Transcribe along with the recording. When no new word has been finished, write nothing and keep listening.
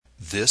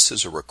This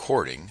is a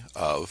recording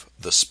of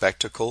The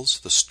Spectacles,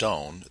 the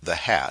Stone, the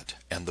Hat,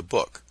 and the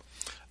Book,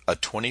 a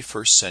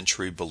 21st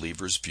Century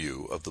Believer's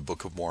View of the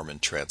Book of Mormon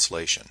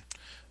Translation,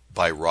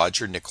 by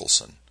Roger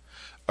Nicholson,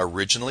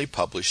 originally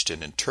published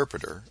in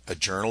Interpreter, a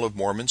Journal of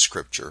Mormon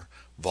Scripture,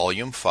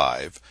 Volume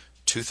 5,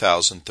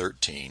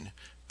 2013,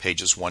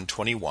 pages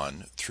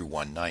 121 through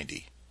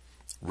 190.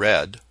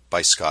 Read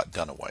by Scott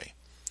Dunaway.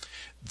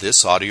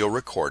 This audio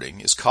recording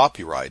is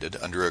copyrighted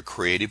under a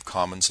Creative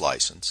Commons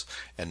license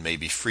and may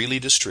be freely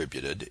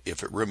distributed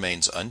if it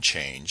remains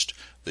unchanged,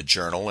 the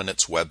journal and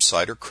its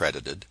website are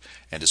credited,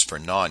 and is for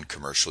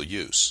non-commercial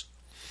use.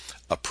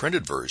 A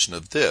printed version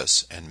of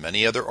this and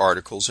many other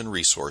articles and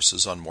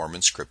resources on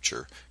Mormon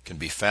Scripture can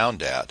be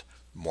found at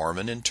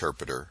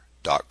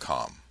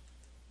mormoninterpreter.com.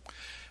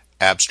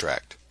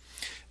 Abstract.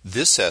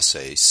 This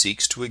essay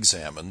seeks to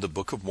examine the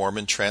Book of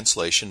Mormon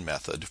translation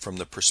method from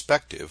the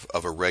perspective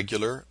of a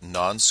regular,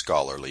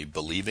 non-scholarly,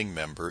 believing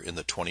member in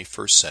the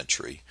 21st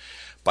century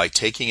by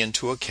taking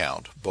into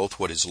account both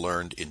what is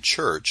learned in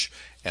church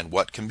and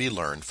what can be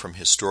learned from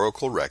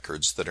historical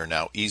records that are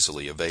now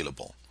easily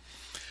available.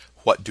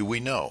 What do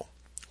we know?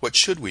 What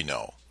should we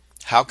know?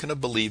 How can a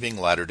believing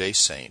Latter-day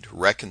Saint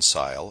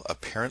reconcile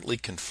apparently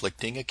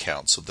conflicting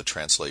accounts of the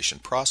translation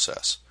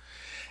process?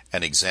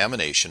 An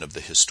examination of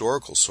the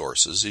historical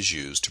sources is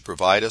used to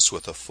provide us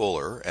with a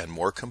fuller and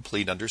more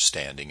complete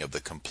understanding of the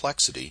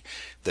complexity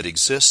that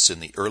exists in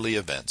the early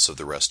events of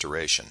the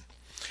Restoration.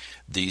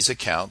 These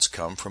accounts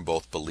come from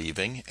both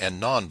believing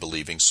and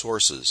non-believing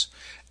sources,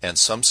 and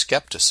some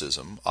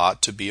skepticism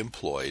ought to be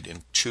employed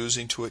in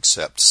choosing to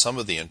accept some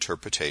of the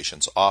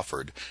interpretations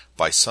offered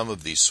by some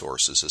of these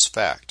sources as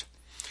fact.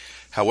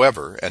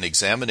 However, an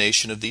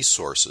examination of these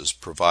sources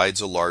provides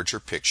a larger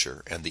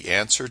picture, and the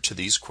answer to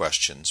these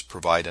questions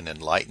provide an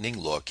enlightening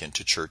look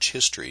into church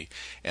history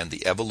and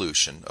the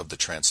evolution of the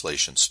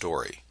translation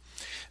story.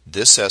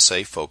 This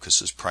essay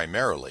focuses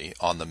primarily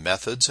on the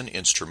methods and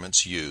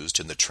instruments used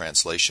in the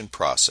translation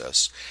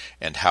process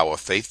and how a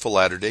faithful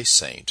Latter-day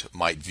Saint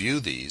might view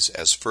these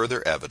as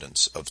further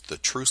evidence of the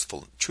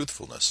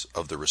truthfulness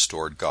of the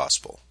restored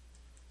gospel.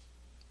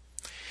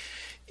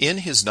 In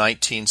his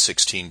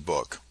 1916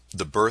 book,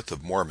 The Birth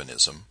of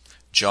Mormonism,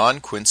 John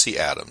Quincy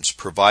Adams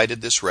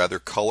provided this rather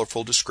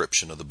colorful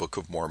description of the Book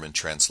of Mormon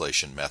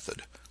translation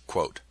method.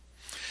 Quote,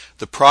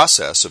 "The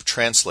process of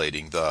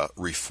translating the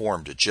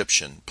Reformed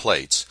Egyptian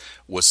plates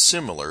was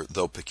similar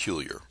though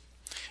peculiar.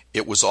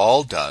 It was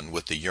all done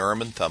with the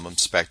Urim and Thummim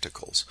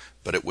spectacles,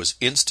 but it was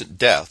instant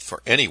death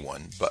for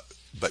anyone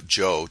but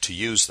Joe to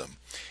use them.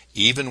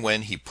 Even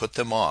when he put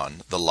them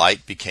on, the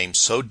light became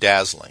so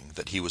dazzling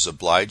that he was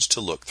obliged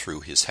to look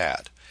through his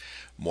hat.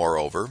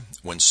 Moreover,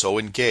 when so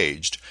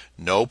engaged,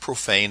 no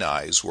profane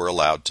eyes were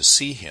allowed to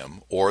see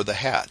him or the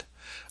hat.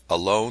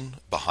 Alone,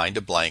 behind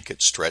a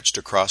blanket stretched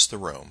across the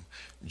room,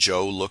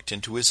 Joe looked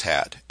into his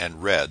hat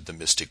and read the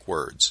mystic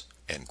words."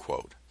 End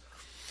quote.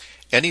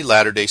 Any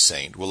Latter-day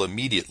Saint will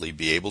immediately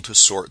be able to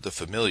sort the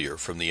familiar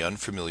from the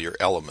unfamiliar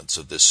elements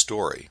of this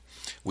story.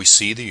 We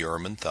see the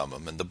Urim and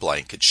Thummim and the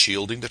blanket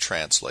shielding the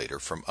translator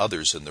from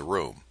others in the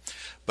room.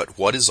 But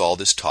what is all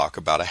this talk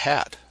about a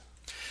hat?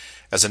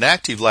 As an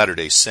active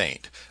Latter-day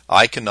Saint,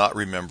 I cannot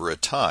remember a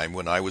time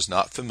when I was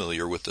not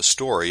familiar with the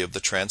story of the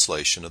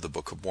translation of the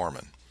Book of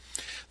Mormon.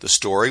 The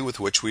story with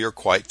which we are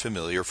quite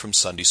familiar from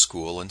Sunday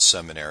school and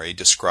seminary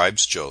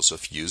describes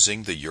Joseph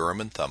using the Urim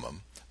and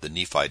Thummim, the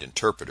Nephite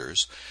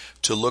interpreters,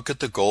 to look at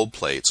the gold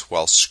plates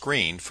while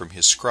screened from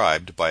his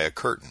scribe by a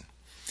curtain.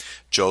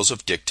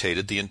 Joseph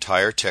dictated the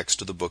entire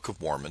text of the Book of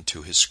Mormon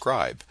to his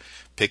scribe,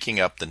 picking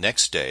up the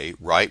next day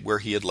right where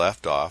he had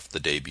left off the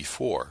day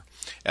before,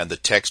 and the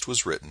text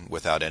was written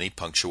without any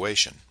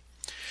punctuation.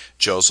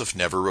 Joseph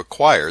never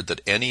required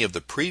that any of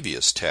the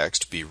previous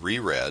text be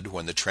reread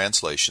when the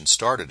translation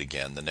started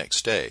again the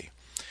next day.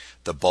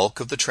 The bulk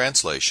of the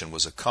translation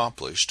was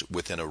accomplished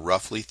within a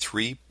roughly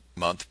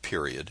 3-month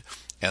period,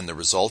 and the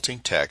resulting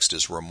text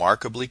is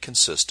remarkably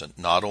consistent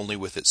not only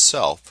with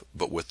itself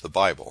but with the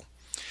Bible.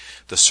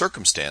 The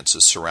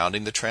circumstances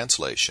surrounding the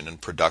translation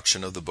and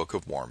production of the Book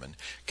of Mormon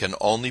can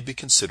only be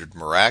considered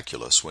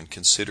miraculous when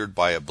considered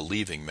by a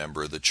believing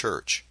member of the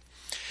church.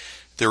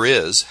 There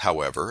is,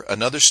 however,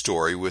 another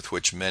story with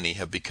which many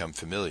have become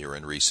familiar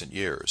in recent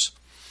years.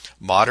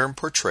 Modern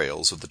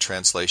portrayals of the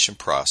translation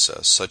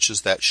process, such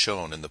as that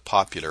shown in the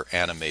popular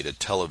animated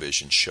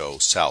television show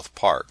South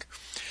Park,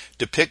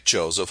 depict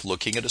Joseph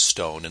looking at a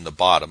stone in the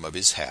bottom of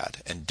his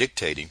hat and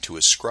dictating to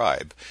his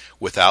scribe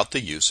without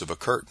the use of a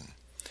curtain.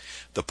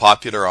 The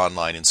popular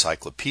online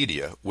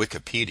encyclopedia,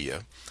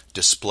 Wikipedia,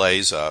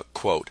 displays a,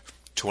 quote,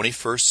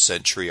 21st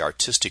century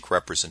artistic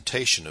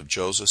representation of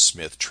Joseph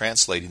Smith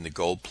translating the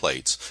gold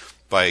plates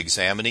by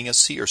examining a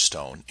seer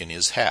stone in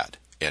his hat,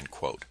 end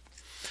quote.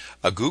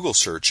 A Google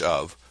search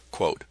of,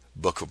 quote,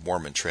 Book of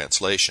Mormon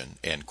translation,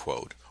 end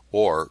quote,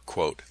 or,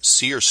 quote,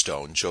 seer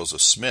stone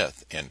Joseph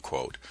Smith, end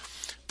quote,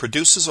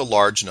 produces a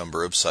large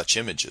number of such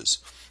images,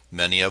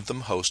 many of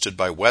them hosted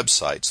by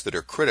websites that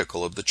are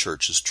critical of the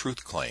church's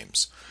truth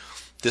claims.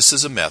 This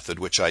is a method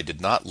which I did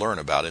not learn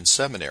about in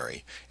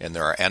seminary, and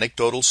there are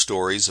anecdotal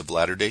stories of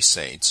Latter-day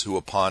Saints who,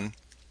 upon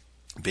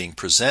being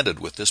presented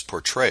with this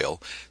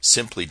portrayal,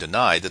 simply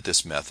deny that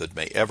this method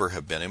may ever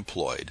have been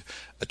employed,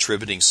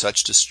 attributing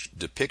such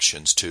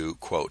depictions to,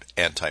 quote,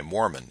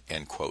 anti-Mormon,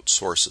 end quote,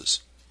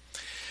 sources.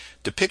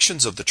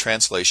 Depictions of the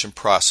translation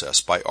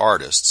process by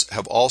artists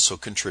have also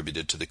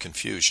contributed to the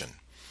confusion.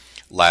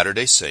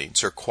 Latter-day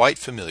Saints are quite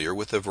familiar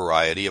with a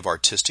variety of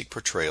artistic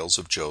portrayals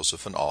of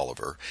Joseph and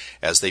Oliver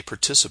as they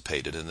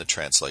participated in the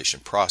translation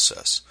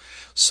process.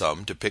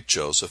 Some depict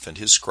Joseph and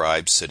his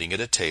scribes sitting at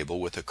a table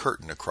with a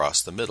curtain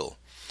across the middle.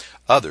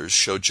 Others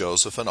show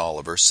Joseph and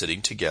Oliver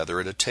sitting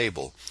together at a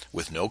table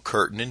with no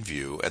curtain in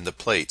view and the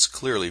plates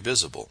clearly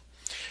visible.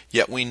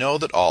 Yet we know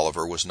that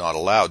Oliver was not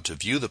allowed to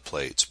view the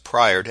plates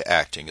prior to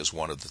acting as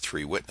one of the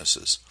three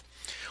witnesses.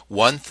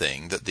 One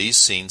thing that these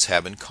scenes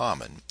have in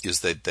common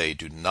is that they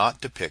do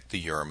not depict the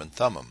Urim and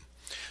Thummim,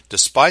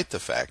 despite the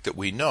fact that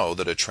we know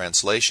that a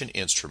translation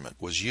instrument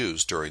was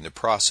used during the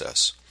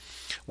process.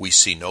 We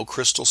see no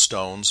crystal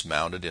stones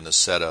mounted in a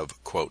set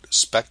of, quote,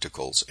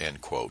 spectacles,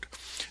 end quote,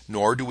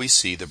 nor do we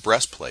see the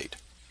breastplate.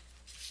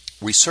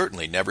 We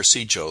certainly never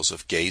see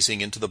Joseph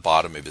gazing into the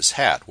bottom of his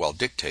hat while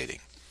dictating.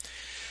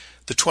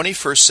 The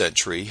 21st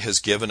century has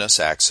given us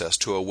access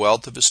to a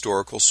wealth of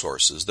historical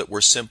sources that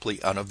were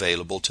simply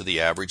unavailable to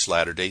the average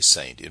Latter-day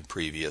Saint in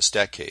previous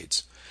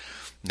decades.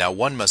 Now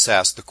one must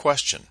ask the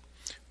question,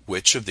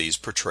 which of these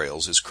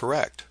portrayals is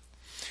correct?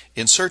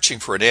 In searching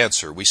for an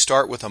answer, we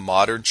start with a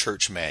modern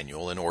church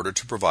manual in order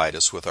to provide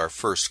us with our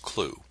first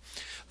clue.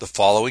 The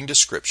following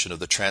description of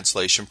the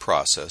translation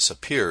process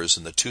appears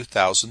in the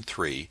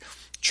 2003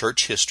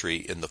 Church History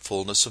in the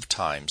Fullness of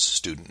Times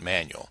Student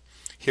Manual,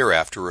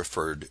 hereafter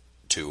referred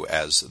to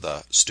as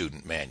the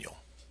Student Manual.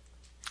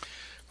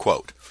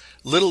 Quote,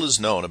 little is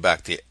known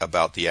about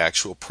the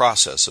actual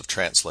process of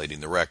translating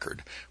the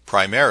record,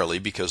 primarily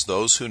because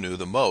those who knew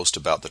the most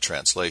about the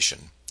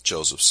translation,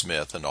 Joseph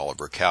Smith and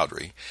Oliver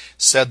Cowdery,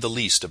 said the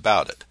least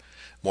about it.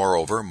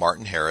 Moreover,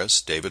 Martin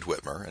Harris, David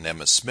Whitmer, and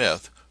Emma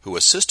Smith, who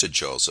assisted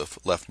Joseph,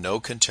 left no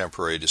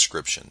contemporary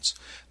descriptions.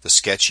 The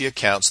sketchy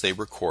accounts they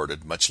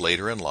recorded much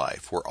later in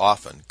life were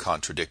often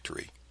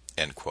contradictory.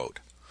 End quote.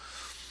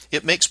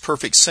 It makes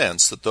perfect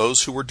sense that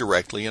those who were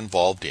directly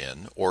involved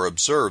in or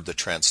observed the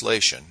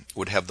translation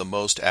would have the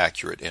most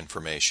accurate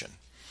information.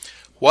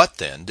 What,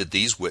 then, did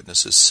these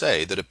witnesses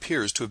say that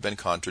appears to have been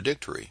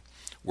contradictory?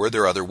 Were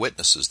there other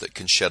witnesses that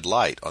can shed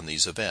light on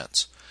these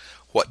events?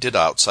 What did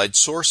outside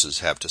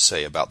sources have to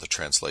say about the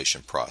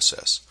translation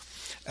process?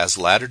 As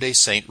Latter-day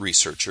Saint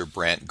researcher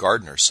Brant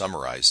Gardner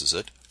summarizes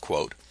it,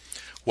 quote,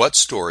 what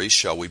stories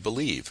shall we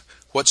believe?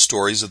 What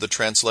stories of the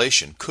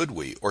translation could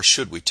we or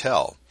should we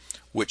tell?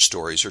 Which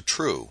stories are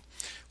true?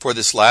 For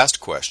this last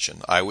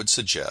question, I would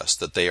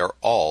suggest that they are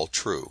all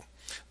true.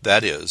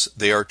 That is,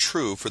 they are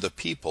true for the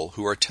people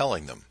who are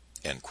telling them.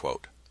 End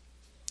quote.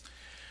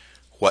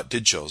 What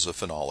did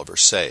Joseph and Oliver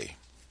say?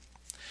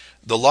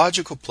 The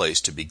logical place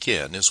to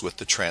begin is with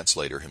the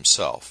translator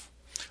himself.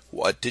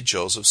 What did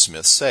Joseph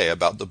Smith say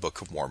about the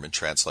Book of Mormon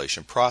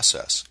translation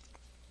process?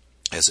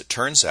 As it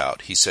turns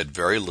out, he said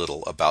very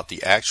little about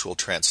the actual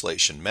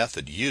translation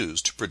method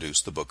used to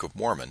produce the Book of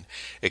Mormon,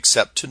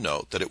 except to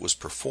note that it was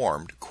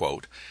performed,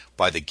 quote,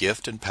 by the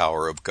gift and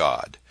power of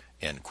God,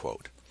 end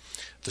quote.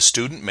 The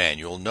student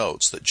manual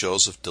notes that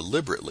Joseph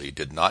deliberately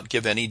did not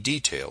give any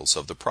details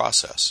of the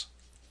process.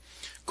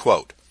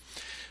 Quote,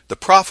 the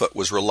prophet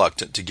was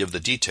reluctant to give the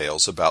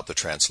details about the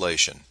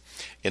translation.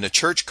 In a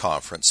church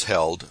conference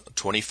held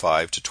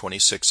 25 to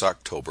 26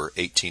 October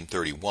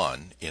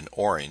 1831 in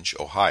Orange,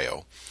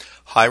 Ohio,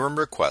 Hiram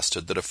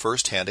requested that a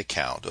first-hand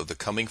account of the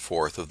coming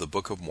forth of the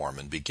Book of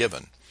Mormon be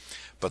given.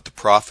 But the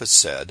prophet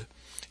said,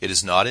 it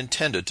is not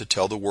intended to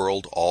tell the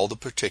world all the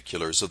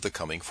particulars of the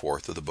coming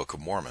forth of the Book of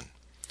Mormon.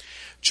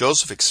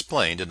 Joseph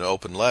explained in an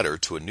open letter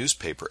to a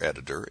newspaper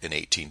editor in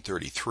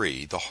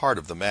 1833 the heart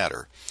of the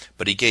matter,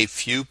 but he gave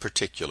few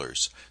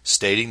particulars,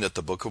 stating that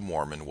the Book of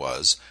Mormon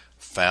was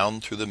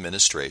found through the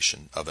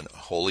ministration of an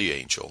holy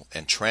angel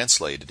and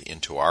translated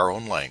into our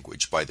own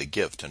language by the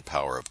gift and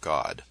power of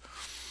God.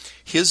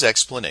 His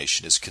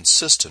explanation is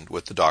consistent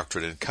with the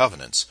Doctrine and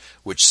Covenants,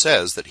 which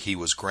says that he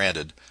was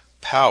granted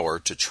power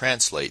to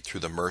translate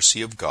through the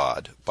mercy of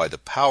God, by the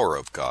power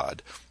of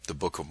God, the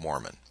Book of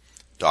Mormon.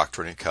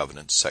 Doctrine and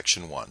Covenants,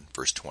 section 1,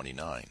 verse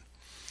 29.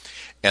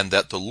 And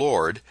that the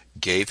Lord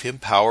gave him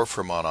power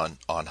from on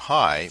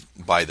high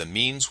by the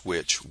means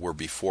which were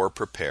before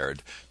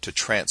prepared to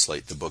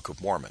translate the Book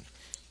of Mormon.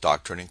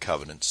 Doctrine and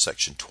Covenants,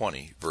 section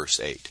 20, verse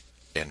 8.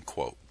 End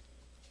quote.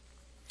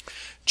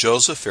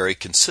 Joseph very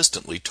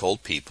consistently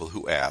told people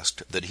who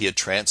asked that he had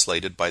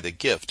translated by the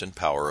gift and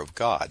power of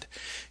God.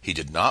 He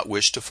did not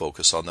wish to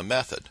focus on the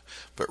method,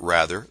 but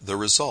rather the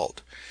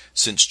result.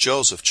 Since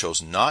Joseph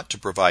chose not to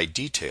provide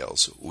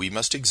details, we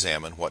must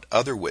examine what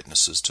other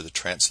witnesses to the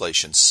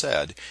translation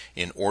said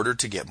in order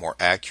to get a more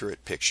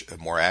accurate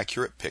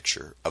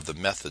picture of the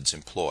methods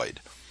employed.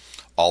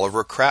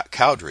 Oliver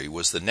Cowdery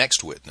was the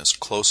next witness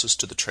closest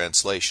to the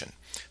translation,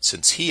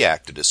 since he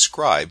acted as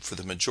scribe for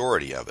the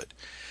majority of it.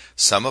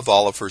 Some of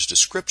Oliver's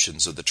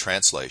descriptions of the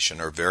translation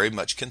are very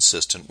much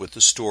consistent with the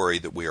story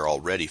that we are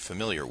already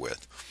familiar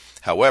with.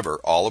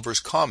 However, Oliver's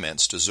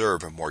comments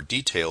deserve a more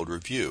detailed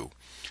review.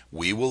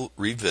 We will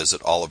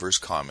revisit Oliver's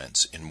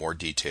comments in more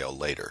detail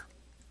later.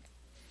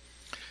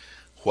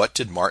 What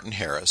did Martin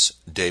Harris,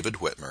 David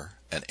Whitmer,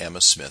 and Emma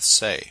Smith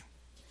say?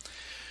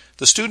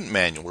 The student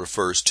manual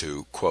refers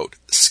to, quote,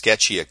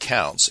 sketchy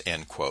accounts,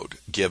 end quote,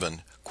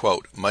 given,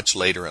 quote, much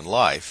later in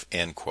life,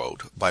 end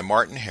quote, by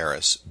Martin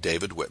Harris,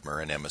 David Whitmer,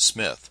 and Emma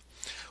Smith.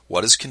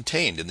 What is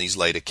contained in these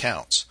late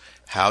accounts?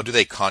 How do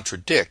they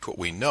contradict what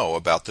we know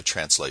about the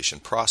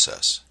translation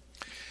process?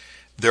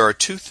 There are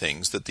two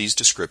things that these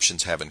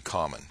descriptions have in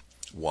common.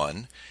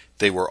 One,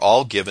 they were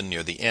all given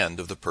near the end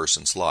of the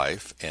person's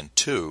life, and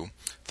two,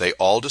 they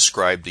all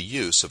describe the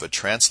use of a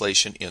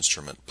translation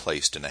instrument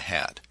placed in a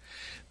hat.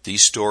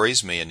 These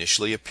stories may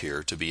initially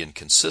appear to be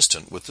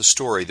inconsistent with the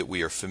story that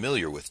we are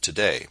familiar with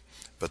today,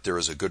 but there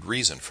is a good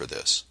reason for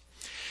this.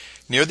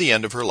 Near the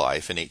end of her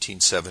life in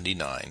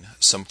 1879,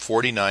 some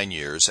 49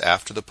 years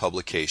after the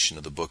publication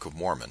of the Book of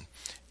Mormon,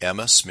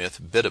 Emma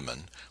Smith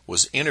Bideman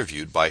was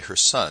interviewed by her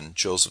son,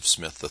 Joseph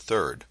Smith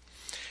III.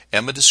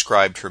 Emma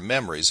described her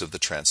memories of the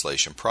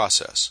translation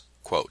process.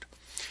 Quote,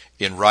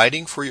 in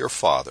writing for your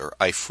father,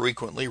 I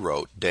frequently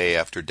wrote day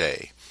after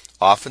day,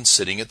 often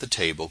sitting at the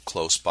table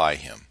close by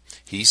him,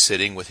 he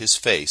sitting with his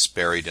face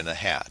buried in a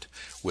hat,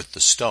 with the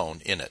stone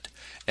in it,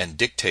 and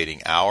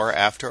dictating hour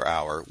after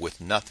hour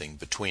with nothing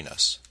between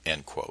us.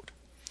 End quote.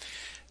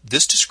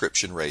 This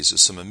description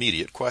raises some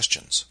immediate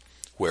questions.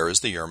 Where is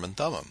the Urim and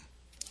Thummim?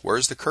 Where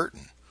is the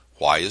curtain?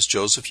 Why is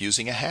Joseph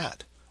using a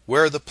hat?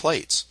 Where are the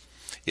plates?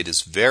 It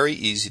is very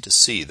easy to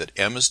see that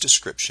Emma's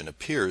description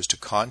appears to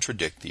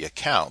contradict the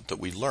account that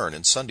we learn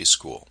in Sunday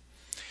school.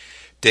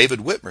 David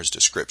Whitmer's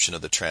description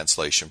of the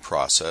translation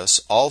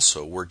process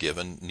also were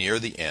given near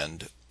the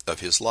end of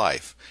his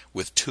life,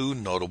 with two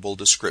notable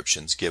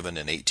descriptions given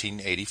in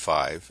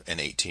 1885 and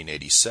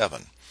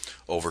 1887,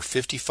 over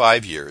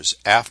 55 years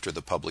after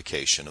the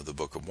publication of the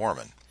Book of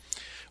Mormon.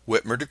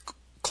 Whitmer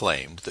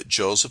claimed that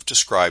Joseph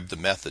described the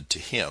method to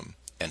him,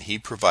 and he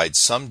provides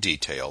some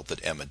detail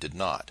that Emma did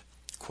not.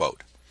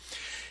 Quote,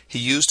 he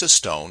used a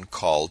stone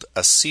called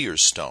a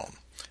seer's stone,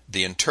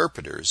 the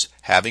interpreters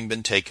having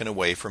been taken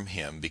away from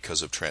him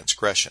because of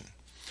transgression.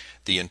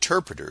 The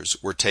interpreters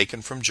were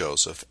taken from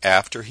Joseph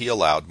after he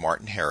allowed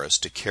Martin Harris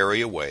to carry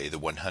away the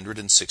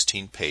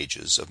 116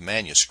 pages of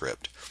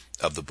manuscript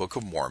of the Book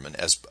of Mormon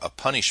as a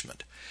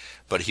punishment,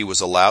 but he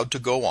was allowed to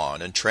go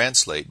on and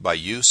translate by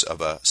use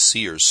of a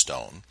seer's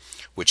stone,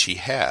 which he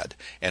had,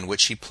 and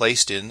which he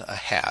placed in a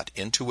hat,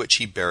 into which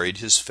he buried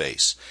his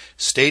face,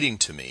 stating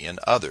to me and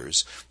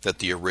others that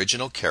the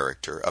original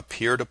character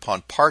appeared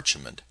upon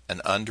parchment,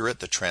 and under it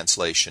the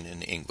translation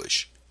in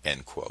English.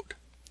 End quote.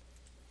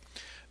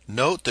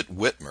 Note that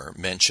Whitmer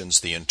mentions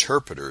the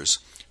interpreters,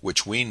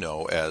 which we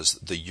know as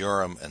the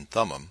Urim and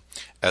Thummim,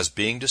 as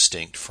being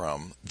distinct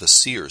from the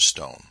seer's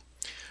stone.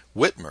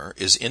 Whitmer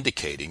is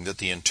indicating that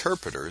the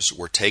interpreters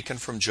were taken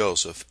from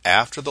Joseph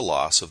after the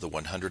loss of the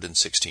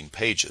 116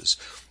 pages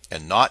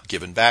and not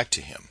given back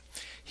to him.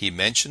 He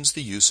mentions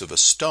the use of a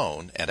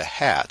stone and a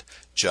hat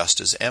just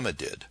as Emma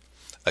did.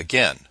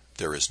 Again,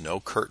 there is no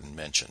curtain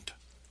mentioned.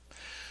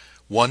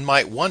 One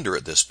might wonder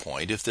at this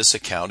point if this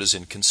account is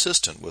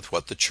inconsistent with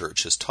what the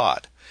Church has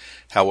taught.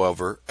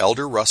 However,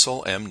 Elder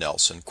Russell M.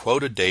 Nelson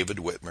quoted David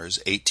Whitmer's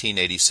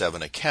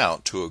 1887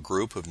 account to a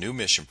group of new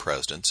mission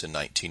presidents in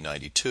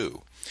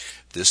 1992.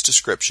 This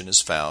description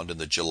is found in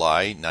the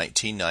July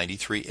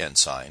 1993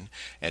 Ensign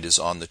and is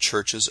on the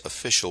Church's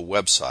official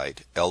website,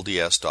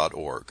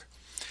 lds.org.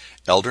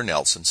 Elder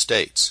Nelson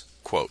states,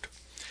 quote,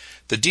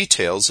 the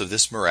details of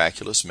this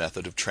miraculous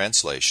method of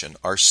translation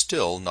are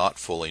still not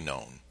fully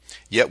known.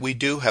 Yet we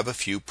do have a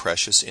few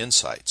precious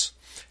insights.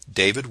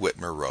 David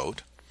Whitmer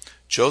wrote,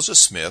 Joseph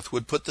Smith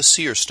would put the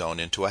seer stone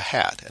into a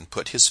hat and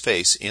put his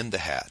face in the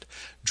hat,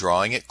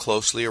 drawing it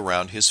closely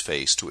around his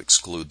face to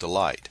exclude the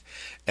light.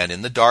 And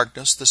in the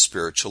darkness the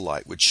spiritual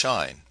light would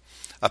shine.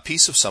 A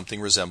piece of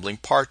something resembling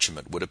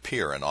parchment would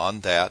appear, and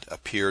on that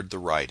appeared the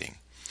writing.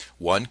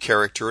 One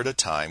character at a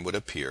time would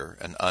appear,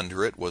 and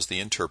under it was the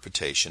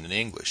interpretation in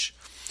English.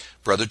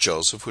 Brother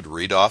Joseph would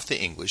read off the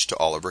English to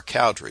Oliver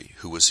Cowdery,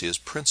 who was his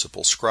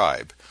principal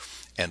scribe,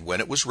 and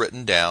when it was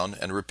written down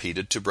and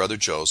repeated to Brother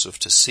Joseph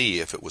to see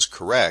if it was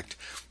correct,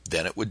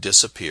 then it would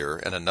disappear,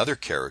 and another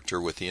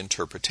character with the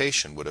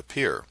interpretation would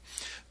appear.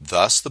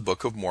 Thus the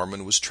Book of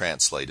Mormon was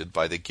translated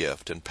by the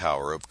gift and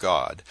power of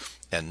God,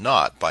 and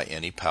not by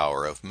any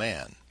power of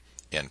man.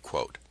 End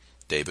quote.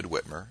 David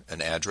Whitmer,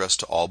 An Address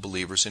to All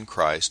Believers in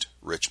Christ,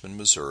 Richmond,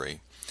 Missouri,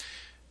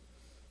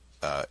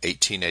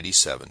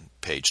 1887,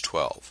 page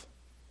 12.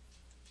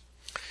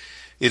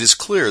 It is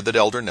clear that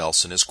Elder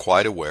Nelson is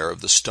quite aware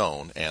of the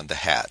stone and the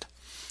hat.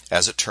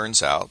 As it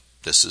turns out,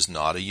 This is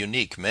not a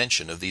unique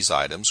mention of these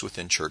items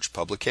within church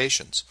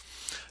publications.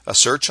 A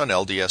search on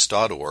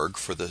LDS.org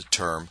for the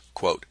term,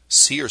 quote,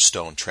 seer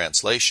stone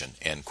translation,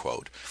 end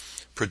quote,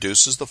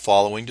 produces the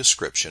following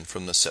description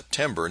from the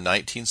September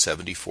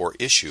 1974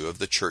 issue of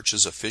the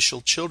church's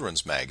official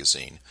children's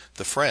magazine,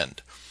 The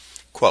Friend.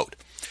 Quote,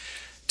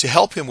 to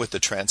help him with the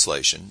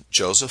translation,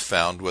 Joseph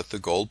found with the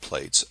gold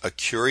plates a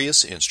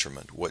curious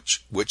instrument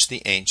which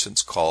the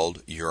ancients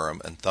called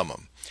Urim and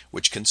Thummim,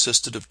 which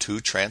consisted of two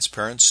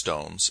transparent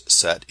stones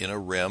set in a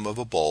rim of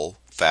a bowl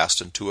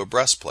fastened to a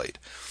breastplate.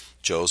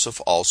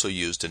 Joseph also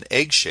used an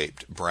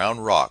egg-shaped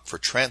brown rock for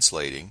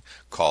translating,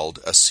 called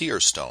a seer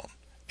stone.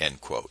 End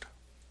quote.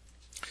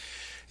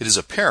 It is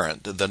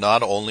apparent that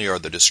not only are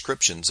the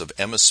descriptions of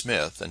Emma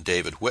Smith and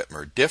David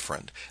Whitmer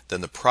different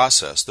than the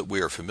process that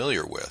we are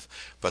familiar with,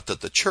 but that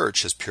the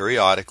Church has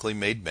periodically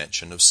made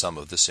mention of some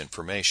of this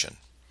information.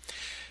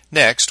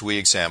 Next, we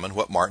examine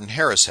what Martin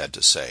Harris had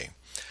to say.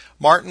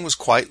 Martin was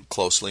quite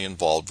closely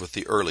involved with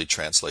the early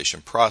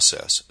translation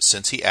process,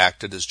 since he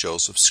acted as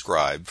Joseph's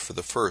scribe for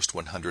the first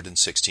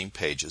 116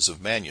 pages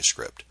of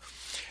manuscript.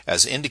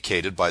 As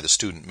indicated by the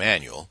student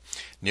manual,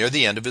 near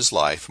the end of his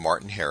life,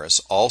 Martin Harris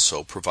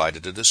also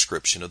provided a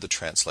description of the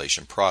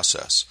translation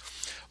process.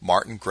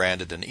 Martin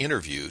granted an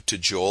interview to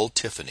Joel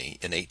Tiffany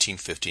in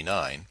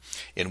 1859,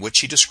 in which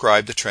he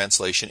described the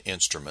translation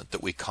instrument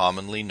that we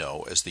commonly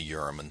know as the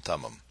Urim and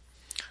Thummim.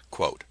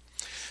 Quote,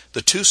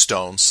 the two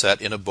stones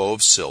set in a bow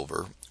of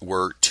silver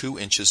were 2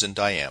 inches in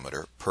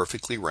diameter,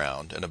 perfectly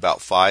round, and about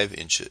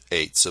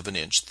 5/8 of an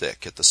inch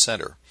thick at the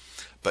center,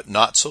 but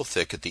not so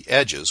thick at the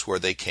edges where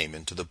they came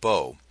into the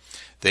bow.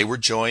 They were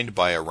joined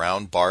by a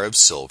round bar of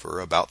silver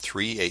about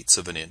 3/8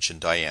 of an inch in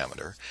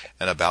diameter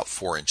and about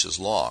 4 inches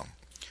long,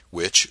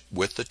 which,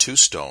 with the two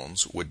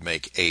stones, would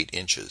make 8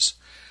 inches.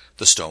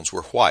 The stones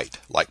were white,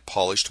 like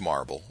polished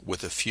marble,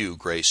 with a few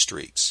gray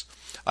streaks.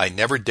 I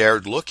never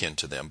dared look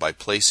into them by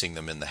placing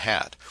them in the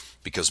hat,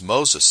 because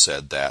Moses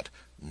said that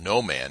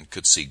no man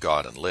could see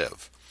God and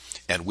live,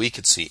 and we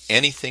could see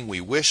anything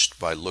we wished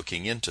by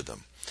looking into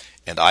them,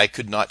 and I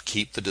could not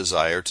keep the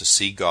desire to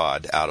see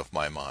God out of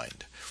my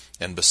mind.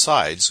 And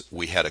besides,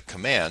 we had a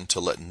command to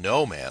let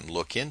no man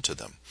look into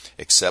them,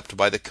 except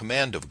by the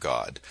command of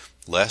God,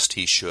 lest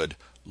he should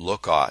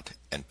look aught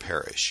and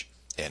perish.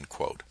 End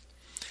quote.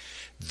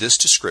 This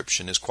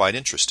description is quite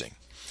interesting,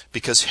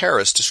 because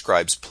Harris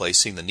describes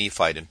placing the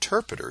Nephite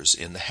interpreters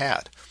in the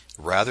hat,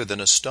 rather than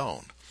a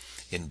stone.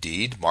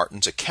 Indeed,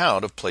 Martin's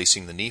account of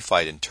placing the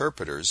Nephite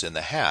interpreters in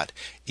the hat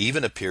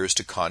even appears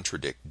to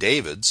contradict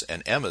David's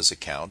and Emma's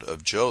account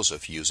of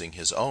Joseph using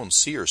his own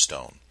seer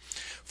stone.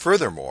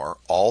 Furthermore,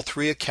 all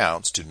three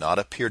accounts do not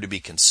appear to be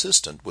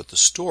consistent with the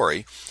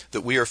story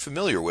that we are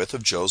familiar with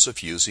of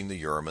Joseph using the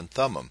Urim and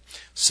Thummim,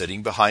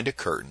 sitting behind a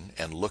curtain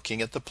and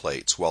looking at the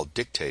plates while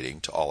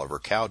dictating to Oliver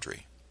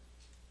Cowdery.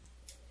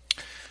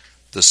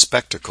 The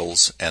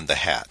spectacles and the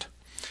hat.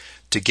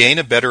 To gain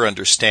a better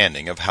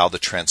understanding of how the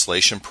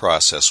translation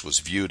process was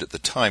viewed at the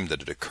time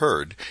that it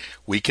occurred,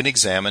 we can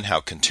examine how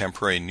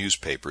contemporary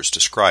newspapers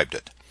described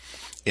it.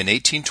 In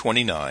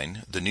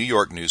 1829, the New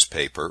York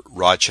newspaper,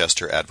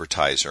 Rochester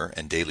Advertiser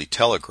and Daily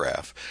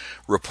Telegraph,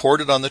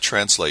 reported on the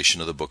translation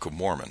of the Book of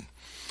Mormon.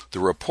 The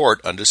report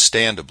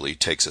understandably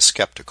takes a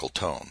skeptical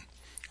tone.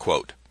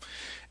 Quote,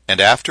 and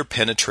after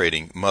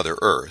penetrating Mother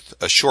Earth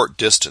a short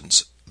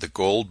distance, the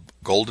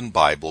golden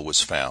Bible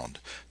was found,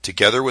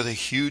 together with a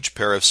huge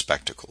pair of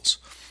spectacles.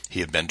 He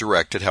had been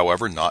directed,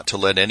 however, not to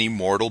let any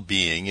mortal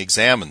being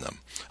examine them,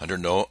 under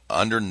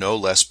no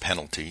less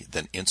penalty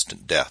than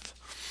instant death.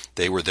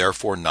 They were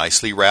therefore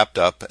nicely wrapped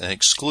up and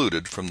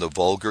excluded from the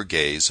vulgar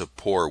gaze of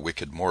poor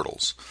wicked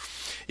mortals.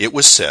 It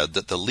was said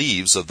that the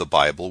leaves of the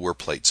Bible were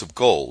plates of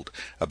gold,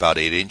 about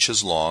 8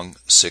 inches long,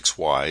 6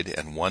 wide,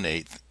 and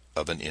 1/8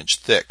 of an inch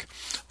thick,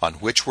 on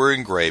which were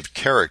engraved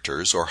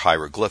characters or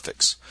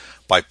hieroglyphics.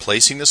 By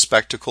placing the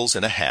spectacles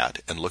in a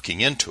hat and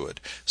looking into it,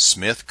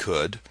 Smith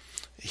could,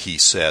 he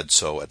said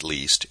so at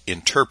least,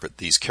 interpret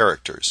these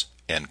characters.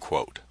 End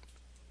quote.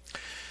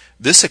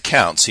 This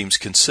account seems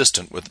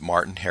consistent with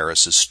Martin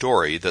Harris's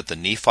story that the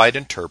Nephite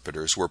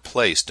interpreters were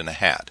placed in a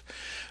hat.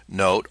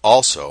 Note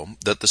also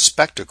that the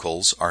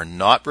spectacles are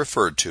not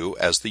referred to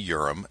as the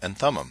Urim and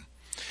Thummim.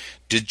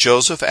 Did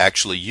Joseph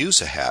actually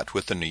use a hat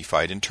with the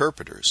Nephite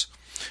interpreters?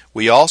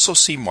 We also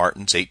see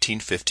Martin's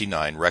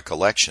 1859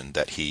 recollection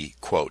that he,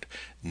 quote,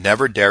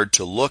 never dared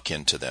to look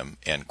into them,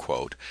 end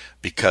quote,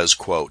 because,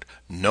 quote,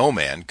 no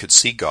man could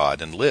see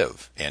God and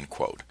live, end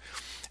quote,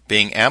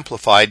 being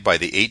amplified by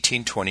the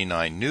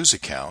 1829 news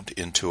account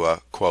into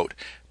a, quote,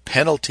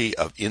 penalty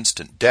of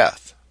instant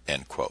death,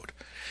 end quote.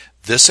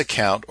 This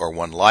account, or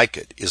one like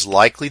it, is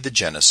likely the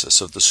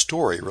genesis of the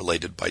story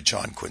related by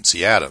John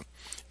Quincy Adams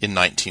in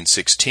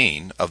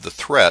 1916 of the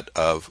threat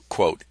of,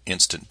 quote,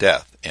 instant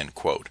death, end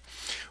quote,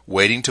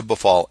 waiting to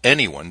befall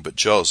anyone but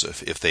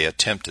Joseph if they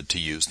attempted to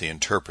use the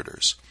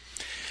interpreters.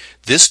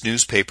 This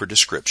newspaper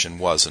description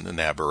wasn't an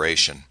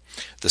aberration.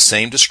 The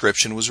same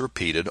description was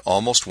repeated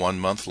almost 1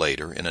 month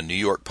later in a New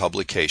York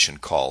publication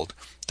called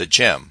The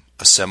Gem,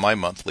 a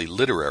semi-monthly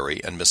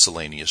literary and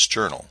miscellaneous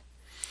journal.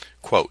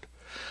 Quote,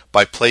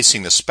 by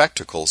placing the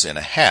spectacles in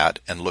a hat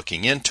and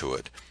looking into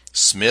it,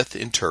 Smith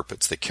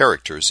interprets the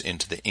characters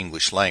into the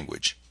English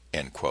language.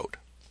 End quote.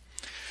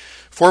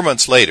 4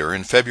 months later,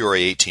 in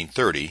February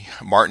 1830,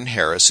 Martin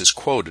Harris is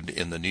quoted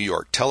in the New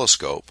York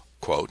Telescope,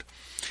 quote,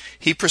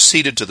 he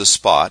proceeded to the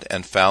spot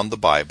and found the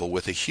Bible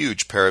with a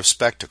huge pair of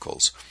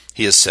spectacles.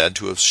 He is said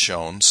to have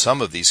shown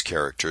some of these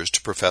characters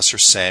to Professor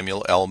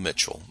Samuel L.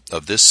 Mitchell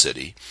of this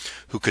city,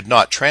 who could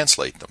not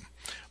translate them.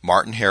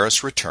 Martin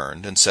Harris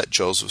returned and set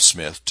Joseph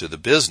Smith to the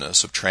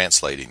business of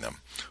translating them,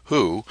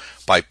 who,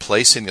 by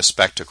placing the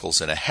spectacles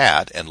in a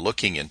hat and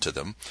looking into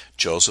them,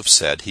 Joseph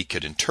said he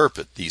could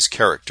interpret these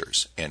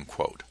characters. End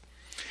quote.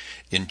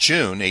 In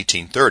June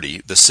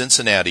 1830, the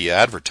Cincinnati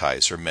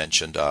Advertiser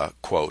mentioned a,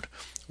 quote,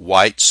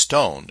 white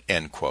stone,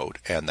 end quote,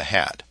 and the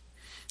hat.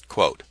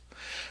 Quote,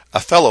 a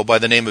fellow by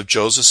the name of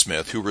Joseph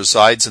Smith, who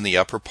resides in the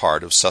upper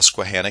part of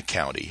Susquehanna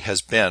County, has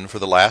been for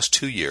the last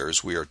 2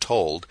 years, we are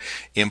told,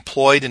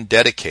 employed in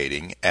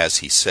dedicating, as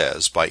he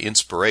says, by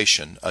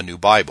inspiration, a new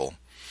Bible.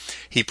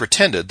 He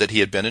pretended that he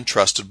had been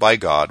entrusted by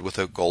God with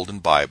a golden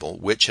Bible,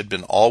 which had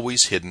been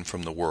always hidden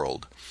from the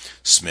world.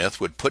 Smith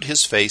would put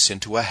his face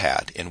into a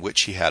hat in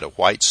which he had a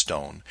white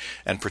stone,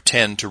 and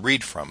pretend to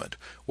read from it,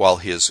 while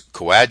his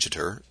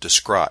coadjutor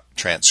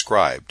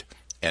transcribed.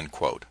 End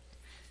quote.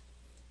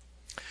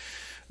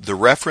 The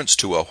reference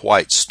to a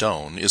white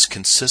stone is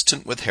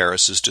consistent with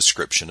Harris's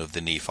description of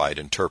the Nephite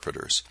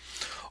interpreters.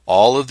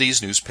 All of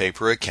these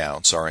newspaper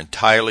accounts are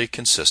entirely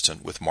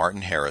consistent with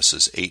Martin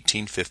Harris's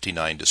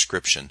 1859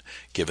 description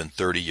given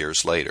 30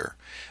 years later.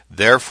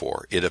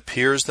 Therefore, it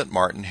appears that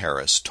Martin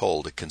Harris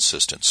told a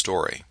consistent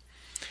story.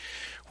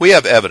 We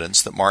have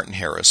evidence that Martin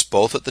Harris,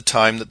 both at the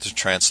time that the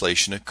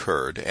translation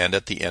occurred and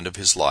at the end of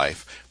his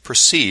life,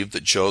 perceived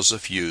that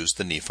Joseph used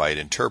the Nephite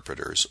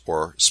interpreters,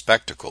 or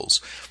spectacles,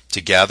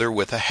 together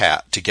with a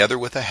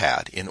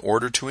hat in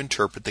order to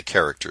interpret the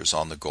characters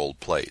on the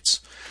gold plates.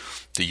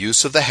 The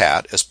use of the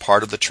hat as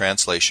part of the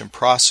translation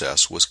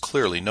process was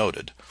clearly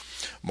noted.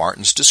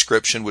 Martin's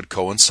description would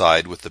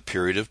coincide with the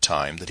period of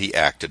time that he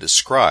acted as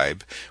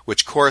scribe,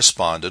 which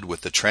corresponded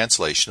with the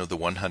translation of the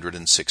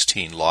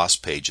 116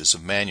 lost pages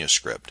of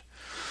manuscript.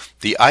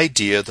 The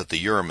idea that the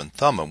Urim and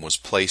Thummim was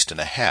placed in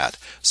a hat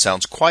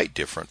sounds quite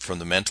different from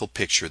the mental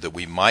picture that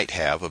we might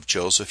have of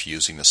Joseph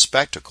using the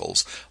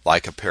spectacles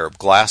like a pair of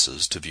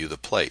glasses to view the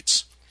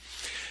plates.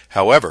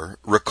 However,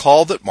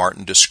 recall that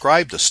Martin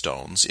described the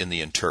stones in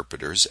the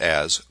interpreters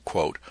as,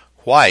 quote,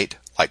 white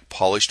like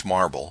polished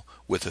marble,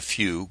 with a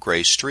few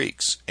gray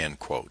streaks, end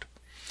quote.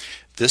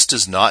 This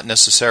does not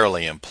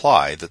necessarily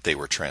imply that they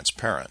were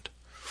transparent.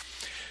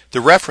 The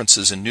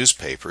references in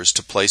newspapers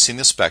to placing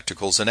the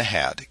spectacles in a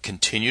hat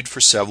continued for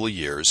several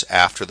years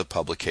after the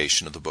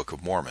publication of the Book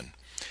of Mormon.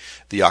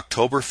 The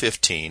October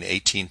 15,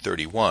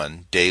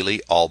 1831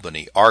 Daily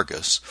Albany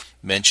Argus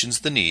mentions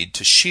the need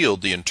to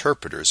shield the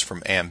interpreters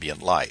from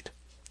ambient light.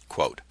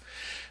 Quote,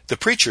 the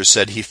preacher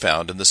said he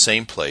found in the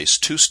same place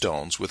 2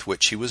 stones with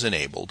which he was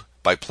enabled,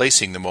 by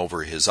placing them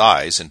over his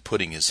eyes and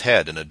putting his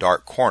head in a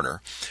dark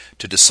corner,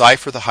 to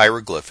decipher the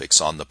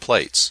hieroglyphics on the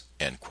plates.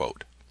 End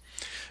quote.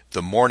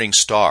 The Morning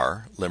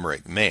Star,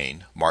 Limerick,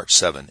 Maine, March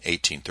 7,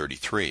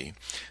 1833,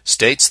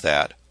 states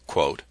that,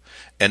 quote,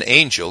 an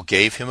angel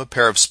gave him a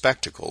pair of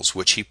spectacles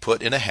which he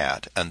put in a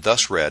hat and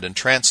thus read and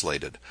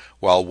translated,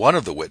 while one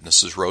of the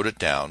witnesses wrote it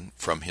down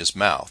from his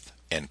mouth.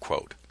 End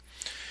quote.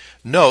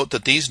 Note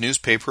that these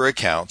newspaper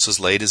accounts as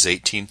late as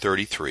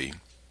 1833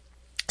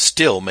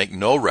 still make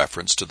no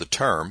reference to the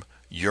term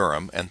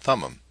Urim and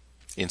Thummim,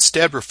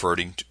 instead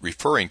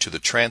referring to the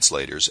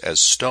translators as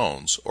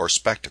stones or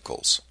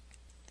spectacles.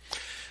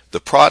 The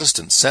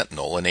Protestant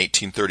Sentinel in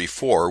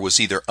 1834 was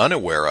either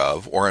unaware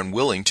of or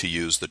unwilling to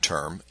use the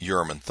term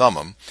Urim and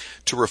Thummim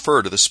to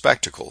refer to the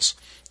spectacles.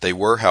 They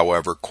were,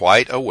 however,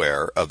 quite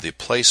aware of the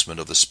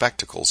placement of the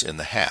spectacles in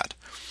the hat.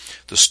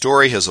 The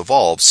story has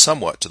evolved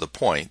somewhat to the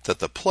point that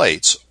the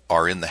plates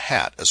are in the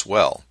hat as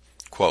well.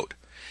 Quote,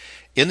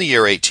 in the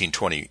year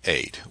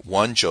 1828,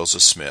 one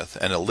Joseph Smith,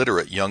 an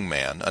illiterate young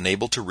man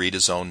unable to read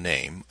his own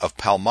name, of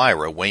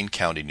Palmyra, Wayne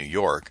County, New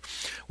York,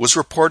 was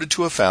reported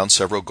to have found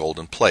several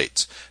golden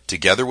plates,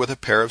 together with a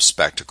pair of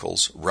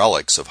spectacles,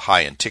 relics of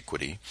high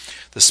antiquity.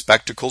 The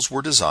spectacles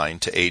were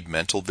designed to aid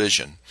mental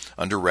vision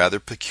under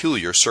rather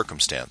peculiar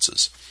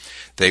circumstances.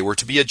 They were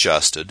to be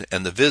adjusted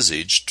and the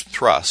visage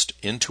thrust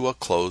into a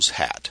close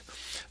hat.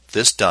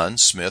 This done,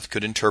 Smith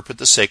could interpret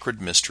the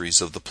sacred mysteries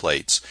of the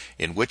plates,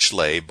 in which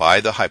lay, by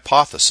the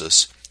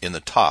hypothesis, in the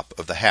top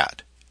of the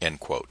hat. End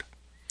quote.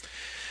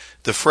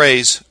 The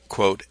phrase,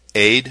 quote,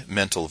 aid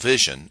mental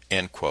vision,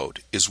 end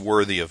quote, is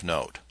worthy of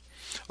note.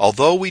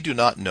 Although we do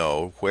not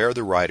know where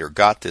the writer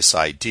got this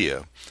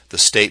idea, the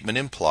statement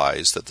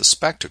implies that the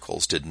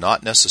spectacles did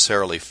not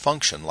necessarily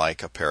function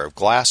like a pair of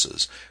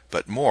glasses,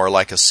 but more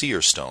like a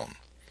seer stone.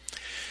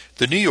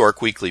 The New York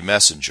Weekly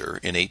Messenger,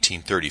 in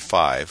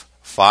 1835,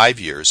 5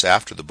 years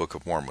after the Book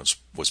of Mormon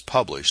was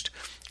published,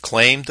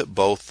 claimed that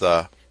both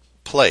the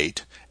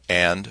plate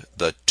and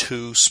the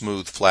 2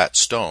 smooth flat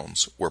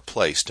stones were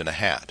placed in a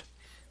hat.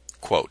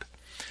 Quote,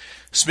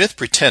 Smith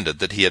pretended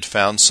that he had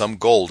found some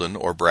golden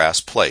or brass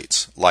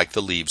plates, like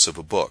the leaves of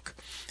a book,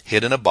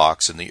 hid in a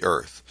box in the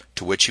earth,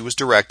 to which he was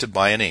directed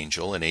by an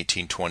angel in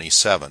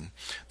 1827,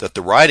 that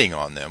the writing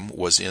on them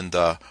was in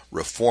the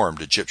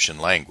reformed Egyptian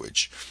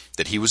language,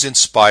 that he was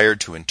inspired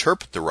to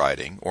interpret the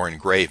writing or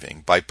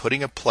engraving by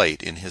putting a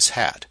plate in his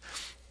hat,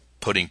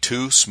 putting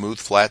 2 smooth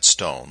flat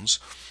stones,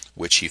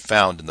 which he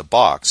found in the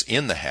box,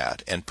 in the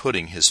hat, and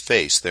putting his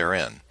face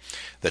therein,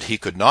 that he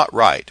could not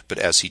write, but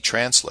as he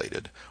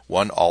translated,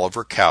 one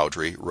Oliver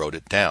Cowdery wrote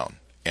it down."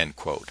 End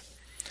quote.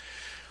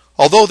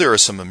 Although there are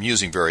some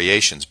amusing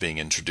variations being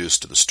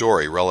introduced to the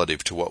story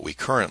relative to what we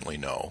currently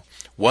know,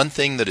 one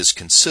thing that is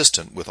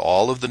consistent with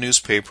all of the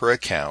newspaper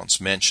accounts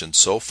mentioned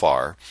so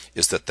far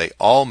is that they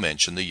all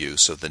mention the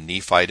use of the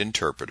Nephite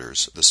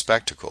interpreters, the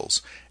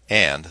spectacles,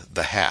 and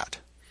the hat.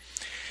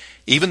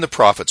 Even the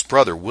prophet's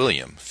brother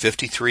William,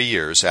 53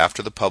 years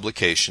after the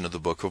publication of the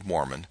Book of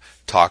Mormon,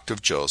 talked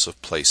of Joseph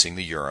placing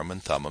the Urim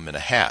and Thummim in a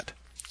hat.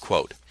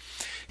 Quote,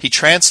 "He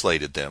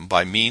translated them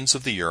by means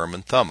of the Urim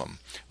and Thummim,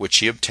 which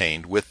he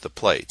obtained with the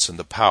plates and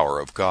the power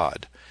of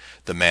God.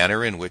 The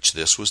manner in which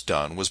this was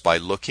done was by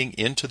looking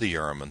into the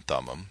Urim and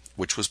Thummim,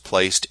 which was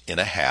placed in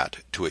a hat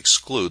to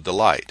exclude the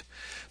light,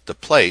 the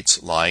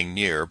plates lying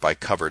near by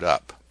covered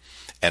up,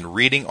 and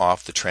reading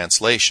off the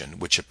translation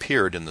which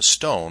appeared in the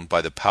stone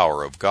by the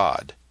power of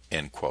God."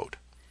 End quote.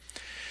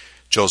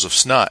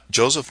 Joseph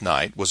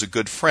Knight was a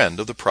good friend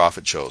of the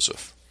prophet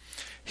Joseph.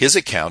 His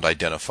account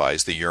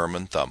identifies the Urim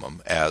and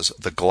Thummim as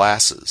the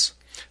glasses.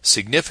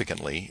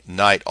 Significantly,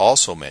 Knight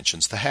also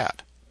mentions the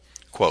hat.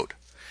 Quote,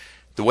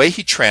 "The way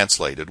he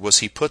translated was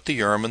he put the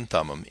Urim and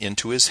Thummim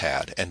into his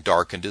hat and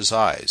darkened his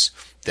eyes.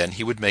 Then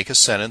he would make a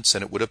sentence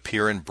and it would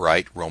appear in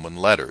bright Roman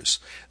letters.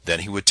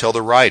 Then he would tell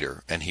the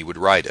writer and he would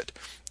write it.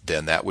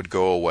 Then that would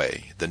go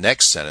away. The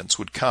next sentence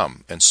would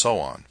come, and so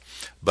on.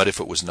 But if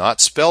it was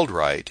not spelled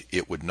right,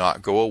 it would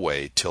not go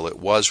away till it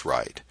was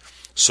right.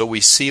 So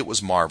we see it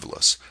was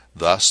marvelous.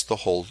 Thus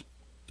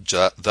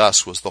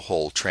was the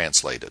whole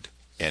translated."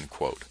 End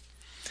quote.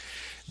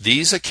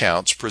 These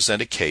accounts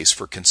present a case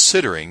for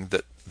considering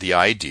the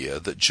idea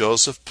that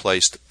Joseph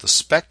placed the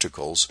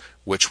spectacles,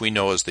 which we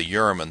know as the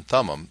Urim and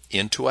Thummim,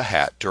 into a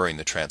hat during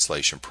the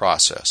translation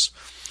process.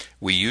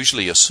 We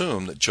usually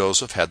assume that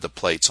Joseph had the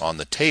plates on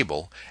the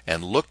table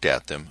and looked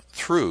at them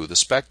through the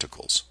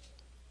spectacles.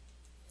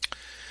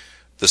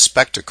 The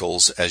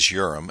spectacles as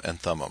Urim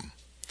and Thummim.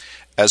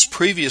 As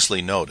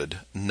previously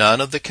noted,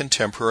 none of the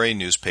contemporary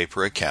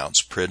newspaper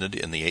accounts printed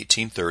in the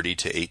 1830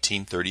 to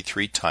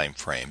 1833 time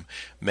frame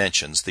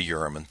mentions the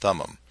Urim and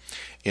Thummim.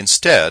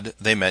 Instead,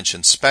 they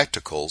mention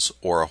spectacles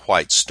or a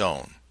white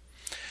stone.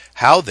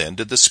 How then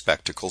did the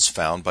spectacles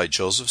found by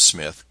Joseph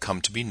Smith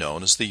come to be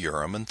known as the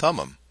Urim and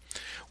Thummim?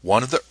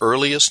 One of the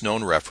earliest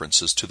known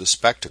references to the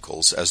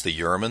spectacles as the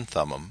Urim and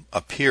Thummim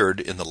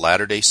appeared in the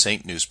Latter-day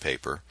Saint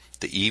newspaper,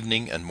 the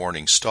Evening and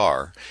Morning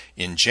Star,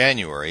 in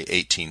January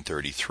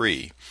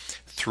 1833,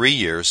 3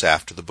 years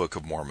after the Book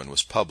of Mormon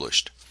was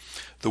published.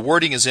 The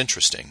wording is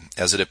interesting,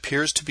 as it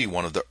appears to be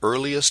one of the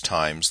earliest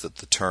times that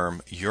the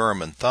term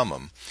Urim and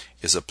Thummim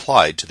is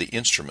applied to the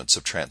instruments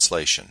of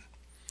translation.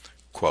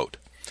 Quote,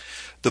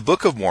 "The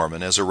Book of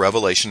Mormon as a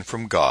revelation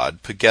from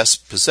God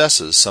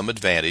possesses some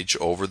advantage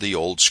over the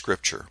old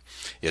Scripture.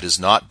 It has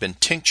not been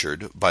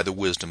tinctured by the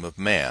wisdom of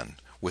man,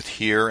 with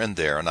here and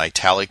there an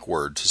italic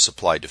word to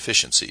supply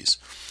deficiencies.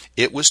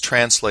 It was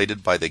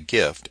translated by the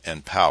gift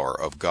and power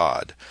of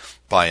God,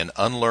 by an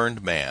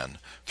unlearned man,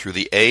 through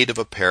the aid of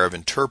a pair of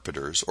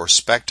interpreters or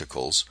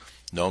spectacles,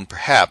 known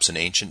perhaps in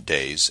ancient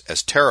days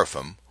as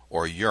teraphim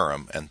or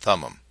Urim and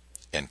Thummim."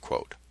 End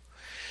quote.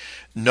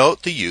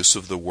 Note the use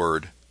of the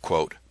word,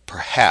 quote,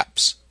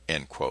 "perhaps."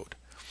 End quote.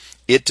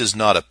 It does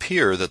not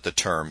appear that the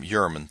term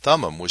Urim and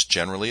Thummim was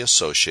generally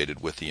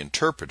associated with the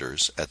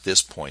interpreters at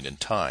this point in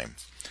time.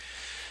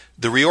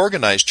 The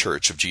Reorganized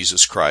Church of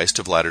Jesus Christ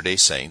of Latter-day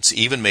Saints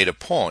even made a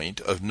point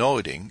of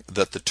noting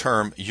that the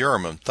term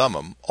Urim and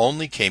Thummim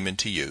only came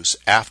into use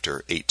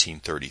after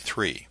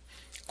 1833.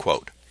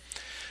 Quote,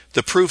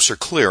 "The proofs are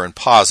clear and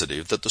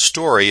positive that the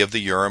story of the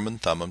Urim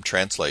and Thummim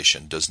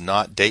translation does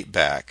not date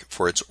back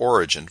for its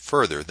origin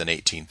further than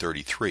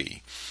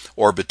 1833,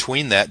 or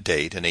between that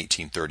date and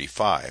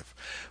 1835,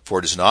 for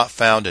it is not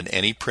found in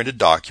any printed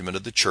document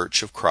of the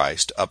Church of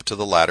Christ up to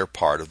the latter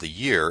part of the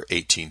year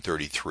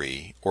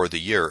 1833 or the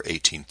year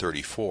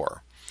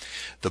 1834.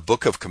 The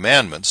Book of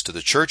Commandments to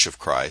the Church of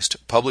Christ,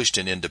 published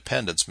in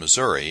Independence,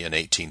 Missouri in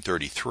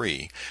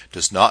 1833,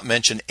 does not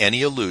mention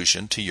any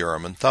allusion to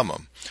Urim and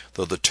Thummim,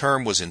 though the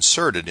term was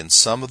inserted in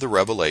some of the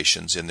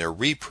revelations in their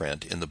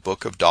reprint in the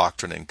Book of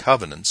Doctrine and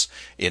Covenants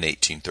in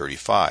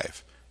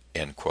 1835.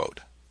 End quote.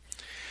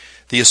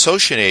 The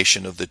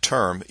association of the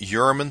term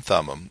Urim and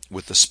Thummim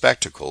with the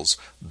spectacles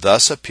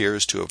thus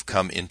appears to have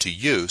come into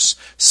use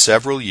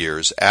several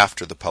years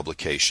after the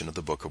publication of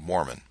the Book of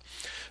Mormon.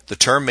 The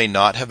term may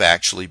not have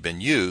actually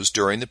been used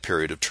during the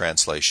period of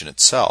translation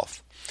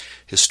itself.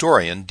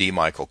 Historian D.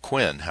 Michael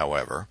Quinn,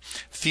 however,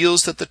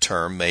 feels that the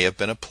term may have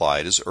been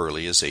applied as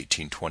early as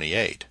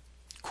 1828.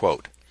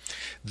 Quote,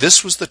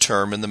 This was the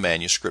term in the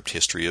manuscript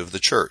history of the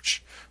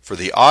Church for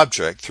the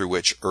object through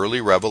which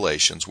early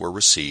revelations were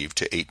received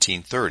to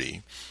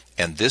 1830,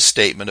 and this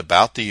statement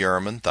about the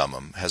Urim and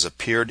Thummim has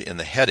appeared in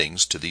the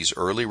headings to these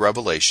early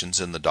revelations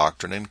in the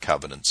Doctrine and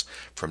Covenants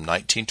from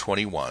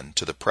 1921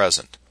 to the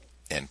present."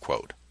 End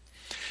quote.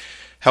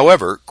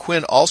 However,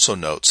 Quinn also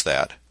notes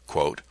that,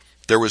 quote,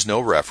 "there was no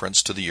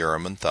reference to the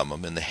Urim and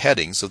Thummim in the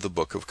headings of the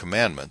Book of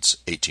Commandments,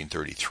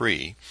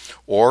 1833,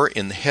 or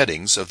in the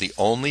headings of the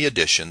only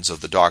editions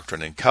of the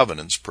Doctrine and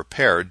Covenants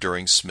prepared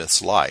during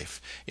Smith's life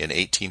in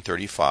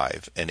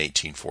 1835 and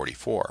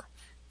 1844."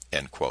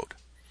 End quote.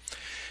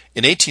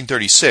 In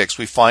 1836,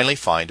 we finally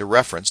find a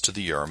reference to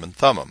the Urim and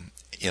Thummim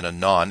in a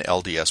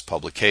non-LDS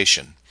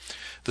publication.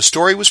 The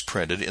story was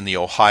printed in the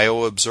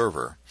Ohio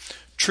Observer.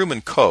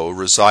 Truman Coe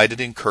resided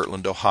in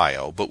Kirtland,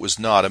 Ohio, but was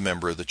not a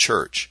member of the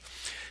church.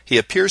 He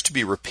appears to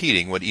be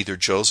repeating what either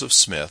Joseph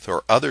Smith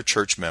or other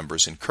church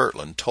members in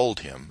Kirtland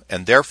told him,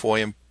 and therefore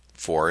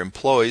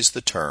employs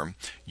the term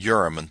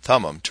Urim and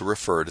Thummim to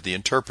refer to the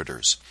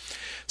interpreters.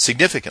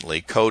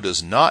 Significantly, Coe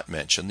does not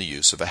mention the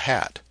use of a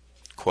hat.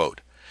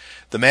 Quote,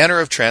 "The manner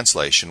of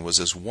translation was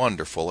as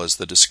wonderful as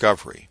the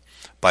discovery.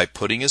 By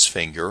putting his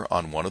finger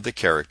on one of the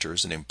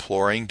characters and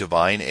imploring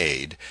divine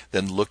aid,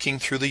 then looking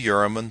through the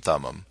Urim and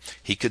Thummim,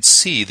 he could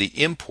see the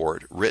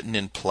import written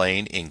in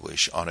plain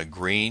English on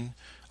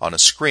a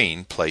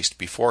screen placed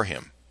before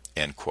him."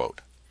 End quote.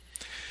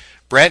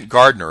 Brant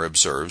Gardner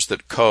observes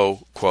that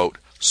Coe, quote,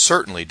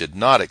 "certainly did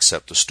not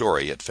accept the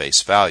story at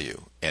face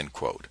value," end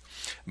quote,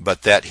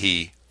 but that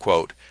he,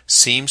 quote,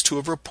 "seems to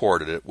have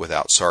reported it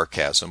without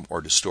sarcasm or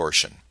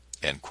distortion."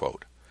 End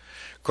quote.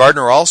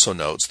 Gardner also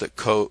notes that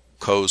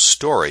Coe's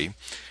story,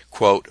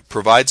 quote,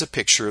 "provides a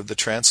picture of the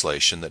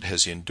translation that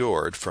has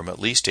endured from at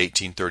least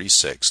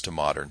 1836 to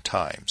modern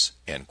times."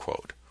 End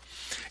quote.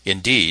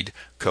 Indeed,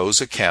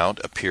 Coe's account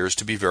appears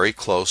to be very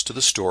close to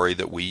the story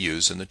that we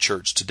use in the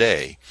church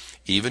today,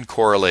 even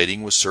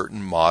correlating with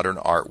certain modern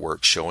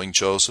artwork showing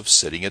Joseph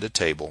sitting at a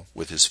table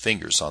with his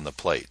fingers on the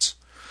plates.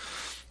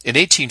 In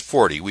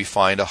 1840, we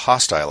find a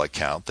hostile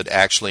account that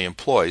actually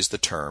employs the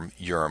term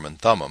Urim and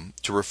Thummim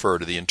to refer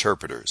to the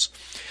interpreters.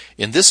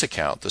 In this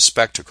account, the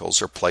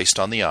spectacles are placed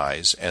on the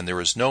eyes, and there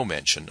is no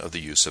mention of the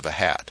use of a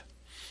hat.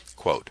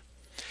 Quote,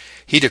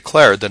 "He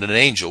declared that an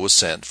angel was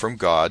sent from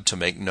God to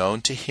make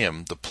known to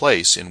him the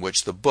place in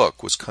which the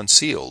book was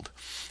concealed,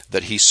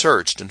 that he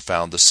searched and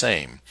found the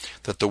same,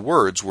 that the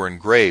words were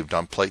engraved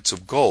on plates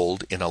of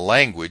gold in a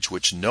language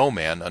which no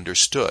man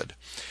understood,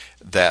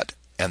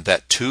 and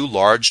that two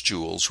large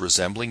jewels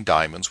resembling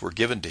diamonds were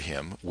given to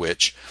him,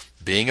 which,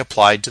 being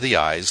applied to the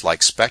eyes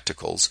like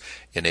spectacles,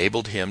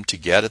 enabled him to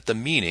get at the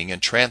meaning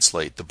and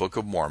translate the Book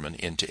of Mormon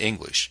into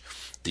English.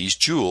 These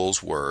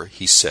jewels were,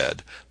 he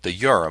said, the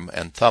Urim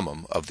and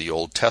Thummim of the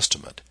Old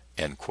Testament."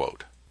 End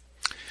quote.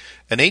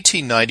 An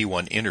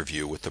 1891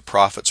 interview with the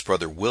prophet's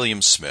brother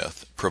William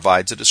Smith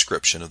provides a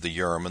description of the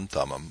Urim and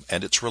Thummim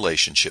and its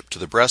relationship to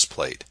the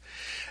breastplate.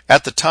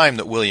 At the time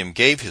that William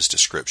gave his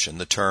description,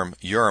 the term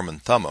Urim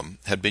and Thummim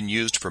had been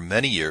used for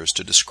many years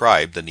to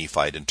describe the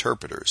Nephite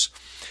interpreters.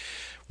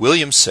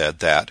 William said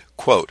that,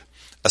 quote,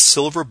 "a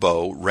silver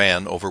bow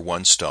ran over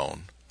one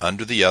stone,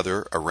 under the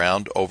other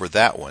around over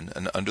that one,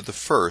 and under the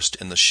first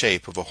in the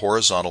shape of a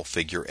horizontal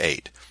figure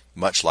 8,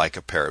 much like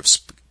a pair of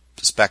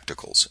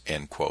spectacles."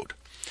 End quote.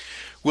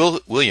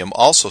 William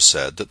also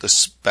said that the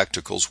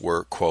spectacles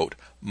were, quote,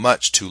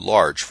 "much too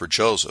large for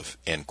Joseph,"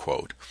 end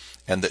quote,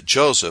 and that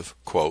Joseph,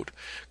 quote,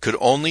 "could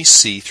only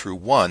see through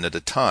one at a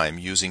time,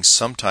 using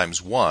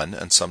sometimes one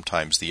and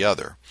sometimes the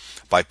other.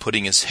 By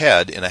putting his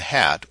head in a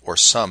hat or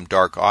some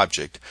dark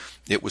object,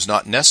 it was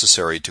not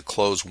necessary to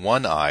close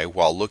one eye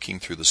while looking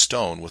through the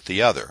stone with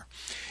the other.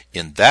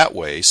 In that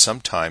way,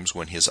 sometimes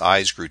when his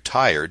eyes grew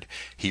tired,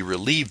 he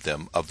relieved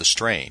them of the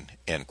strain."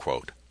 End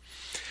quote.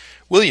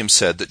 William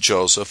said that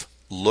Joseph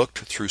looked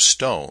through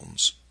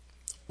stones,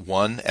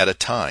 one at a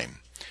time,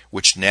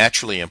 which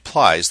naturally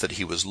implies that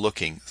he was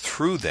looking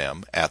through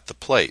them at the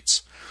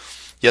plates.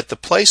 Yet the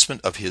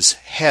placement of his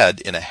head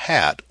in a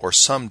hat or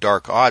some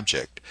dark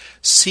object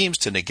seems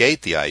to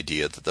negate the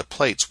idea that the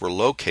plates were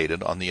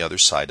located on the other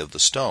side of the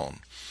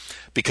stone.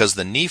 Because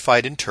the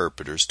Nephite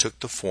interpreters took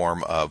the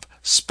form of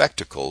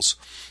spectacles,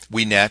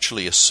 we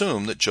naturally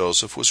assume that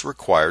Joseph was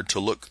required to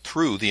look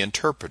through the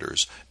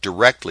interpreters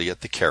directly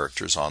at the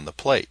characters on the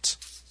plates.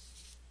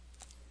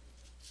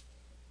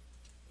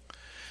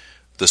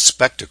 The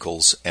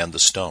spectacles and the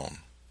stone.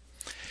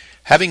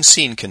 Having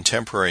seen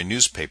contemporary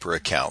newspaper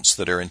accounts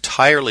that are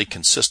entirely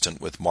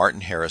consistent with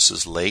Martin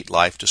Harris's late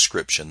life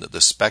description that the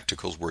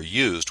spectacles were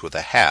used with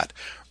a hat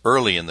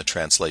early in the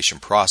translation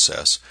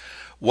process,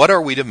 what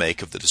are we to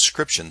make of the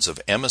descriptions of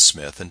Emma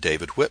Smith and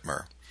David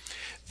Whitmer?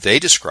 They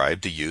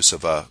described the use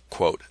of a,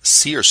 quote,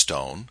 "seer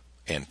stone,"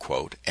 end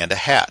quote, and a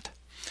hat.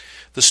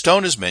 The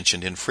stone is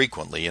mentioned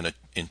infrequently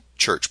in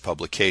church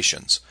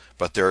publications,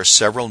 but there are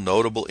several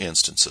notable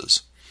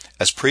instances.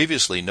 As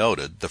previously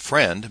noted, the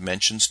Friend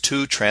mentions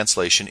 2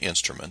 translation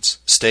instruments,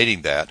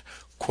 stating that,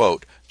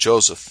 quote,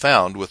 "Joseph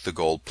found with the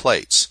gold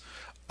plates,"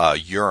 a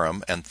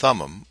Urim and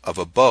Thummim of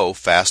a bow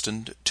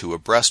fastened to a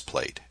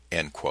breastplate,"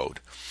 end quote,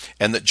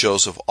 and that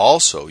Joseph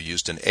also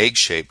used an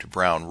egg-shaped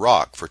brown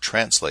rock for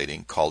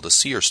translating called a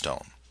seer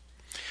stone.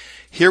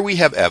 Here we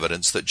have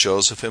evidence that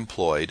Joseph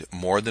employed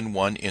more than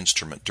one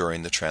instrument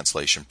during the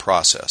translation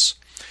process.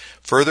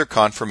 Further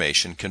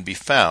confirmation can be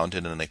found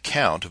in an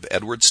account of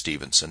Edward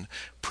Stevenson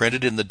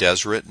printed in the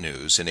Deseret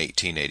News in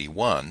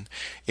 1881,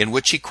 in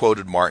which he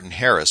quoted Martin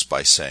Harris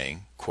by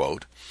saying,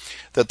 quote,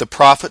 that the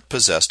prophet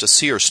possessed a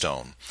seer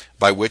stone,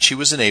 by which he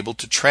was enabled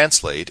to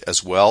translate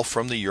as well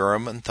from the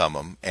Urim and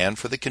Thummim, and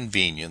for the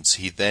convenience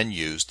he then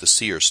used the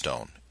seer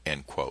stone,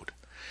 end quote.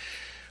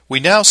 We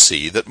now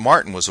see that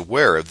Martin was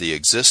aware of the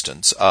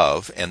existence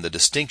of and the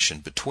distinction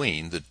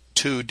between the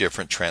two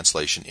different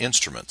translation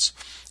instruments.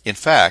 In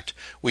fact,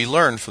 we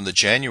learn from the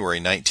January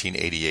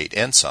 1988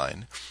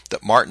 ensign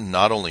that Martin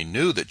not only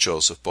knew that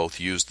Joseph both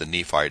used the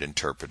Nephite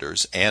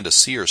interpreters and a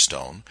seer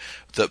stone,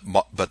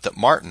 but that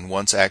Martin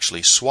once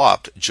actually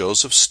swapped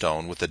Joseph's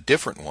stone with a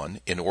different one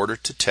in order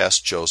to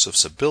test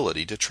Joseph's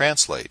ability to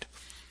translate.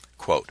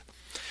 Quote,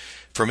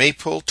 "From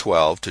April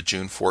 12 to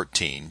June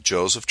 14,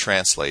 Joseph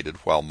translated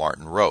while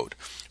Martin wrote,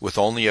 with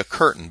only a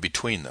curtain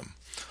between them.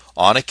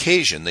 On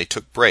occasion they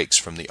took breaks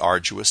from the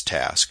arduous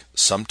task,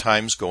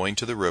 sometimes going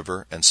to the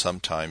river and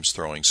sometimes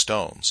throwing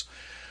stones.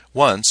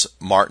 Once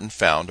Martin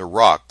found a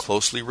rock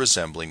closely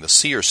resembling the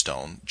seer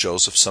stone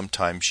Joseph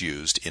sometimes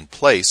used in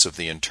place of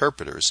the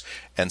interpreters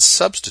and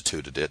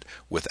substituted it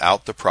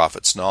without the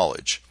prophet's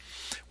knowledge.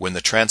 When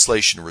the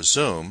translation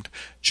resumed,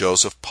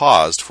 Joseph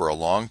paused for a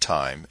long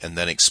time and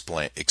then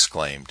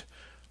exclaimed,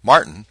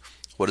 'Martin,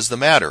 what is the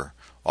matter?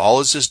 All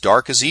is as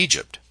dark as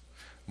Egypt.'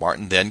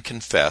 Martin then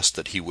confessed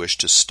that he wished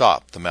to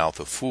stop the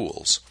mouth of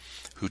fools,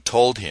 who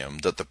told him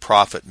that the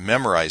prophet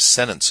memorized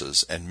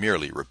sentences and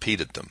merely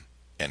repeated them."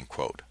 End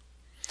quote.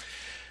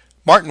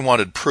 Martin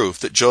wanted proof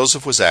that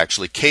Joseph was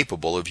actually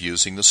capable of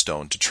using the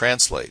stone to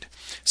translate.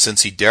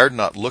 Since he dared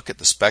not look at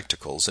the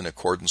spectacles in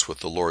accordance with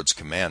the Lord's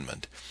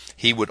commandment,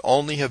 he would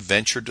only have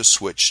ventured to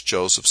switch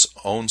Joseph's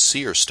own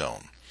seer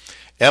stone.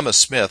 Emma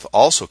Smith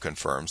also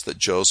confirms that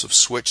Joseph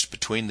switched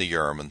between the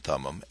Urim and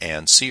Thummim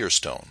and seer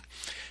stone.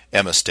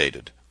 Emma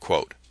stated,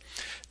 quote,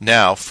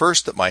 "Now,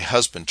 first that my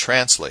husband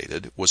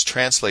was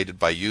translated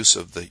by use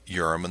of the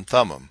Urim and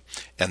Thummim,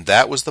 and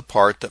that was the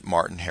part that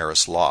Martin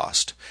Harris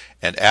lost.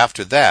 And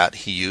after that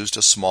he used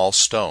a small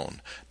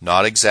stone,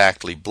 not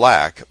exactly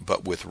black,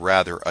 but with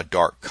rather a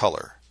dark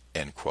color."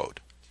 End quote.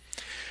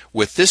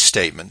 With this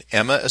statement,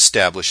 Emma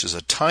establishes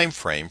a time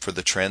frame for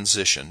the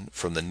transition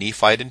from the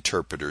Nephite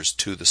interpreters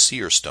to the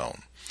seer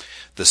stone.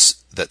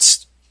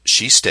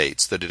 She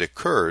states that it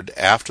occurred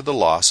after the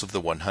loss of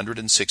the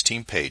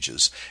 116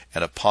 pages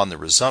and upon the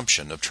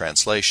resumption of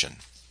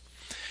translation.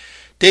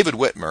 David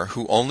Whitmer,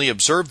 who only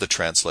observed the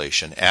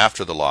translation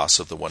after the loss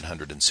of the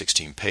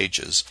 116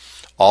 pages,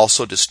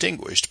 also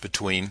distinguished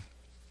between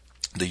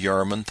the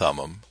Urim and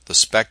Thummim, the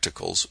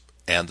spectacles,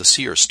 and the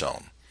seer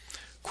stone.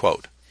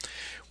 Quote,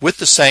 "With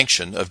the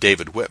sanction of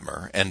David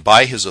Whitmer, and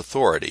by his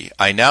authority,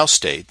 I now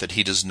state that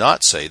he does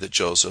not say that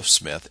Joseph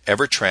Smith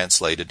ever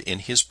translated in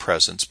his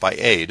presence by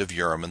aid of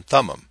Urim and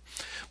Thummim,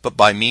 but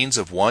by means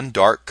of one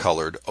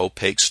dark-colored,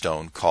 opaque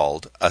stone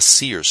called a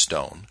seer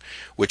stone,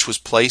 which was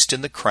placed in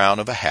the crown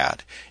of a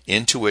hat,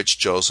 into which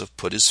Joseph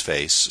put his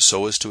face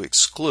so as to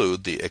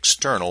exclude the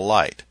external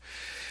light.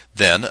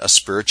 Then a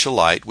spiritual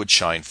light would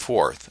shine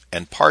forth,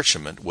 and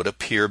parchment would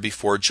appear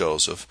before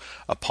Joseph,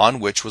 upon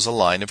which was a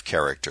line of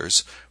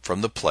characters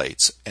from the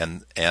plates,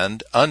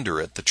 and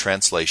under it the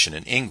translation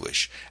in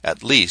English,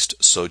 at least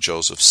so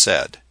Joseph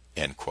said."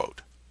 End quote.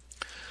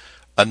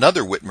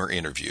 Another Whitmer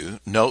interview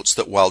notes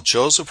that while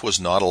Joseph was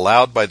not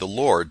allowed by the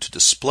Lord to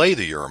display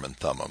the Urim and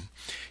Thummim,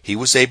 he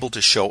was able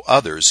to show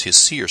others his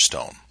seer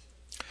stone.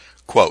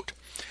 Quote,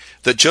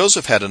 "That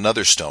Joseph had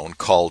another stone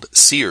called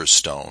seer's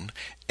stone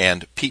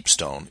and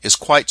peepstone is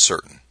quite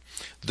certain.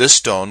 This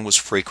stone was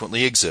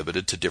frequently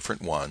exhibited to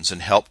different ones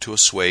and helped to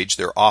assuage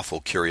their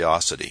awful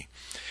curiosity.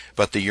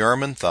 But the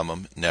Urim and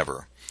Thummim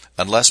never,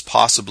 unless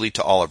possibly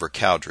to Oliver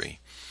Cowdery.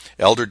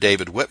 Elder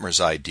David Whitmer's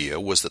idea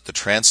was that the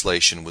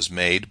translation was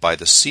made by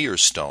the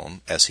seer's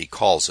stone, as he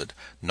calls it,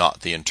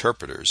 not the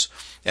interpreters,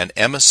 and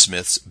Emma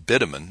Smith's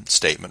Bideman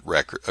statement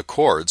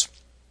accords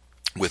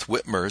with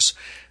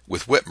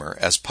Whitmer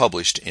as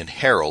published in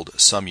Herald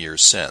some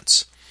years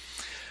since.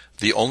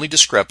 The only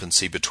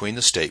discrepancy between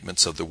the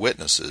statements of the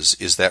witnesses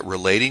is that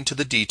relating to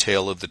the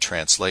detail of the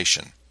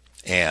translation,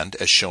 and,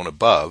 as shown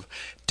above,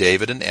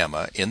 David and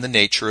Emma, in the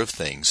nature of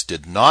things,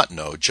 did not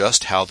know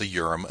just how the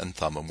Urim and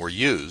Thummim were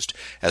used,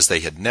 as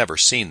they had never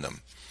seen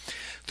them.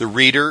 The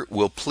reader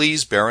will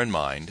please bear in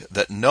mind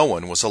that no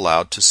one was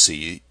allowed to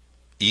see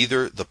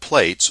either the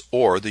plates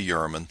or the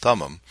Urim and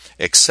Thummim,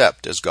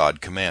 except as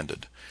God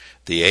commanded.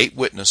 The 8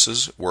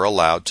 witnesses were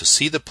allowed to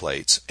see the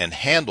plates and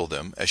handle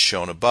them as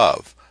shown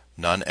above,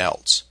 none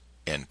else."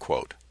 End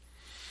quote.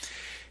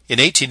 In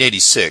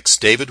 1886,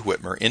 David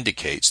Whitmer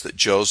indicates that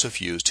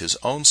Joseph used his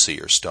own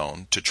seer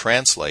stone to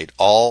translate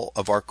all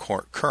of our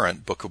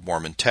current Book of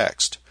Mormon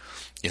text.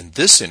 In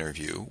this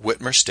interview,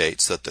 Whitmer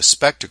states that the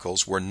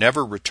spectacles were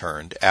never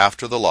returned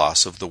after the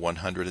loss of the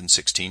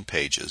 116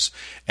 pages,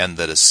 and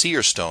that a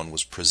seer stone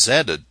was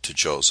presented to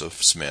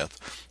Joseph Smith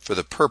for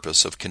the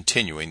purpose of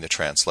continuing the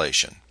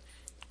translation.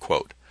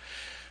 Quote,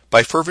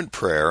 "By fervent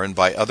prayer and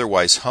by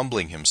otherwise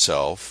humbling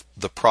himself,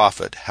 the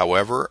prophet,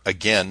 however,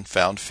 again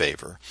found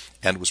favor,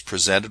 and was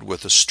presented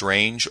with a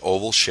strange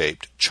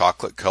oval-shaped,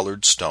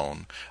 chocolate-colored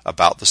stone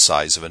about the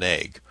size of an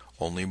egg,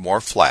 only more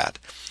flat,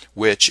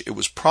 which it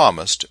was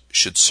promised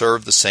should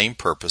serve the same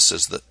purpose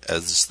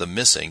as the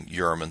missing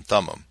Urim and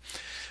Thummim.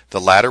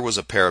 The latter was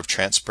a pair of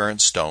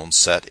transparent stones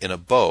set in a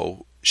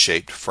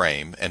bow-shaped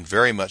frame, and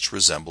very much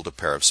resembled a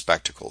pair of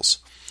spectacles.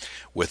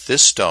 With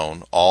this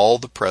stone, all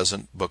the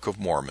present Book of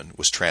Mormon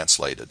was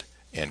translated."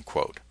 End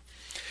quote.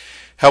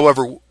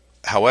 However,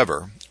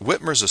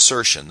 Whitmer's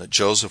assertion that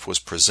Joseph was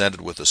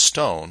presented with a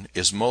stone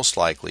is most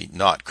likely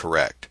not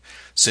correct,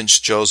 since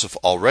Joseph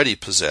already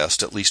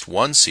possessed at least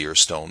one seer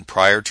stone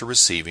prior to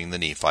receiving the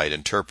Nephite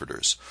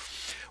interpreters.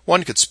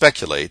 One could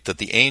speculate that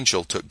the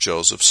angel took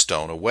Joseph's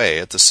stone away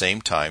at the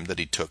same time that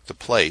he took the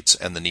plates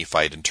and the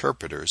Nephite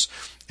interpreters,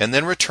 and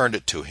then returned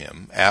it to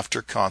him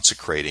after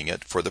consecrating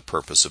it for the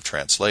purpose of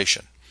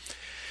translation.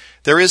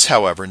 There is,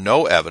 however,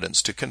 no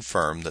evidence to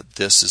confirm that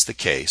this is the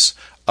case,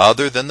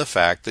 other than the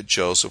fact that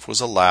Joseph was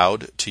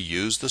allowed to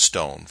use the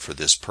stone for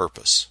this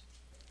purpose.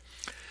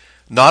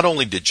 Not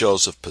only did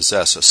Joseph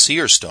possess a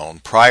seer stone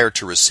prior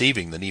to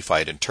receiving the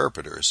Nephite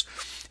interpreters,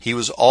 he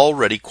was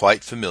already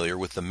quite familiar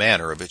with the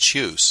manner of its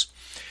use.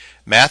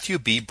 Matthew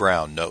B.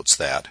 Brown notes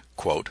that,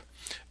 quote,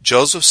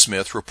 "Joseph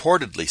Smith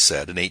reportedly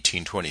said in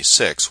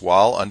 1826,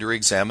 while under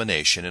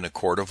examination in a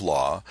court of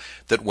law,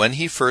 that when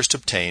he first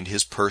obtained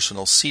his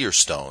personal seer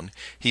stone,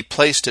 he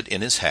placed it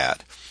in his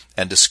hat,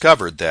 and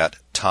discovered that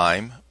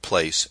time,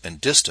 place, and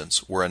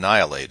distance were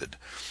annihilated,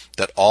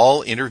 that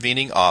all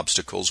intervening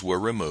obstacles were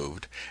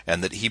removed,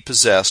 and that he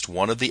possessed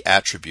one of the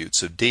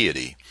attributes of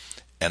deity,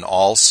 an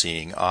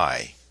all-seeing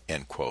eye."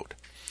 End quote.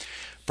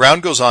 Brown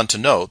goes on to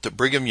note that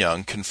Brigham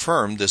Young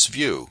confirmed this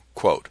view.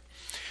 Quote,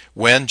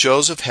 "When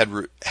Joseph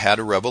had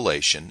a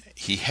revelation,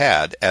 he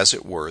had, as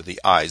it were, the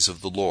eyes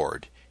of the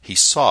Lord. He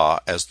saw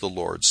as the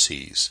Lord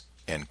sees."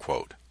 End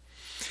quote.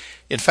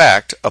 In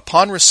fact,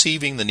 upon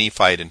receiving the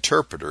Nephite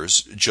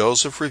interpreters,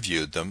 Joseph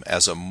viewed them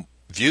as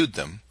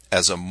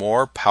a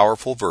more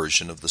powerful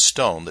version of the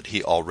stone that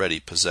he already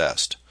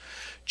possessed.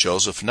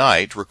 Joseph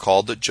Knight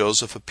recalled that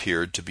Joseph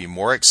appeared to be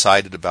more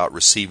excited about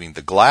receiving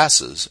the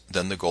glasses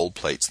than the gold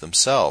plates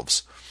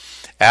themselves.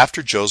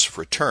 After Joseph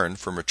returned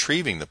from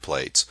retrieving the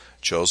plates,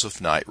 Joseph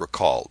Knight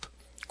recalled,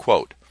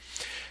 quote,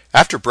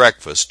 "After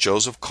breakfast,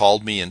 Joseph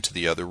called me into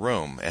the other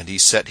room, and he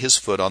set his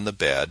foot on the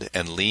bed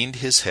and leaned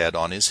his head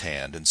on his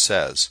hand and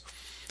says,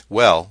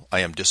 'Well, I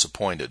am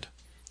disappointed.'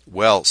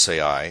 'Well,' say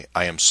I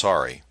am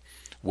sorry.'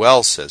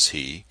 'Well,' says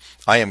he,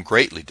 'I am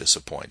greatly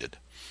disappointed.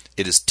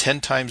 It is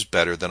 10 times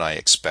better than I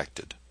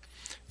expected.'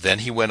 Then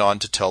he went on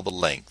to tell the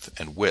length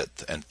and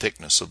width and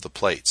thickness of the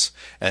plates,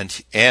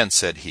 and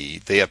said he,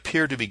 they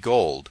appear to be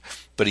gold,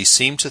 but he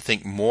seemed to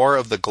think more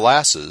of the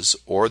glasses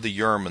or the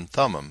Urim and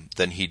Thummim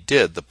than he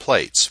did the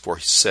plates, for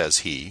says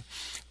he,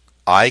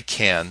 'I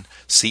can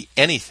see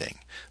anything.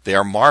 They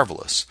are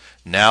marvelous.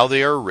 Now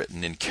they are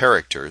written in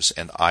characters,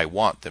 and I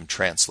want them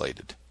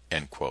translated.'"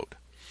 End quote.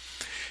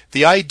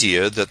 The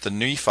idea that the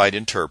Nephite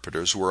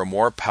interpreters were a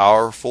more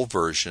powerful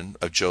version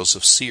of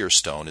Joseph's seer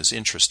stone is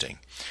interesting,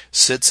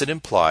 since it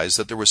implies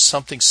that there was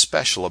something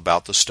special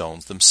about the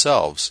stones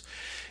themselves.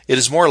 It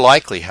is more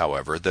likely,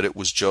 however, that it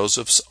was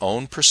Joseph's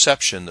own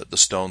perception that the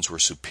stones were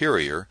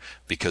superior,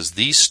 because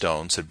these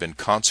stones had been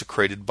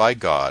consecrated by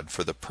God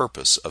for the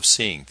purpose of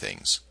seeing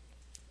things.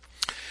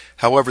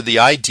 However, the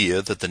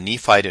idea that the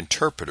Nephite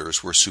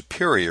interpreters were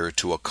superior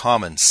to a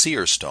common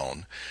seer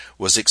stone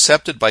was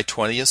accepted by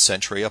 20th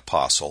century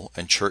apostle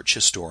and church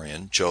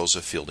historian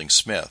Joseph Fielding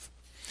Smith.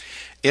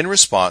 In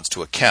response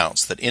to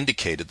accounts that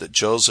indicated that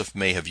Joseph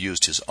may have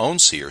used his own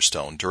seer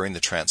stone during the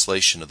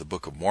translation of the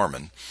Book of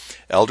Mormon,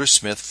 Elder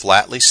Smith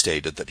flatly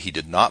stated that he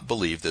did not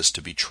believe this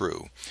to be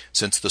true,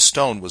 since the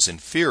stone was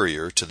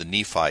inferior to the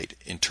Nephite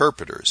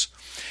interpreters.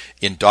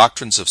 In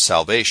Doctrines of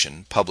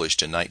Salvation,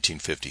 published in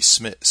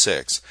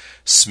 1956,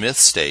 Smith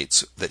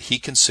states that he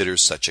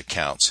considers such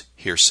accounts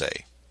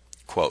hearsay.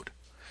 Quote,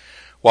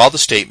 "While the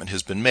statement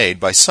has been made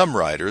by some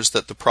writers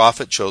that the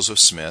prophet Joseph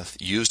Smith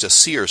used a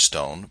seer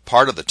stone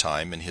part of the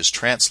time in his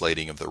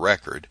translating of the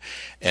record,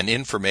 and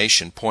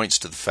information points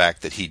to the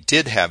fact that he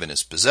did have in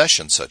his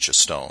possession such a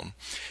stone,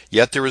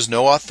 yet there is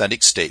no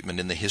authentic statement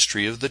in the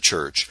history of the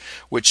church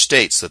which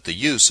states that the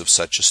use of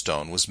such a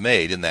stone was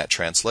made in that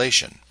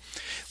translation.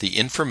 The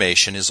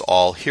information is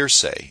all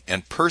hearsay,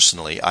 and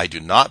personally I do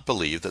not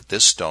believe that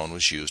this stone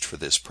was used for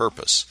this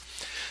purpose.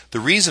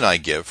 The reason I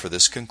give for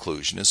this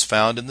conclusion is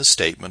found in the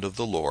statement of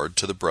the Lord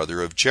to the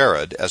brother of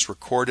Jared, as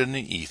recorded in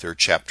Ether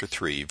chapter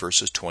 3,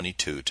 verses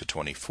 22 to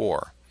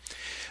 24.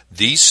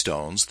 These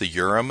stones, the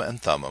Urim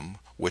and Thummim,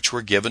 which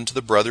were given to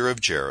the brother of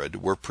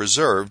Jared, were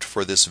preserved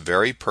for this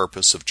very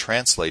purpose of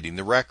translating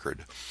the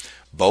record,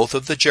 both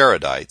of the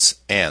Jaredites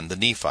and the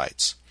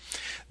Nephites.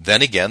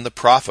 Then again, the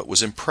prophet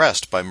was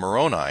impressed by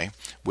Moroni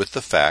with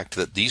the fact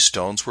that these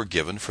stones were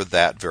given for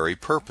that very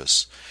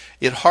purpose.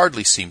 It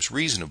hardly seems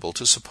reasonable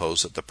to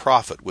suppose that the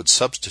prophet would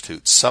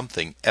substitute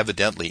something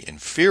evidently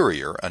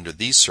inferior under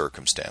these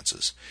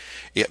circumstances.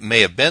 It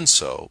may have been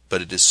so,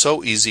 but it is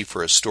so easy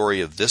for a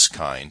story of this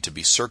kind to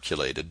be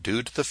circulated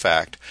due to the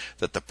fact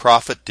that the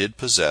prophet did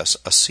possess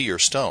a seer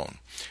stone,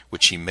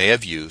 which he may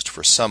have used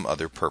for some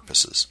other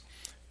purposes."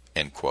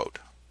 End quote.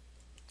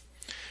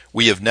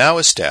 We have now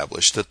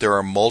established that there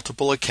are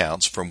multiple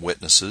accounts from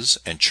witnesses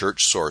and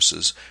church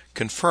sources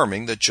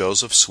confirming that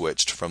Joseph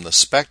switched from the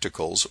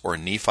spectacles or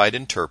Nephite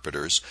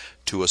interpreters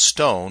to a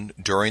stone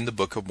during the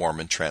Book of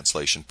Mormon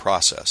translation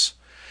process.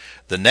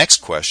 The next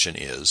question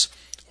is,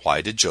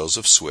 why did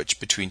Joseph switch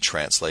between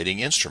translating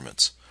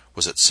instruments?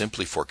 Was it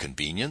simply for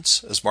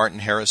convenience, as Martin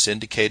Harris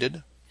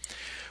indicated?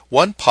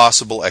 One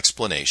possible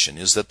explanation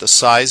is that the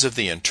size of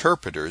the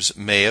interpreters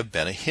may have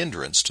been a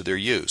hindrance to their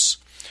use.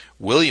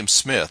 William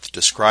Smith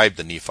described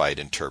the Nephite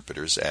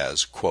interpreters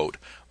as, quote,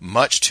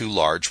 "much too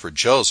large for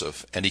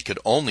Joseph, and he could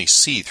only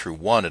see through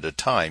one at a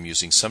time,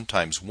 using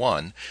sometimes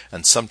one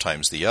and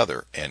sometimes the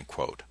other." End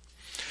quote.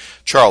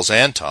 Charles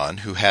Anton,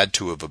 who had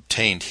to have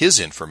obtained his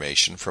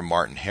information from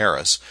Martin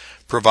Harris,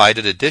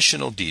 provided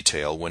additional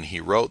detail when he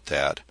wrote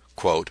that,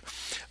 quote,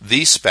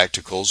 "these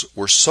spectacles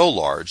were so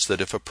large that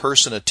if a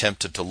person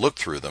attempted to look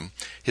through them,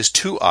 his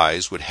two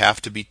eyes would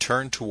have to be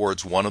turned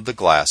towards one of the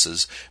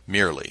glasses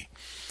merely,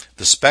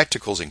 the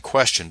spectacles in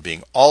question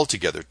being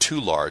altogether too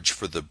large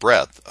for the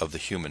breadth of the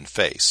human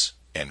face."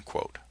 End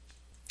quote.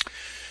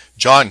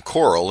 John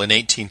Corrill in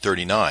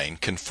 1839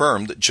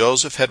 confirmed that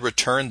Joseph had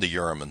returned the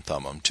Urim and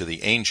Thummim to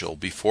the angel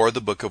before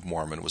the Book of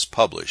Mormon was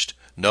published,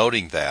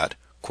 noting that,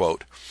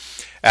 quote,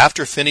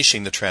 "after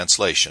finishing the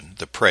translation,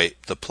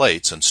 the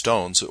plates and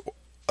stones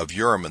of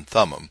Urim and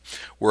Thummim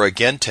were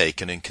again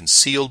taken and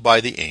concealed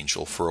by the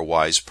angel for a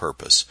wise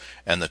purpose,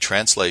 and the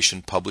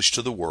translation published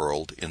to the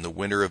world in the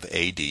winter of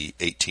A.D.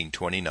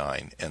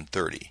 1829 and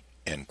 30.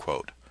 End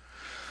quote.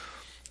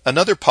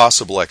 Another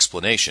possible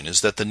explanation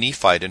is that the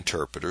Nephite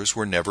interpreters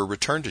were never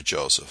returned to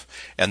Joseph,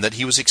 and that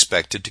he was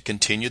expected to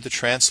continue the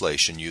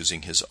translation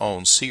using his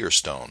own seer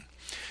stone.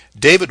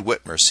 David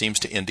Whitmer seems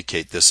to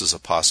indicate this as a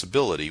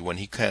possibility when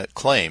he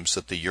claims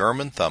that the Urim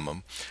and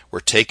Thummim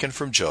were taken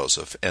from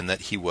Joseph and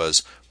that he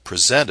was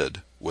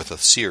presented with a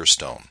seer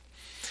stone.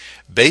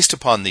 Based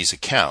upon these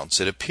accounts,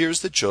 it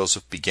appears that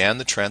Joseph began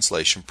the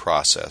translation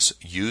process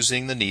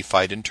using the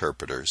Nephite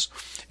interpreters,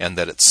 and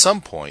that at some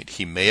point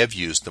he may have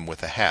used them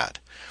with a hat.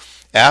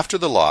 After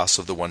the loss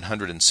of the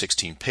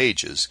 116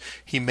 pages,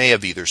 he may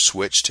have either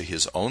switched to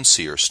his own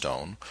seer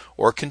stone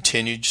or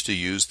continued to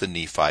use the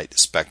Nephite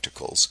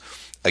spectacles,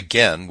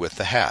 again with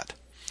the hat.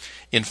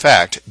 In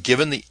fact,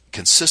 given the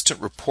consistent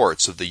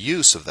reports of the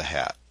use of the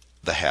hat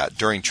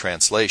during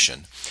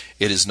translation,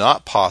 it is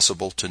not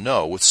possible to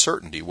know with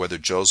certainty whether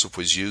Joseph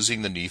was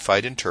using the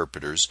Nephite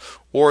interpreters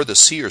or the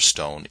seer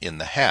stone in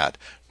the hat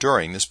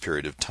during this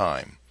period of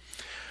time.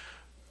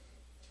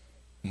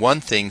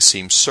 One thing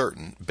seems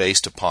certain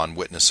based upon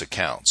witness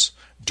accounts.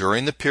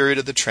 During the period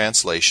of the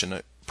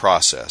translation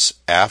process,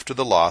 after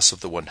the loss of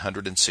the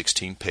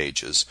 116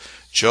 pages,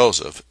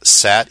 Joseph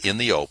sat in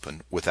the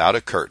open without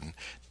a curtain,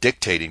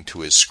 dictating to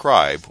his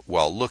scribe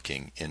while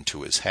looking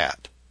into his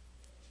hat.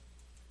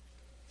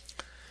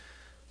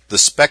 The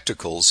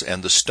spectacles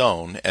and the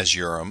stone as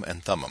Urim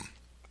and Thummim.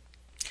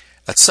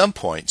 At some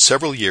point,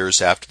 several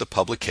years after the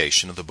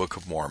publication of the Book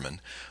of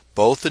Mormon,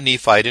 both the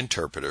Nephite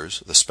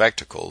interpreters, the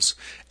spectacles,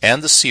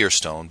 and the seer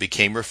stone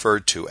became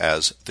referred to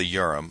as the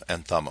Urim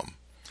and Thummim.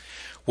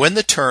 When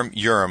the term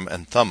Urim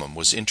and Thummim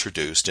was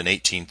introduced in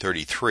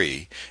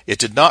 1833, it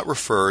did not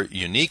refer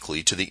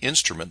uniquely to the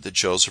instrument that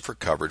Joseph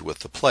recovered with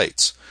the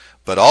plates,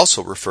 but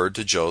also referred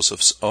to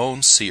Joseph's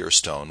own seer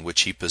stone,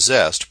 which he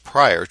possessed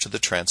prior to the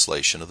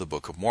translation of the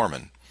Book of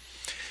Mormon.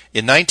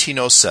 In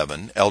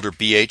 1907, Elder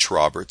B. H.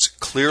 Roberts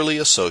clearly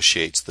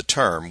associates the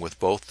term with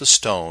both the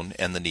stone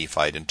and the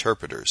Nephite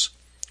interpreters.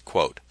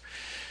 Quote,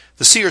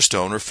 "The seer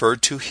stone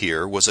referred to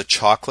here was a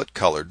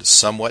chocolate-colored,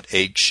 somewhat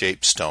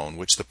egg-shaped stone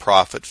which the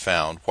prophet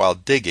found while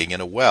digging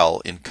in a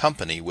well in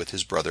company with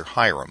his brother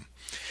Hiram.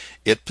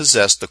 It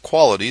possessed the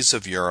qualities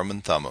of Urim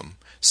and Thummim,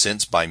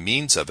 since by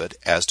means of it,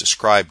 as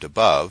described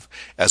above,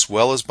 as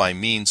well as by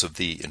means of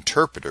the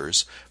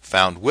interpreters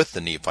found with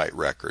the Nephite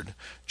record,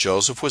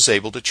 Joseph was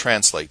able to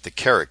translate the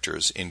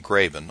characters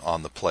engraven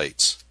on the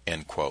plates."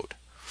 End quote.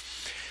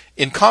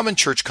 In common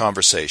church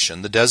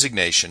conversation, the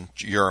designation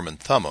Urim and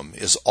Thummim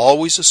is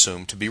always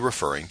assumed to be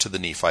referring to the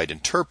Nephite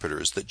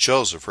interpreters that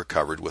Joseph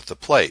recovered with the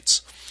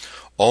plates.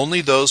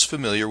 Only those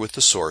familiar with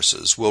the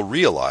sources will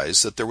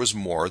realize that there was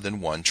more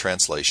than one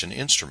translation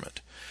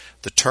instrument.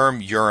 The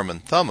term Urim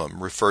and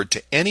Thummim referred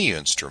to any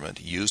instrument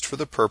used for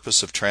the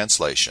purpose of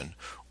translation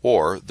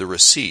or the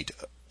receipt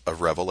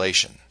of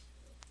revelation.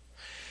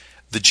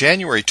 The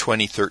January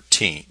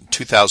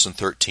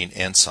 2013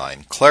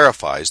 ensign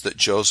clarifies that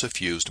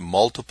Joseph used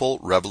multiple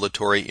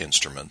revelatory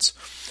instruments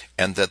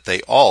and that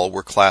they all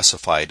were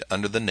classified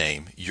under the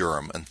name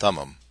Urim and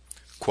Thummim.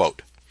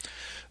 Quote,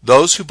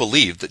 Those who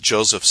believed that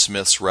Joseph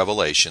Smith's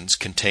revelations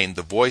contained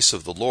the voice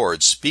of the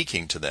Lord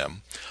speaking to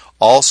them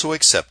also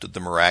accepted the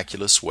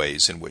miraculous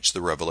ways in which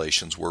the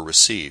revelations were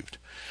received.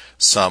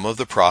 Some of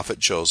the prophet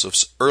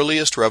Joseph's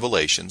earliest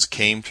revelations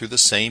came through the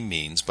same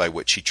means by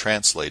which he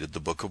translated the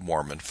Book of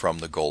Mormon from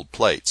the gold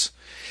plates.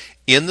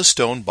 In the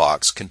stone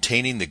box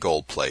containing the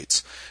gold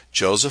plates,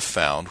 Joseph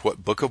found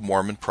what Book of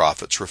Mormon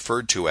prophets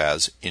referred to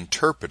as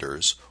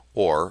interpreters,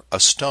 or a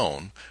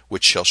stone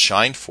which shall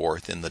shine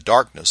forth in the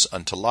darkness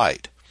unto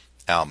light.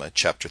 Alma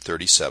chapter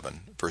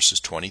 37, verses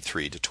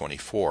 23 to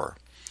 24.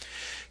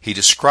 He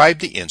described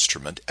the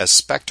instrument as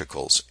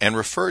spectacles and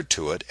referred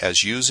to it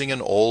as using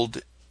an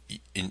Old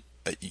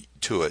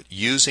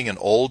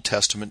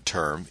Testament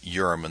term,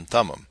 Urim and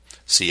Thummim.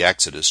 See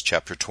Exodus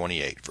chapter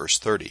 28, verse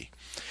 30.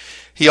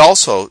 He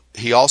also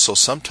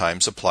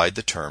sometimes applied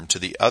the term to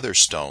the other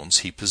stones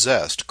he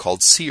possessed,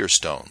 called seer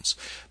stones,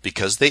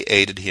 because they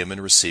aided him in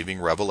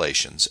receiving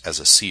revelations as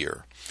a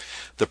seer.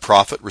 The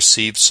prophet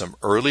received some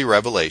early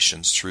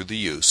revelations through the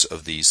use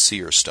of these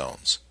seer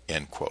stones.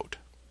 End quote.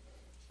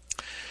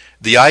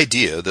 The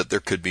idea that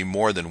there could be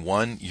more than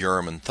one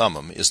Urim and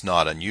Thummim is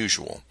not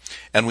unusual,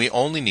 and we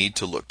only need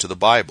to look to the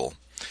Bible.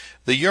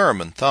 The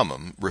Urim and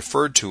Thummim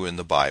referred to in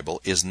the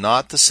Bible is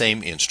not the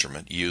same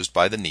instrument used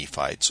by the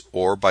Nephites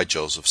or by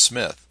Joseph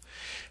Smith.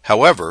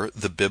 However,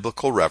 the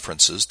biblical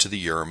references to the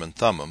Urim and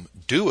Thummim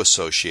do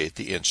associate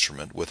the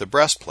instrument with a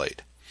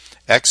breastplate.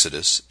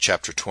 Exodus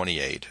chapter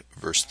 28,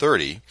 verse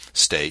 30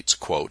 states,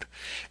 quote,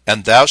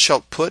 "And thou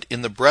shalt put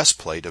in the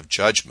breastplate of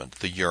judgment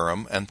the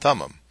Urim and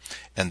Thummim,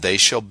 and they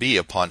shall be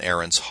upon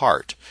Aaron's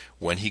heart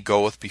when he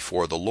goeth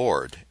before the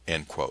Lord."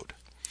 End quote.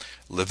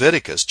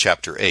 Leviticus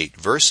chapter 8,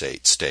 verse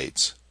 8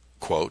 states,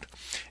 quote,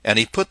 "And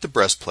he put the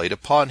breastplate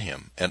upon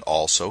him, and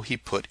also he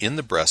put in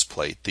the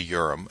breastplate the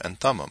Urim and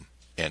Thummim."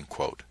 End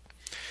quote.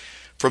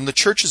 From the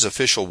church's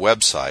official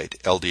website,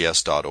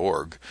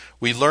 lds.org,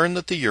 we learn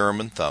that the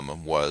Urim and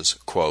Thummim was,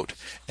 quote,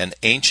 "an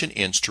ancient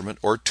instrument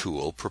or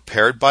tool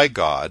prepared by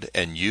God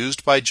and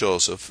used by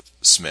Joseph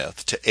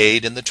Smith to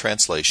aid in the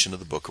translation of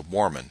the Book of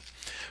Mormon.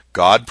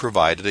 God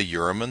provided a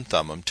Urim and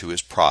Thummim to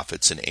his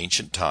prophets in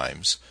ancient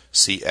times."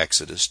 See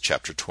Exodus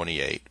chapter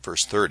 28,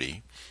 verse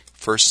 30,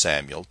 1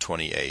 Samuel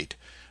 28,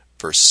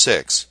 verse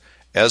 6,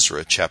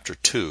 Ezra chapter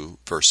 2,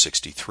 verse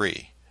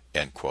 63.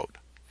 End quote.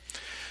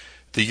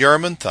 The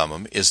Urim and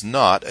Thummim is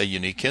not a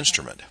unique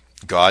instrument.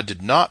 God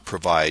did not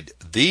provide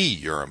the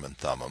Urim and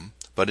Thummim,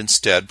 but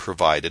instead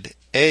provided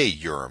a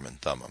Urim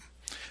and Thummim.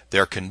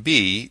 There can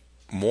be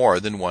more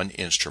than one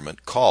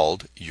instrument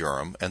called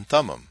Urim and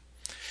Thummim.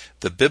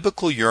 The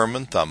biblical Urim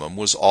and Thummim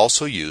was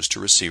also used to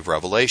receive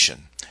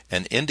revelation,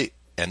 and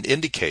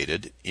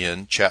indicated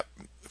in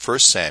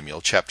 1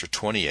 Samuel chapter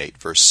 28,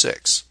 verse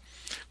 6.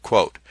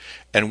 Quote,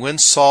 "And when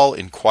Saul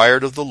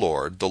inquired of the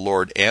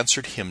Lord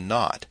answered him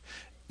not,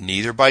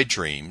 neither by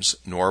dreams,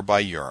 nor by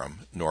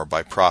Urim, nor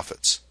by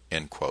prophets."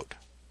 End quote.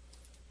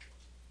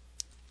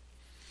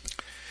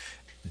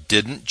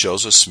 Didn't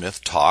Joseph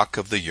Smith talk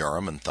of the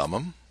Urim and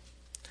Thummim?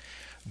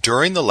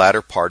 During the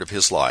latter part of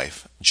his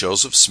life,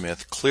 Joseph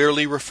Smith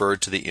clearly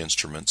referred to the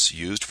instruments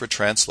used for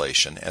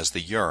translation as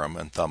the Urim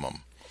and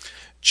Thummim.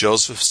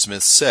 Joseph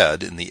Smith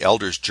said in the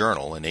Elder's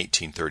Journal in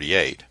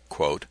 1838,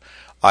 quote,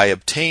 "I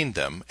obtained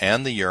them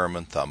and the Urim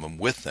and Thummim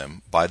with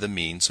them by the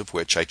means of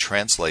which I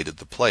translated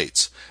the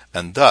plates,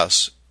 and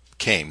thus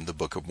came the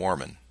Book of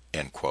Mormon."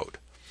 End quote.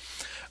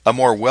 A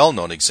more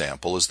well-known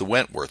example is the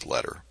Wentworth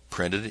letter,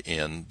 printed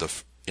in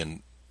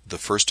the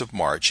 1st of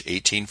March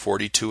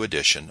 1842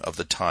 edition of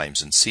the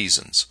Times and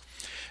Seasons.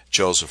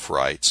 Joseph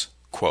writes,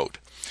 quote,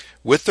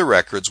 "With the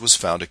records was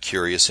found a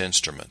curious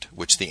instrument,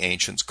 which the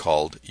ancients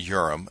called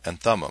Urim and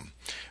Thummim,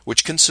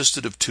 which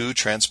consisted of two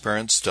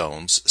transparent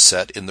stones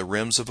set in the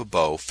rims of a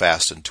bow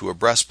fastened to a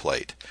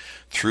breastplate.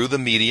 Through the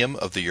medium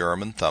of the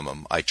Urim and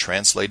Thummim I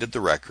translated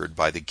the record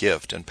by the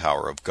gift and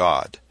power of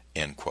God."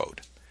 End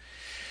quote.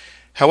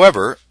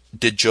 However,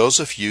 did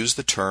Joseph use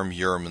the term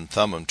Urim and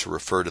Thummim to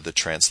refer to the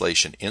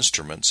translation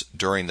instruments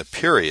during the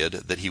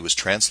period that he was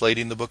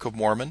translating the Book of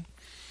Mormon?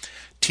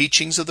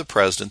 Teachings of the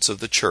Presidents of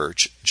the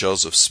Church,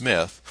 Joseph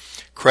Smith,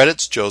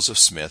 credits Joseph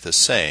Smith as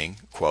saying,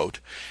 quote,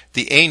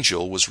 "The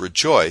angel was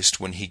rejoiced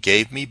when he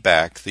gave me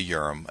back the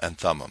Urim and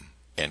Thummim."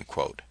 End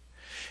quote.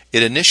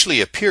 It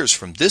initially appears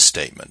from this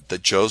statement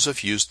that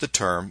Joseph used the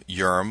term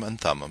Urim and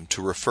Thummim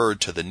to refer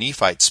to the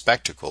Nephite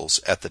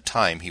spectacles at the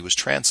time he was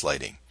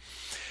translating.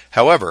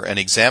 However, an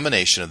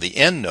examination of the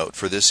endnote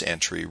for this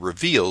entry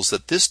reveals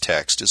that this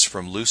text is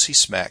from Lucy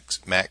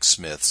Mack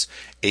Smith's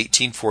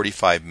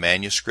 1845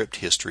 manuscript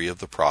history of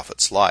the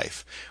prophet's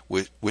life,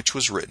 which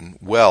was written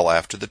well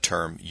after the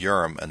term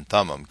Urim and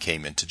Thummim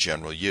came into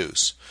general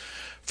use.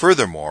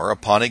 Furthermore,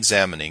 upon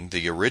examining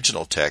the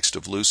original text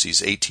of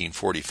Lucy's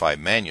 1845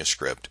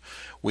 manuscript,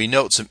 we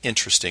note some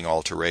interesting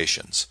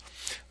alterations.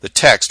 The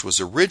text was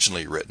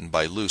originally written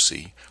by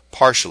Lucy,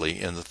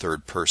 partially in the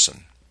third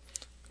person.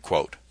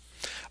 Quote,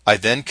 "I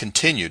then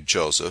continued,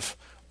 Joseph,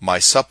 my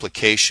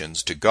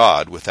supplications to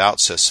God without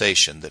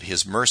cessation that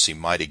his mercy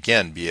might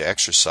again be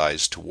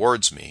exercised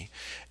towards me,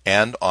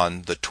 and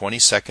on the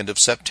 22nd of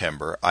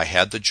September I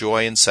had the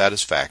joy and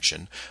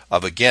satisfaction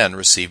of again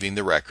receiving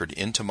the record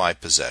into my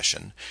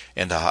possession,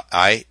 and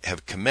I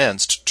have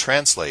commenced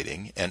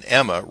translating, and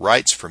Emma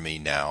writes for me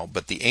now,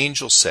 but the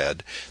angel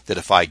said that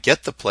if I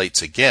get the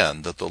plates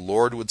again, that the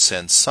Lord would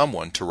send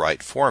someone to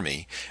write for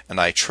me, and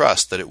I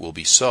trust that it will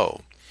be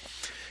so.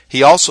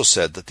 He also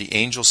said that the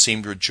angel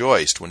seemed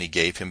rejoiced when he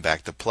gave him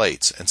back the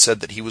plates, and said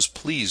that he was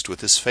pleased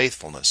with his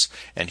faithfulness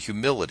and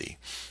humility.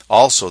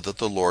 Also that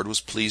the Lord was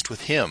pleased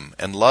with him,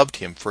 and loved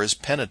him for his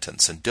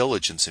penitence and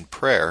diligence in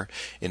prayer,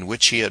 in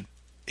which he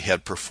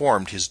had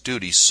performed his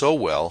duty so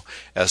well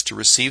as to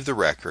receive the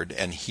record,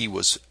 and he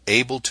was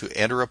able to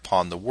enter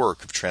upon the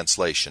work of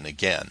translation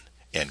again."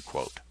 End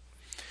quote.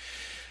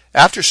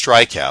 After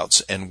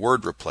strikeouts and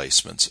word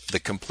replacements, the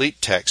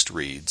complete text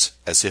reads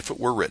as if it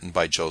were written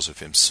by Joseph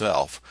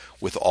himself,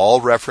 with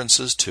all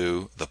references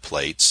to the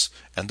plates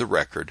and the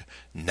record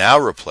now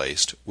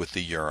replaced with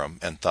the Urim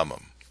and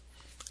Thummim.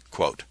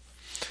 Quote,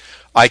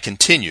 "I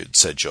continued,"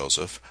 said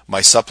Joseph,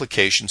 "my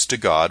supplications to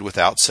God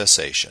without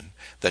cessation,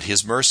 that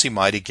his mercy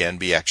might again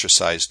be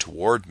exercised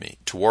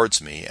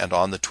towards me, and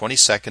on the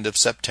 22nd of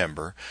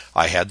September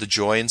I had the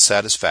joy and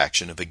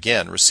satisfaction of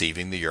again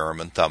receiving the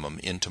Urim and Thummim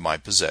into my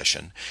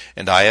possession,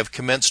 and I have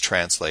commenced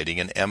translating,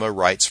 and Emma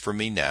writes for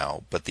me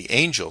now, but the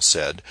angel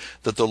said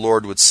that the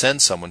Lord would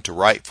send someone to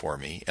write for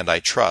me, and I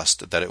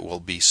trust that it will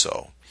be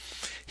so.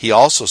 He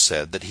also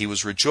said that he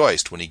was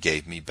rejoiced when he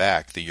gave me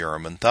back the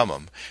Urim and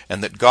Thummim,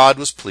 and that God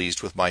was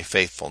pleased with my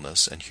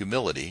faithfulness and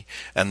humility,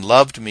 and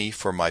loved me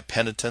for my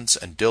penitence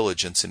and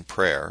diligence in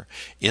prayer,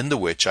 in the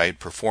which I had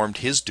performed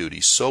his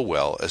duty so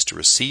well as to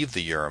receive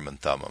the Urim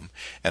and Thummim,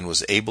 and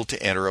was able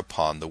to enter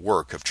upon the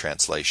work of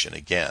translation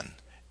again."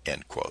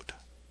 End quote.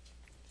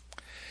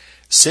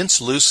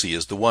 Since Lucy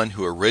is the one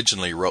who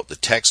originally wrote the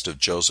text of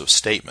Joseph's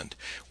statement,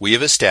 we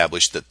have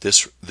established that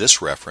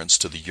this reference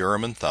to the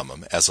Urim and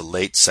Thummim as a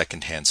late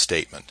second-hand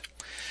statement.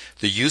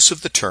 The use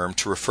of the term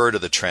to refer to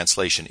the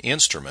translation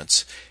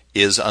instruments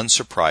is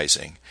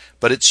unsurprising,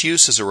 but its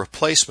use as a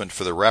replacement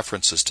for the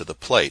references to the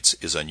plates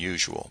is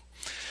unusual.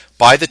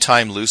 By the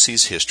time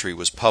Lucy's history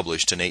was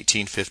published in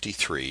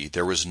 1853,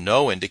 there was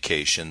no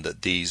indication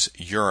that these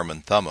Urim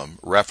and Thummim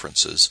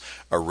references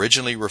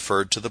originally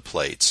referred to the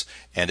plates,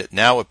 and it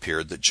now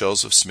appeared that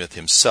Joseph Smith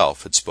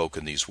himself had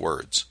spoken these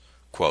words.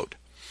 Quote,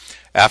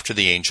 "After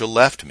the angel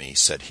left me,"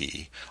 said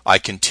he, "I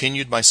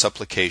continued my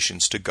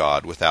supplications to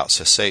God without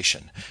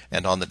cessation,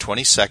 and on the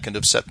 22nd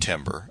of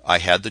September I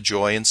had the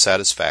joy and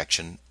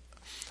satisfaction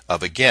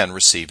of again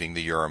receiving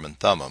the Urim and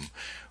Thummim,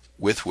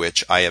 with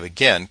which I have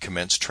again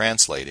commenced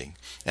translating,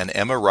 and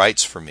Emma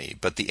writes for me,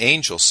 but the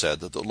angel said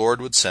that the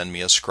Lord would send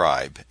me a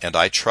scribe, and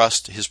I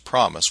trust his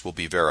promise will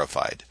be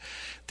verified.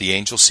 The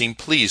angel seemed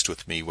pleased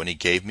with me when he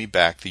gave me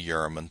back the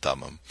Urim and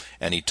Thummim,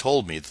 and he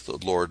told me that the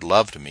Lord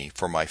loved me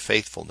for my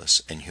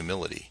faithfulness and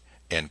humility."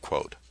 End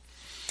quote.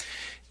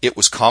 It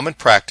was common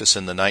practice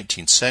in the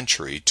 19th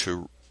century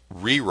to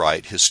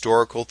rewrite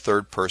historical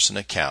third-person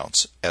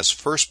accounts as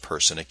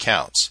first-person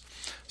accounts.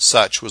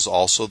 Such was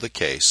also the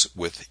case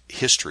with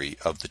History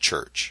of the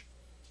Church.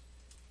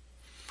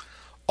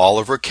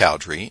 Oliver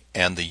Cowdery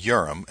and the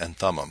Urim and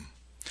Thummim.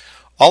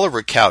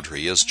 Oliver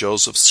Cowdery, as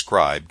Joseph's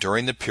scribe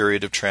during the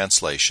period of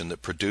translation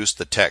that produced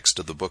the text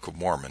of the Book of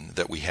Mormon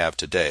that we have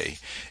today,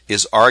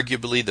 is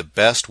arguably the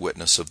best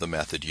witness of the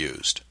method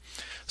used.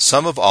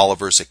 Some of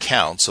Oliver's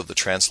accounts of the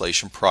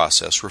translation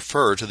process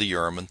refer to the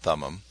Urim and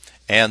Thummim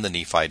and the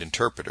Nephite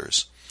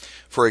interpreters.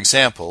 For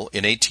example,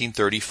 in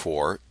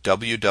 1834,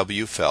 W.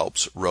 W.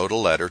 Phelps wrote a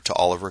letter to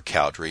Oliver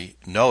Cowdery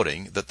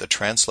noting that the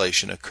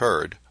translation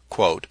occurred,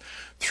 quote,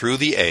 "through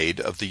the aid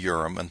of the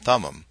Urim and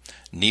Thummim,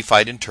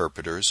 Nephite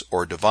interpreters,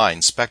 or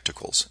divine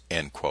spectacles."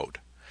 End quote.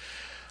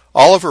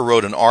 Oliver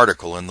wrote an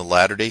article in the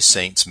Latter-day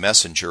Saints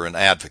Messenger and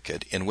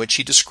Advocate in which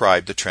he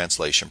described the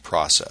translation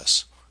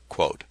process.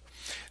 Quote,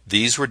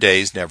 "These were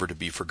days never to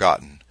be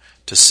forgotten.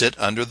 To sit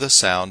under the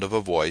sound of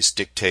a voice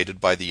dictated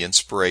by the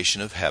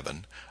inspiration of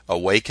heaven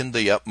awakened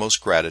the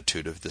utmost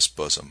gratitude of this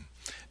bosom.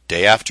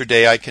 Day after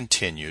day I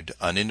continued,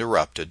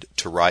 uninterrupted,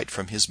 to write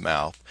from his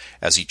mouth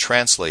as he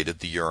translated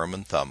the Urim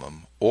and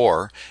Thummim,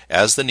 or,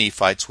 as the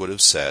Nephites would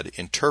have said,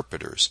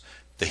 interpreters,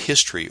 the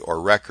history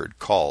or record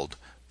called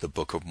the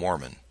Book of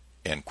Mormon."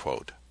 End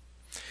quote.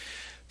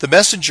 The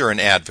Messenger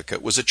and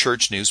Advocate was a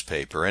church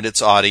newspaper, and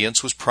its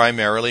audience was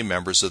primarily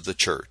members of the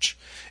church.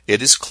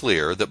 It is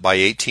clear that by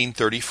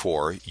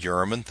 1834,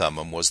 Urim and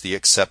Thummim was the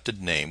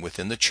accepted name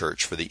within the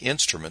church for the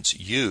instruments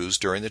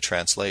used during the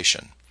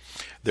translation.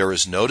 There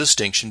is no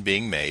distinction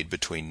being made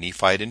between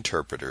Nephite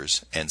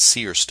interpreters and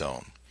seer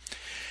stone.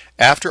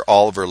 After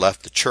Oliver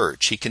left the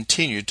church, he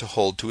continued to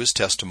hold to his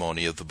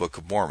testimony of the Book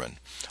of Mormon,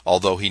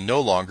 although he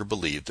no longer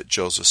believed that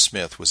Joseph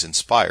Smith was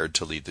inspired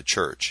to lead the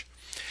church.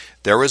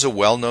 There is a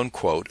well-known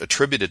quote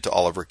attributed to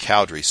Oliver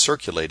Cowdery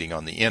circulating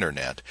on the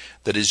internet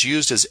that is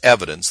used as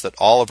evidence that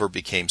Oliver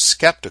became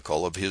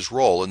skeptical of his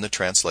role in the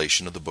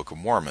translation of the Book of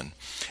Mormon,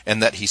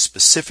 and that he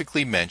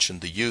specifically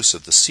mentioned the use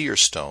of the seer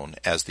stone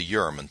as the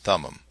Urim and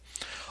Thummim.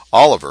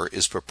 Oliver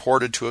is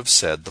purported to have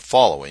said the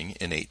following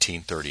in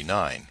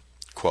 1839,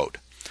 quote,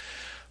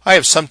 I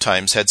have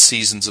sometimes had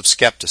seasons of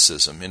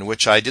skepticism in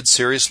which I did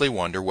seriously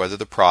wonder whether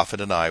the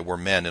prophet and I were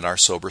men in our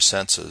sober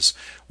senses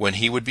when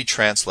he would be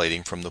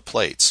translating from the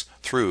plates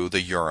through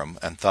the Urim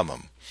and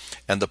Thummim,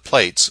 and the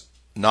plates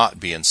not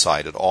be in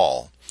sight at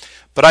all.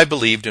 But I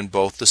believed in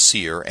both the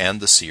seer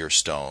and the seer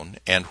stone,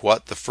 and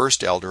what the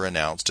first elder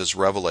announced as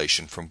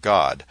revelation from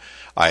God,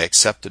 I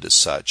accepted as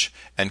such,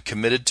 and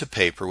committed to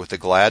paper with a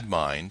glad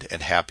mind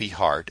and happy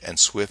heart and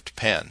swift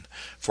pen,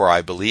 for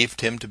I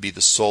believed him to be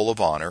the soul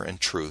of honor and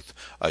truth,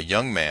 a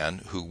young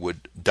man who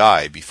would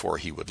die before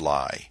he would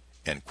lie.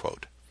 End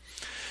quote.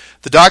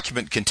 The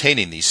document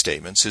containing these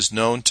statements is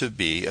known to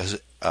be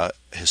a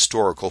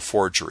historical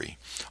forgery,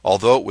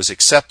 although it was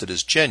accepted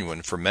as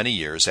genuine for many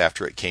years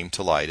after it came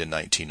to light in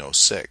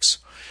 1906.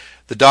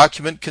 The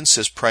document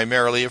consists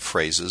primarily of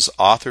phrases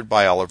authored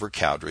by Oliver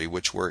Cowdery,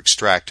 which were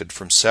extracted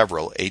from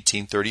several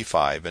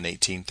 1834 and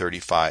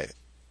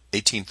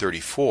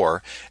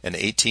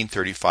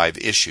 1835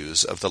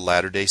 issues of the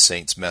Latter-day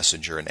Saints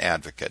Messenger and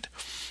Advocate,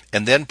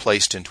 and then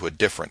placed into a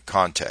different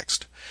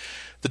context.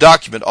 The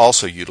document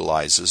also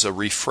utilizes a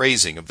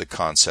rephrasing of the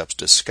concepts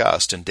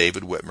discussed in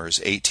David Whitmer's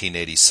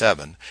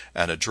 1887,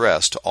 An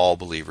Address to All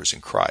Believers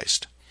in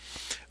Christ.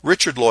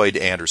 Richard Lloyd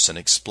Anderson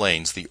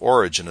explains the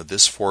origin of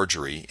this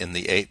forgery in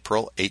the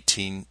April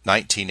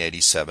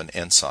 1987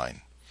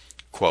 Ensign.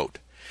 Quote,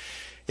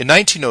 in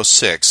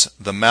 1906,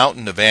 the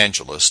Mountain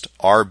Evangelist,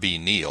 R.B.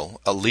 Neal,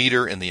 a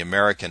leader in the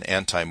American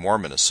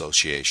Anti-Mormon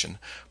Association,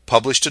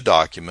 published a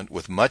document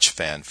with much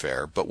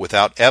fanfare, but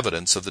without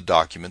evidence of the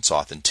document's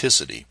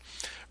authenticity.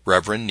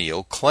 Reverend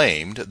Neal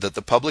claimed that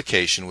the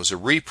publication was a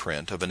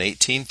reprint of an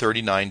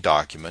 1839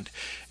 document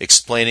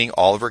explaining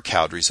Oliver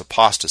Cowdery's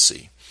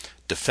apostasy,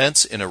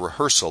 defense in a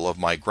rehearsal of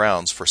my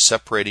grounds for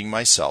separating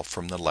myself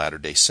from the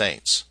Latter-day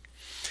Saints.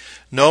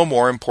 No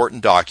more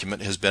important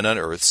document has been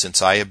unearthed since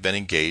I have been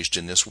engaged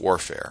in this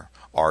warfare,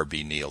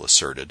 R.B. Neal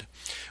asserted.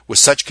 With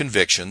such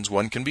convictions,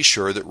 one can be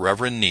sure that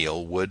Reverend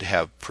Neal would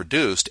have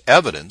produced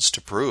evidence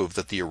to prove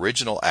that the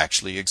original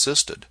actually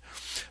existed.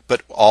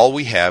 But all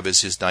we have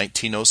is his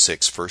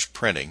 1906 first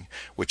printing,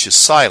 which is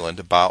silent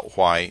about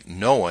why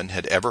no one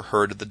had ever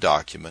heard of the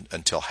document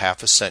until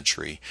half a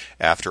century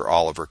after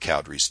Oliver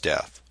Cowdery's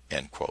death.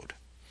 End quote.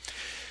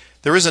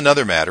 There is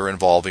another matter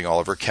involving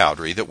Oliver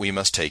Cowdery that we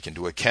must take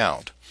into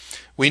account.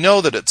 We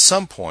know that at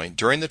some point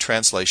during the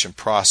translation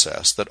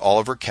process that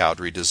Oliver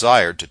Cowdery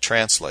desired to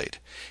translate.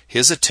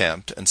 His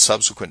attempt and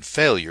subsequent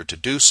failure to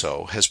do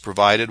so has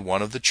provided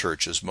one of the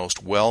Church's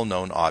most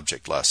well-known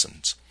object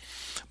lessons.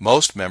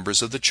 Most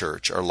members of the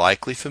Church are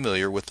likely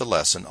familiar with the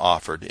lesson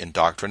offered in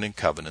Doctrine and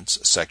Covenants,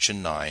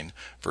 section 9,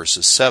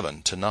 verses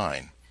 7 to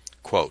 9.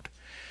 Quote,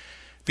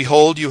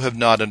 Behold, you have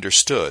not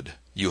understood.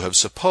 You have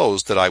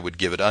supposed that I would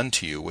give it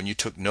unto you when you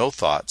took no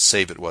thought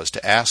save it was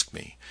to ask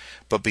me.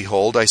 But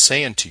behold, I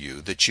say unto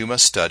you that you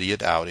must study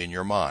it out in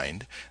your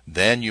mind.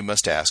 Then you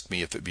must ask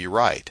me if it be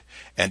right.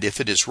 And if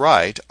it is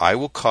right, I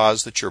will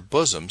cause that your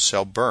bosom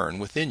shall burn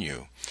within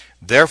you.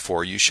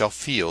 Therefore you shall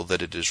feel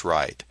that it is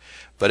right.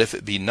 But if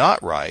it be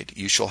not right,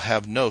 you shall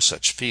have no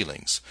such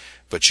feelings.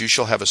 But you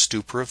shall have a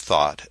stupor of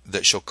thought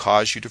that shall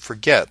cause you to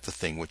forget the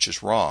thing which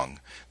is wrong.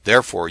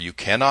 Therefore you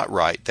cannot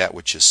write that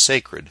which is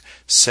sacred,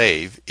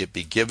 save it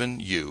be given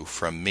you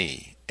from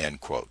me. End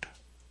quote.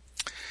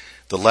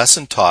 The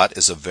lesson taught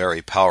is a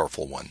very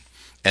powerful one,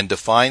 and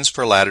defines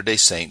for Latter-day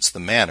Saints the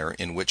manner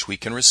in which we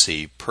can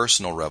receive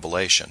personal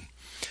revelation.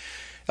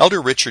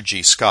 Elder Richard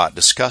G. Scott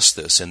discussed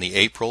this in the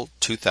April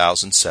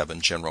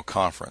 2007 General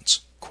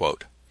Conference.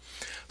 Quote,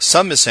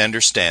 Some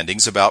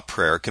misunderstandings about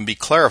prayer can be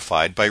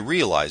clarified by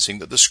realizing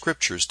that the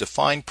Scriptures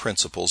define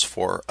principles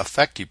for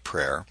effective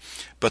prayer,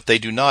 but they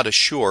do not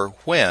assure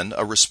when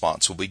a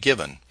response will be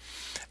given.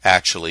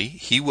 Actually,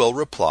 he will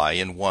reply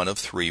in one of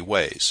three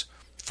ways.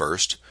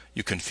 First,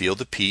 you can feel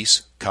the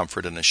peace,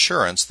 comfort, and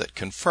assurance that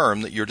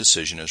confirm that your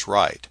decision is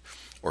right.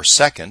 Or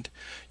second,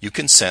 you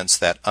can sense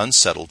that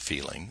unsettled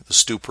feeling, the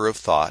stupor of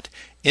thought,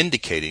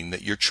 indicating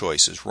that your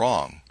choice is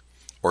wrong.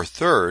 Or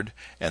third,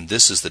 and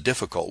this is the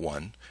difficult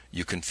one,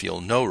 you can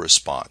feel no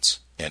response.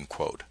 End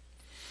quote.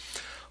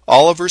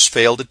 Oliver's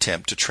failed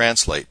attempt to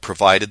translate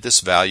provided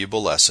this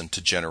valuable lesson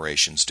to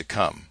generations to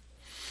come.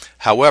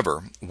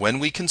 However, when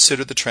we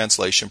consider the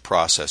translation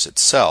process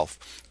itself,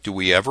 do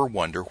we ever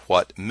wonder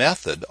what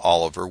method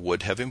Oliver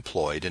would have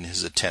employed in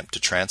his attempt to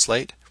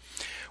translate?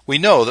 We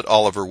know that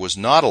Oliver was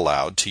not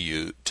allowed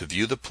to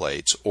view the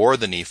plates or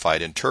the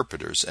Nephite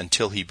interpreters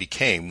until he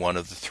became one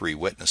of the three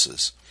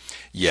witnesses.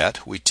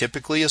 Yet, we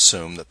typically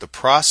assume that the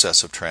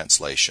process of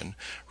translation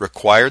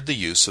required the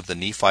use of the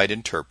Nephite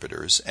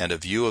interpreters and a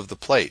view of the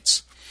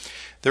plates.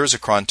 There is a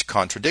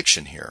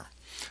contradiction here.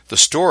 The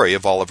story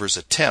of Oliver's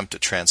attempt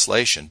at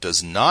translation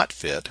does not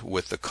fit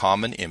with the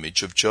common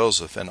image of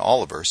Joseph and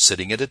Oliver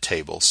sitting at a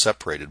table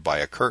separated by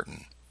a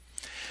curtain.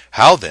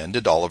 How then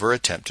did Oliver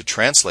attempt to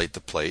translate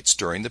the plates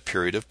during the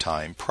period of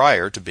time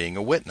prior to being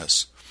a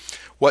witness?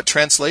 What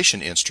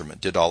translation instrument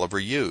did Oliver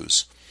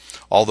use?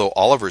 Although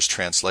Oliver's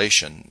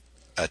translation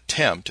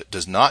attempt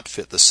does not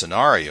fit the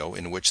scenario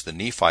in which the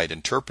Nephite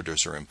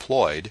interpreters are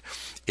employed,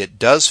 it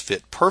does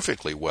fit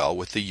perfectly well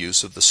with the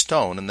use of the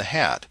stone and the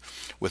hat,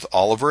 with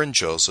Oliver and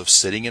Joseph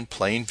sitting in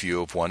plain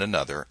view of one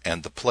another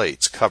and the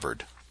plates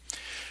covered.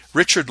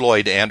 Richard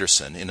Lloyd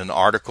Anderson, in an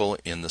article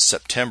in the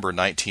September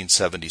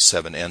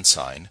 1977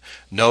 Ensign,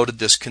 noted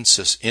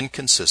this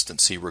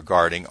inconsistency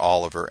regarding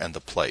Oliver and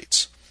the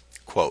plates.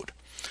 Quote,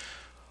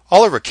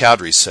 Oliver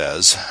Cowdery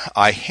says,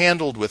 I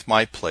handled with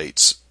my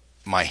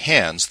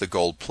hands the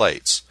gold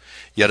plates.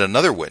 Yet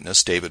another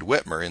witness, David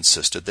Whitmer,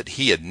 insisted that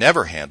he had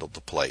never handled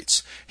the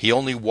plates. He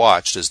only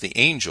watched as the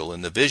angel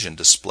in the vision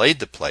displayed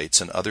the plates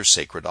and other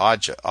sacred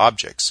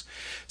objects.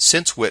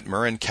 Since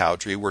Whitmer and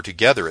Cowdery were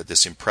together at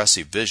this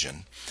impressive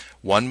vision,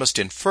 one must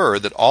infer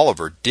that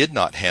Oliver did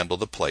not handle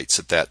the plates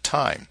at that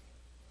time.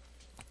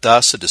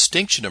 Thus, a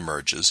distinction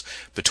emerges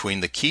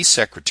between the key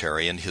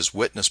secretary and his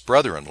witness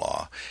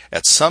brother-in-law.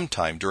 At some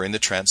time during the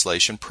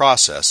translation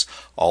process,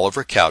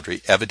 Oliver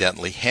Cowdery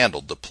evidently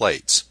handled the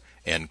plates.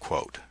 End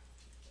quote.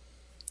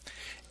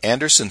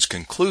 Anderson's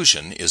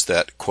conclusion is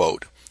that,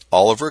 quote,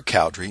 Oliver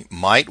Cowdery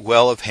might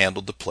well have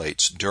handled the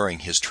plates during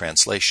his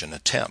translation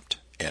attempt.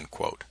 End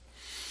quote.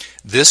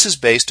 This is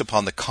based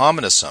upon the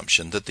common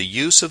assumption that the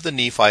use of the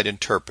Nephite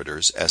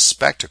interpreters as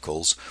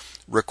spectacles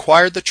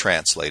required the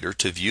translator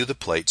to view the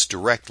plates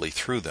directly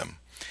through them.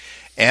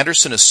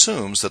 Anderson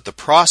assumes that the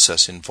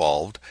process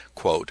involved,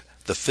 quote,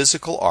 the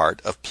physical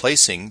art of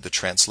placing the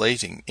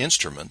translating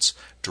instruments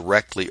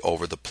directly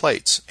over the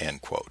plates,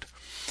 end quote.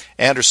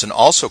 Anderson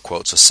also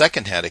quotes a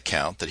second-hand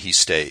account that he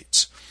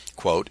states,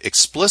 quote,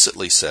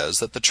 explicitly says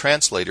that the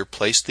translator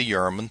placed the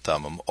Urim and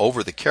Thummim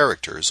over the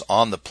characters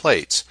on the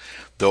plates,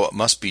 though it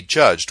must be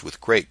judged with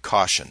great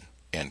caution,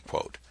 end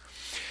quote.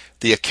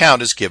 The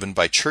account is given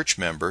by church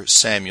member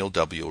Samuel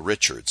W.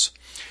 Richards.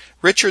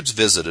 Richards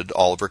visited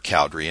Oliver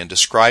Cowdery and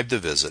described the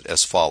visit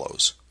as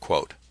follows,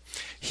 quote,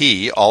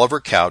 he,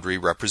 Oliver Cowdery,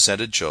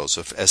 represented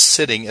Joseph as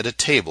sitting at a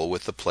table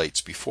with the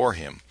plates before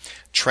him,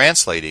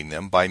 translating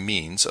them by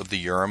means of the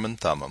Urim and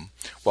Thummim,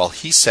 while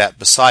he sat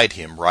beside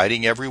him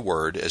writing every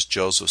word as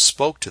Joseph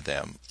spoke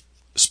them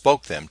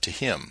to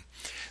him.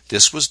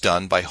 This was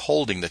done by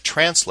holding the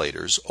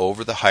translators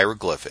over the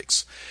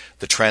hieroglyphics,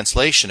 the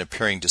translation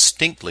appearing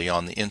distinctly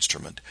on the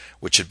instrument,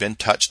 which had been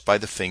touched by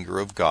the finger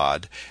of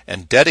God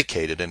and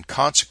dedicated and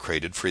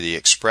consecrated for the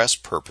express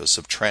purpose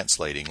of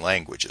translating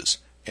languages.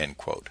 End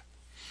quote.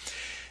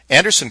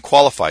 Anderson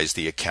qualifies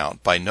the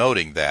account by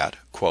noting that,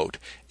 quote,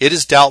 it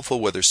is doubtful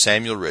whether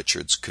Samuel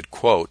Richards could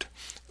quote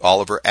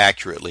Oliver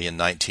accurately in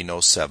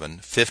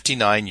 1907,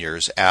 59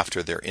 years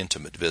after their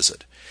intimate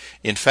visit.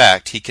 In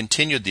fact, he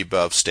continued the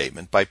above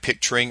statement by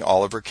picturing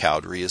Oliver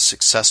Cowdery as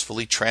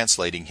successfully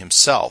translating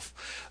himself,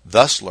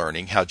 thus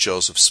learning how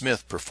Joseph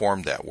Smith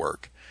performed that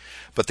work.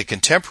 But the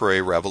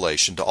contemporary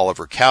revelation to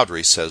Oliver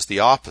Cowdery says the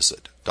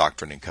opposite,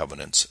 Doctrine and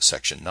Covenants,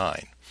 section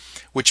 9.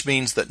 Which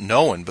means that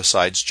no one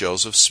besides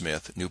Joseph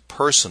Smith knew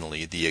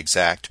personally the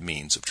exact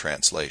means of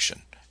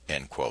translation.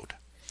 End quote.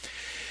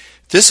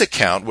 This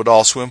account would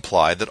also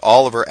imply that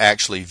Oliver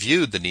actually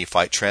viewed the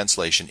Nephite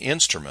translation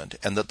instrument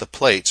and that the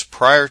plates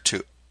prior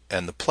to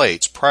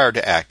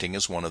acting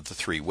as one of the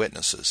three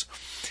witnesses.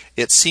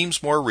 It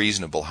seems more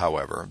reasonable,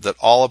 however, that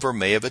Oliver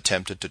may have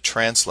attempted to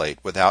translate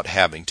without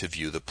having to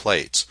view the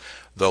plates,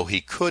 though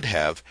he could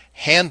have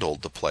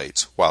handled the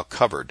plates while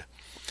covered.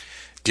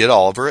 Did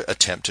Oliver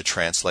attempt to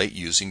translate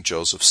using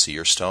Joseph's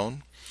seer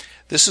stone?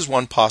 This is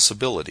one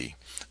possibility.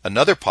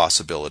 Another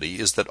possibility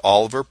is that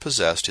Oliver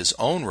possessed his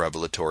own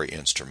revelatory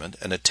instrument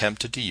and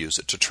attempted to use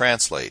it to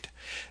translate.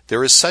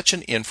 There is such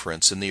an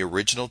inference in the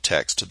original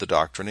text of the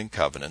Doctrine and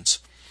Covenants,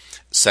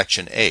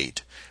 section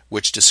 8,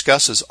 which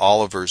discusses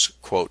Oliver's,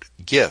 quote,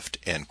 gift,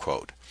 end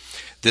quote.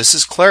 This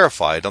is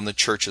clarified on the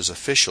Church's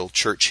official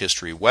church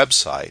history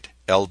website,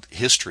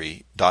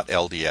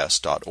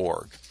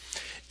 history.lds.org.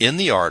 In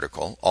the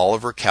article,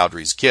 Oliver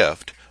Cowdery's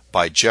Gift,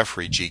 by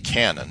Jeffrey G.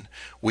 Cannon,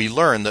 we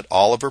learn that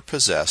Oliver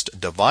possessed a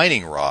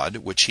divining rod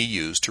which he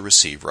used to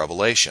receive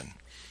revelation.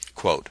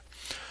 Quote,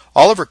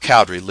 Oliver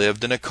Cowdery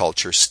lived in a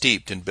culture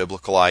steeped in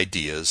biblical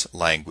ideas,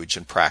 language,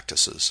 and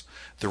practices.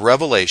 The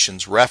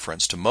revelations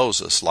reference to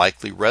Moses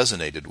likely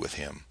resonated with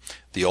him.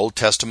 The Old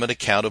Testament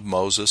account of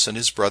Moses and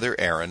his brother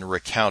Aaron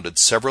recounted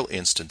several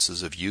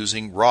instances of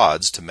using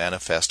rods to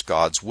manifest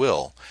God's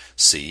will.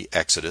 See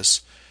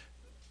Exodus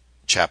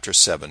chapter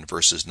 7,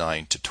 verses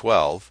 9 to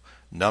 12,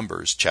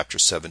 Numbers chapter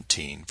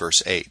 17,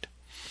 verse 8.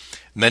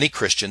 Many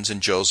Christians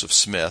in Joseph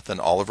Smith and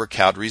Oliver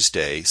Cowdery's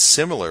day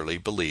similarly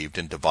believed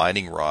in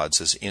divining rods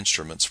as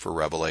instruments for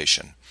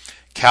revelation.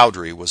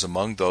 Cowdery was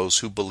among those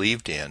who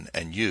believed in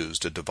and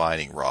used a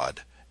divining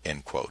rod.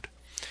 End quote.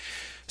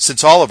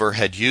 Since Oliver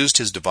had used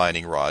his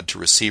divining rod to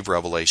receive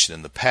revelation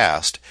in the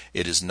past,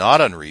 it is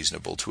not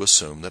unreasonable to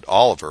assume that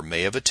Oliver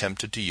may have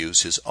attempted to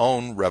use his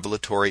own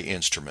revelatory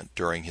instrument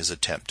during his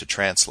attempt to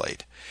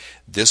translate.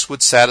 This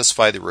would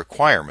satisfy the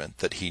requirement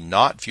that he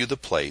not view the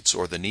plates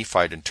or the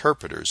Nephite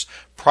interpreters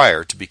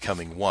prior to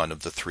becoming one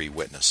of the three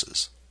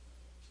witnesses.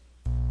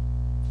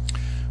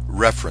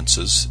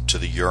 References to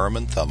the Urim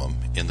and Thummim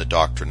in the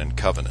Doctrine and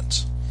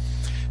Covenants.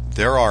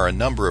 There are a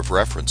number of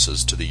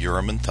references to the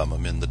Urim and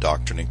Thummim in the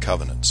Doctrine and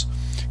Covenants.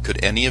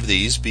 Could any of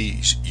these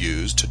be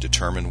used to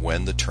determine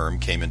when the term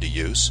came into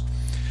use?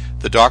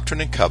 The Doctrine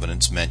and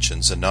Covenants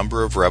mentions a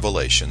number of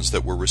revelations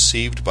that were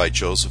received by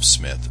Joseph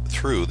Smith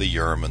through the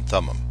Urim and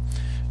Thummim.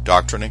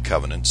 Doctrine and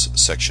Covenants,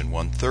 section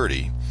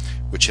 130,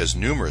 which has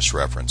numerous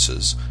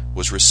references,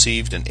 was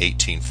received in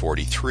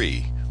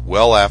 1843,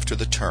 well after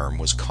the term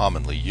was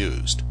commonly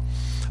used.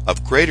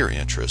 Of greater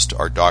interest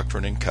are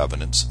Doctrine and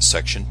Covenants,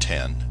 section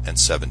 10 and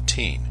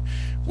 17,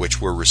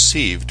 which were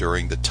received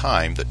during the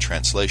time that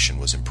translation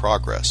was in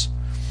progress.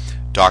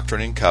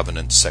 Doctrine and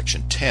Covenants,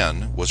 section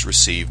 10, was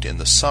received in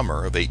the summer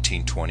of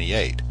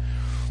 1828.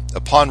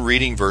 Upon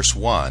reading verse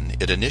 1,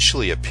 it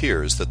initially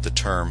appears that the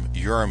term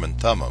Urim and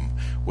Thummim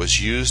was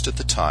used at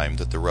the time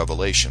that the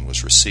revelation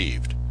was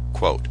received.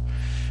 Quote,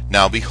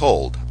 "Now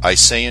behold, I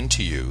say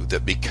unto you,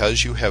 that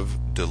because you have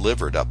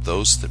delivered up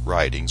those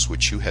writings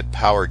which you had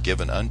power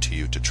given unto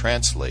you to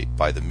translate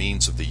by the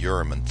means of the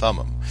Urim and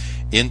Thummim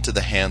into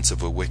the hands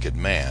of a wicked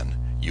man,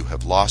 you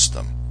have lost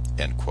them."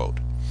 End quote.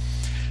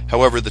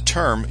 However, the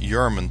term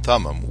Urim and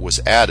Thummim was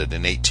added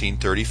in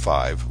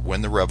 1835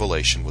 when the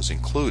revelation was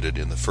included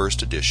in the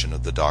first edition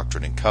of the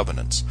Doctrine and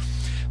Covenants.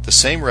 The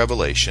same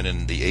revelation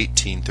in the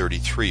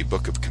 1833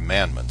 Book of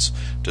Commandments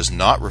does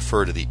not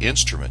refer to the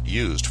instrument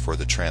used for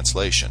the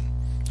translation.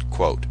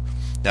 Quote,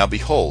 "Now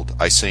behold,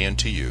 I say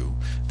unto you,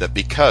 that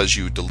because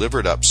you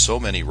delivered up so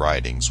many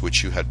writings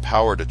which you had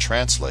power to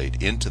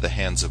translate into the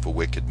hands of a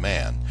wicked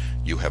man,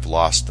 you have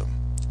lost them."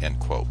 End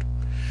quote.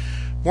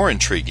 More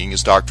intriguing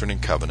is Doctrine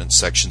and Covenants,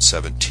 section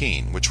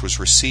 17, which was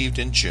received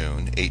in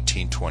June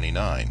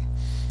 1829.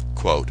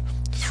 Quote,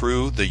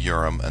 "Through the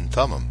Urim and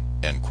Thummim."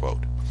 End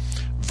quote.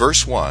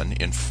 Verse 1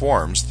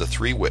 informs the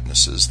three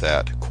witnesses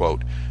that,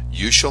 quote,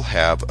 "You shall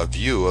have a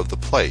view of the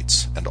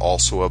plates, and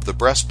also of the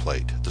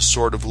breastplate, the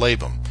sword of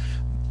Laban,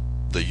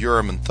 the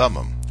Urim and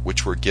Thummim,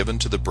 which were given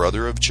to the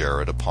brother of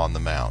Jared upon the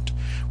mount,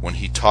 when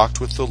he talked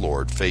with the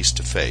Lord face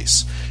to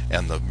face,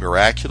 and the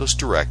miraculous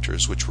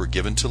directors which were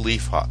given to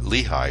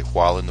Lehi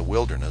while in the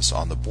wilderness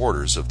on the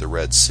borders of the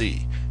Red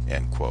Sea."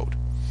 End quote.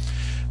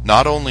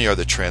 Not only are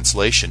the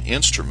translation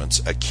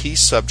instruments a key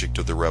subject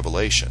of the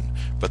revelation,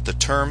 but the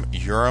term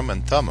Urim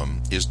and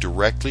Thummim is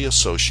directly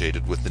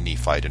associated with the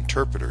Nephite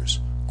interpreters,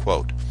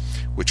 quote,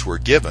 "which were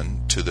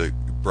given to the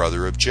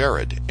brother of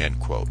Jared." End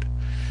quote.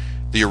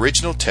 The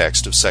original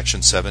text of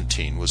section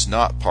 17 was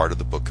not part of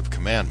the Book of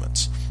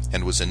Commandments,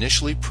 and was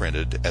initially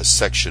printed as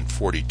section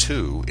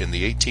 42 in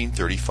the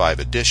 1835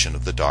 edition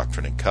of the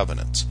Doctrine and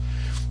Covenants.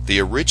 The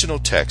original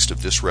text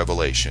of this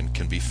revelation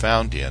can be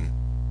found in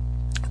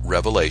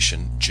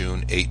Revelation,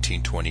 June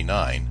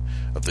 1829,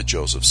 of the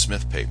Joseph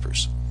Smith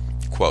Papers.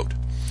 Quote,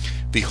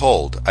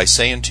 "Behold, I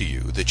say unto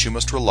you, that you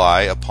must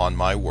rely upon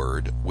my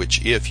word,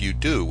 which if you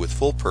do with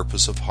full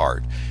purpose of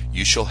heart,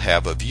 you shall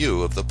have a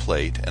view of the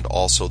plate, and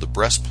also the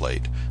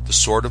breastplate, the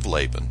sword of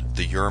Laban,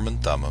 the Urim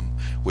and Thummim,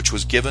 which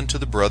was given to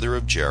the brother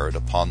of Jared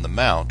upon the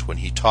mount when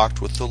he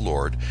talked with the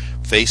Lord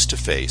face to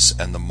face,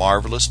 and the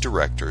marvelous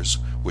directors,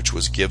 which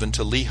was given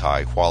to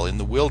Lehi while in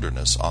the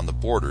wilderness on the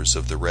borders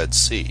of the Red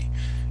Sea."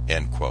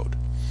 End quote.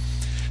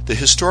 The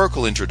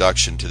historical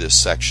introduction to this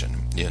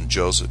section in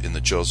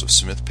the Joseph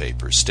Smith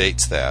Papers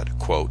states that,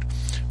 quote,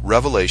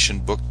 "Revelation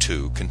Book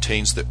 2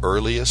 contains the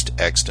earliest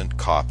extant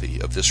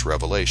copy of this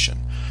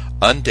revelation.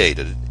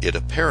 Undated, it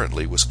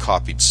apparently was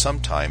copied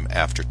sometime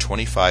after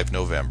 25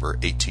 November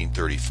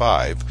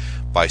 1835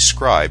 by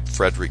scribe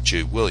Frederick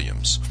G.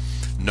 Williams.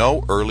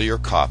 No earlier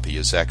copy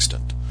is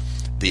extant.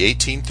 The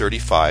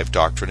 1835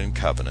 Doctrine and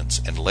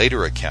Covenants and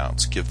later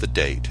accounts give the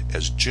date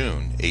as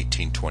June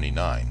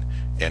 1829."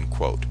 End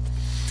quote.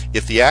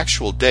 If the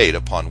actual date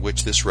upon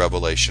which this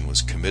revelation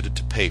was committed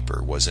to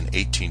paper was in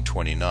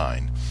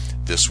 1829,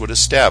 this would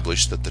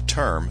establish that the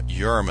term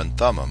Urim and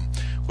Thummim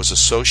was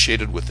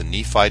associated with the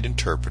Nephite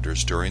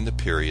interpreters during the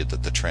period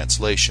that the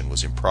translation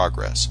was in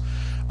progress.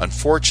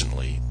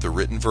 Unfortunately, the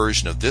written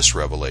version of this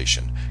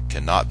revelation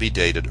cannot be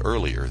dated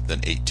earlier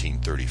than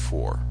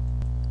 1834.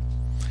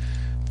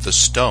 The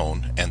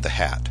stone and the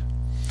hat.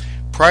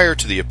 Prior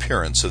to the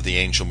appearance of the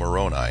angel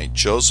Moroni,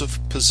 Joseph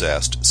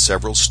possessed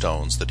several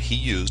stones that he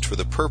used for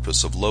the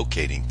purpose of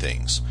locating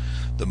things,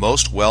 the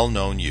most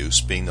well-known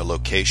use being the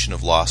location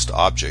of lost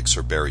objects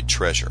or buried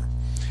treasure.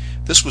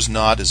 This was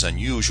not as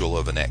unusual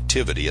of an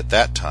activity at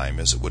that time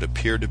as it would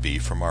appear to be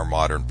from our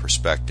modern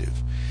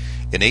perspective.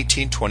 In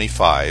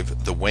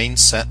 1825, the Wayne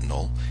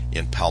Sentinel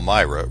in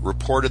Palmyra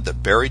reported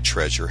that buried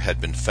treasure had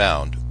been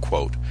found,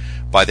 quote,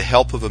 "by the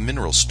help of a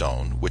mineral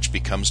stone, which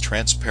becomes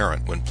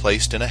transparent when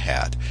placed in a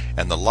hat,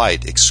 and the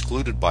light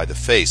excluded by the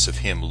face of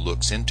him who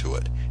looks into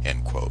it."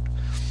 End quote.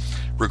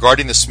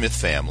 Regarding the Smith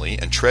family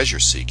and treasure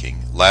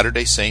seeking,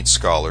 Latter-day Saint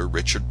scholar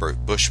Richard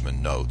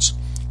Bushman notes,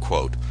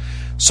 quote,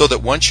 "So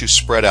that once you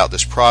spread out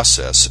this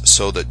process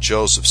so that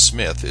Joseph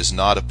Smith is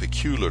not a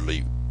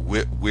peculiarly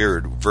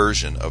weird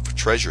version of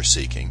treasure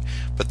seeking,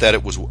 but that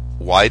it was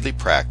widely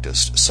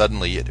practiced,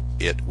 suddenly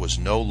it was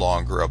no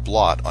longer a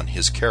blot on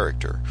his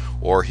character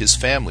or his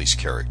family's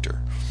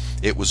character.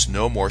 It was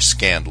no more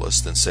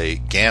scandalous than, say,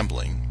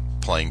 gambling,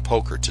 playing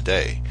poker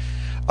today.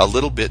 A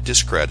little bit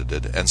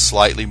discredited and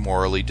slightly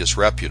morally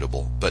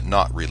disreputable, but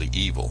not really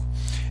evil.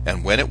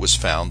 And when it was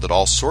found that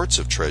all sorts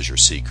of treasure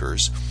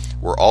seekers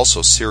were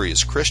also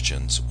serious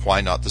Christians,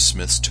 why not the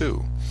Smiths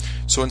too?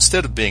 So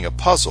instead of being a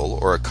puzzle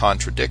or a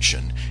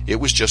contradiction, it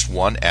was just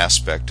one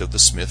aspect of the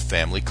Smith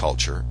family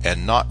culture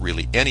and not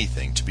really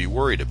anything to be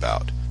worried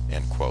about."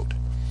 End quote.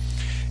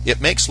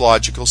 It makes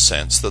logical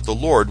sense that the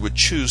Lord would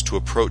choose to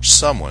approach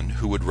someone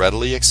who would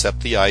readily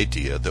accept the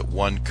idea that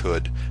one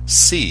could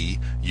see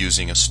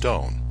using a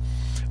stone.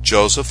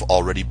 Joseph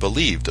already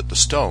believed that the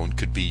stone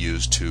could be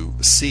used to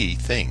see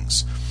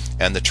things,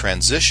 and the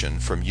transition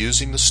from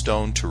using the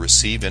stone to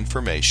receive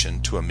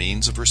information to a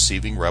means of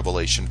receiving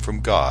revelation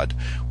from God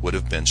would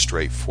have been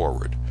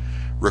straightforward.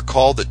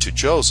 Recall that to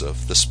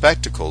Joseph, the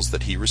spectacles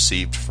that he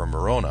received from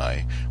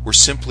Moroni were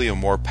simply a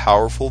more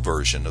powerful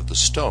version of the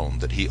stone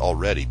that he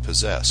already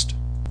possessed.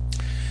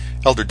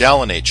 Elder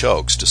Dallin H.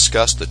 Oaks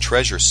discussed the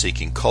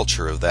treasure-seeking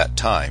culture of that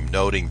time,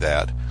 noting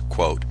that,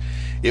 quote,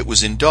 "it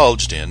was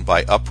indulged in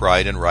by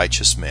upright and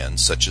righteous men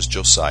such as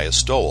Josiah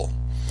Stowell,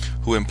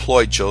 who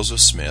employed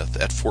Joseph Smith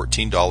at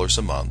 $14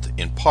 a month,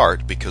 in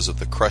part because of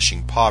the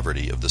crushing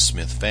poverty of the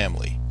Smith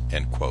family."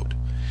 End quote.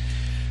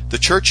 The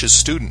church's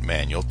student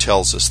manual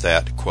tells us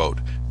that, quote,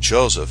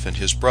 "Joseph and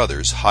his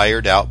brothers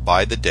hired out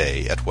by the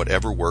day at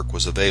whatever work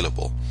was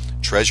available.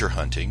 Treasure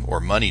hunting, or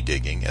money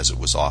digging as it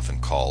was often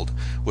called,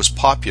 was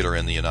popular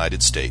in the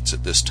United States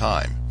at this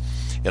time.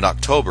 In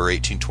October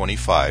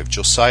 1825,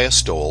 Josiah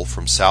Stowell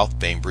from South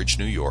Bainbridge,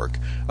 New York,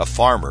 a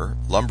farmer,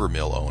 lumber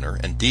mill owner,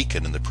 and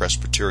deacon in the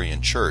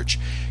Presbyterian Church,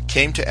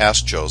 came to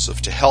ask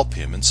Joseph to help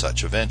him in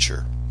such a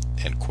venture."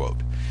 End quote.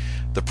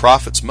 The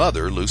prophet's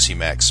mother, Lucy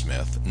Mack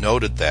Smith,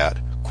 noted that,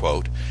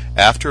 quote,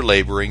 "after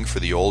laboring for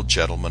the old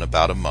gentleman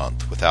about a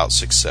month without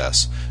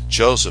success,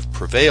 Joseph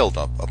prevailed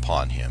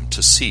upon him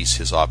to cease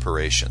his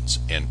operations."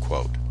 End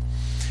quote.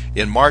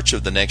 In March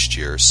of the next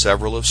year,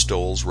 several of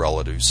Stowell's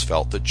relatives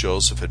felt that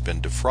Joseph had been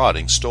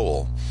defrauding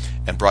Stowell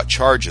and brought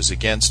charges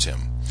against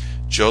him.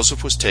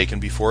 Joseph was taken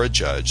before a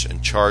judge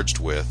and charged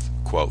with,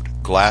 quote,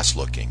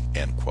 "glass-looking."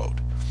 End quote.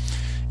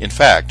 In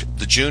fact,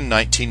 the June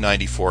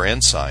 1994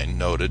 Ensign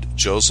noted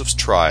Joseph's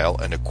trial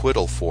and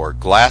acquittal for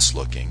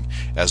glass-looking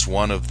as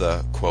one of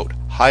the, quote,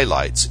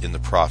 "highlights in the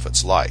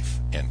prophet's life."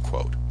 End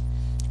quote.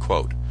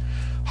 Quote,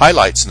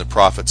 "Highlights in the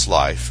prophet's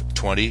life,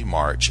 20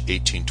 March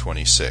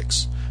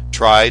 1826.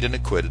 Tried and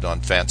acquitted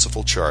on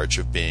fanciful charge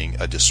of being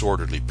a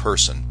disorderly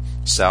person,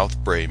 South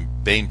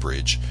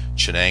Bainbridge,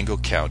 Chenango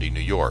County,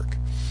 New York.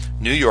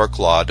 New York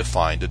law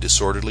defined a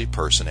disorderly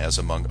person as,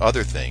 among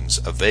other things,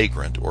 a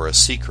vagrant or a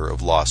seeker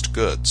of lost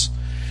goods.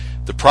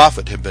 The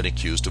prophet had been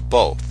accused of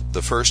both.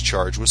 The first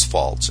charge was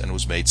false and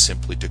was made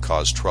simply to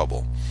cause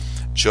trouble.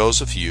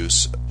 Joseph's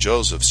use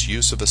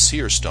of a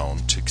seer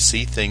stone to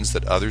see things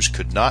that others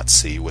could not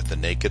see with the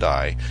naked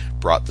eye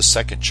brought the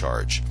second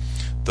charge.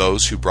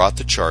 Those who brought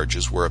the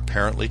charges were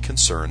apparently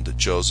concerned that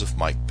Joseph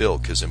might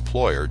bilk his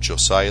employer,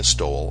 Josiah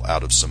Stowell,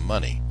 out of some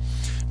money.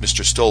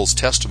 Mr. Stowell's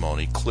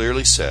testimony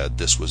clearly said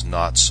this was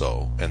not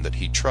so, and that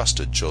he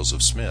trusted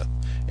Joseph Smith."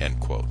 End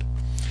quote.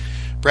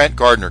 Brant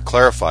Gardner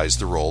clarifies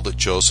the role that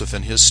Joseph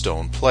and his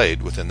stone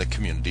played within the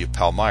community of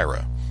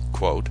Palmyra.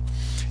 Quote,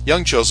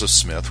 "Young Joseph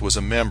Smith was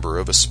a member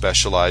of a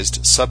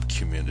specialized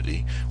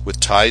sub-community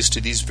with ties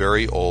to these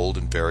very old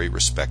and very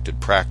respected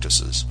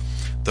practices.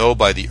 Though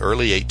by the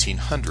early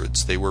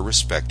 1800s they were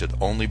respected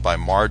only by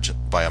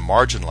a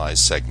marginalized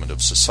segment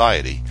of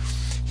society,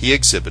 he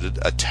exhibited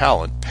a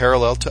talent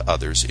parallel to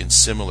others in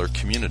similar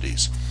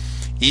communities.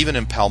 Even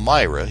in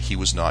Palmyra he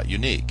was not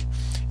unique.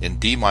 In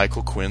D.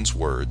 Michael Quinn's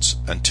words,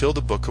 until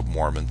the Book of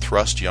Mormon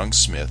thrust young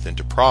Smith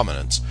into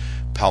prominence,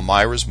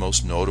 Palmyra's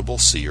most notable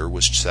seer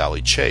was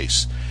Sally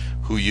Chase,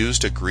 who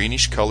used a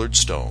greenish-colored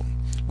stone.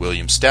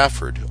 William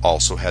Stafford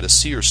also had a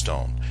seer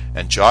stone,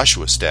 and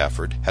Joshua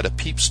Stafford had a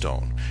peep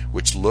stone,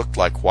 which looked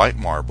like white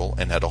marble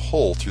and had a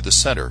hole through the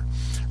center.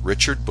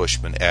 Richard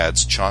Bushman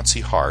adds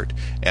Chauncey Hart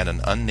and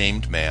an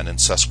unnamed man in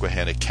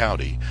Susquehanna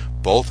County,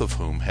 both of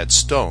whom had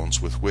stones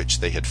with which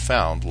they had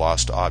found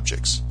lost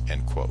objects."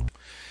 End quote.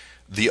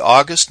 The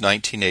August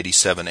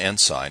 1987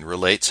 Ensign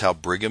relates how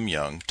Brigham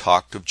Young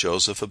talked of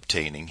Joseph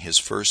obtaining his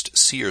first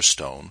seer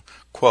stone,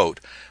 quote,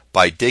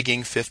 "by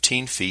digging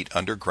 15 feet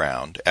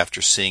underground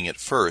after seeing it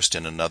first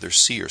in another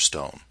seer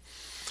stone."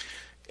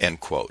 End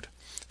quote.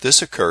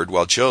 This occurred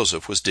while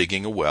Joseph was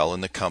digging a well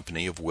in the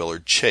company of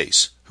Willard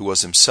Chase, who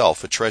was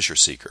himself a treasure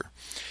seeker.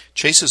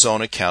 Chase's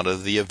own account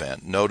of the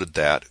event noted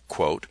that,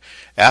 quote,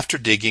 "after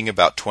digging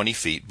about 20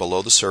 feet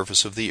below the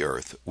surface of the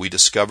earth, we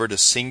discovered a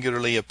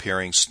singularly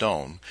appearing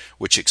stone,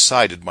 which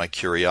excited my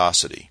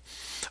curiosity.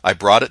 I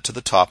brought it to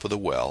the top of the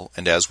well,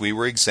 and as we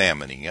were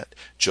examining it,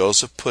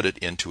 Joseph put it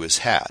into his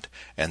hat,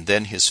 and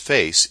then his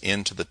face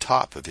into the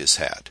top of his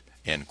hat."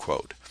 End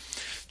quote.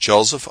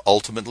 Joseph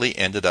ultimately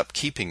ended up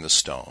keeping the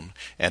stone,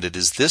 and it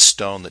is this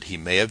stone that he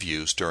may have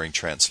used during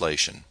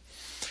translation.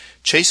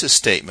 Chase's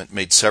statement,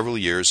 made several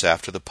years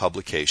after the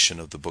publication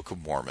of the Book of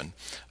Mormon,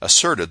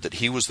 asserted that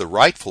he was the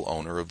rightful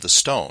owner of the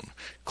stone,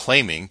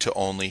 claiming to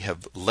only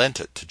have lent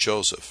it to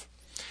Joseph.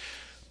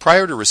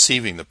 Prior to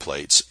receiving the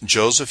plates,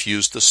 Joseph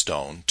used the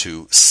stone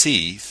to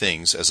see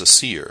things as a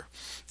seer.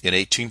 In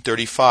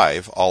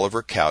 1835,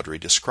 Oliver Cowdery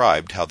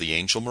described how the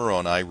angel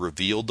Moroni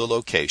revealed the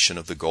location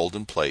of the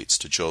golden plates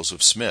to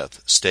Joseph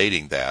Smith,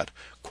 stating that,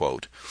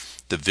 quote,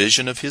 "The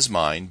vision of his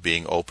mind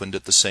being opened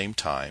at the same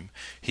time,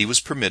 he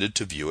was permitted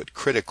to view it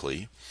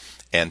critically,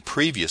 and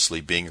previously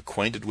being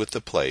acquainted with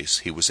the place,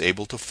 he was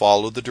able to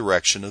follow the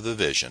direction of the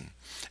vision,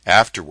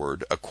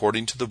 afterward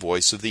according to the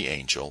voice of the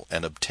angel,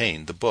 and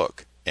obtained the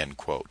book." End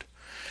quote.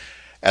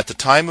 At the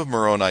time of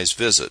Moroni's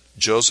visit,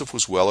 Joseph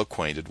was well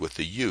acquainted with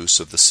the use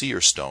of the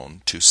seer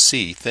stone to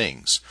see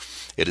things.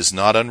 It is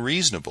not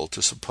unreasonable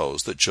to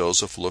suppose that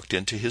Joseph looked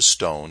into his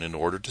stone in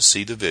order to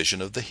see the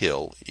vision of the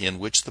hill in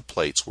which the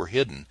plates were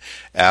hidden,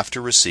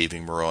 after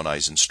receiving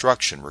Moroni's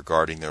instruction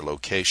regarding their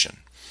location.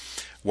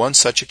 One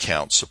such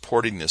account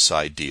supporting this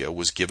idea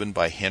was given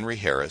by Henry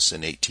Harris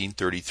in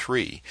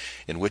 1833,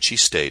 in which he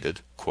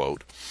stated,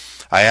 quote,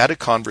 "I had a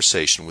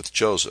conversation with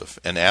Joseph,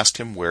 and asked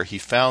him where he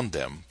found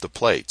them, the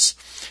plates,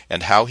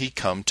 and how he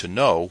come to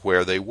know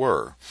where they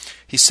were.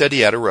 He said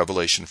he had a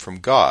revelation from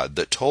God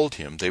that told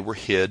him they were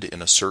hid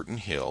in a certain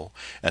hill,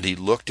 and he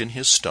looked in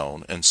his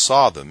stone and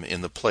saw them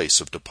in the place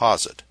of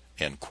deposit."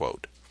 End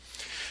quote.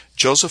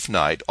 Joseph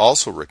Knight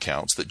also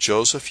recounts that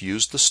Joseph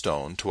used the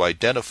stone to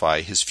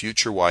identify his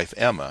future wife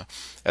Emma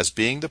as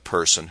being the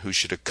person who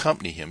should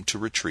accompany him to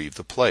retrieve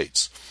the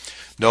plates,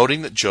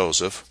 noting that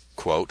Joseph,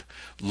 quote,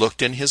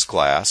 "looked in his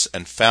glass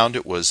and found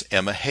it was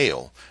Emma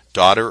Hale,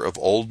 daughter of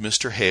old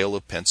Mr. Hale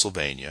of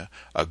Pennsylvania,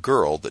 a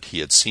girl that he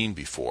had seen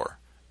before."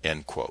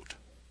 End quote.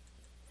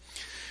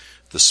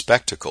 The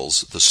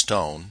spectacles, the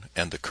stone,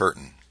 and the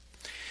curtain.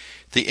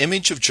 The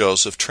image of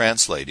Joseph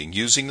translating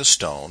using the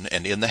stone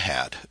and in the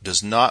hat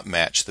does not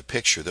match the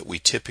picture that we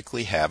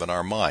typically have in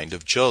our mind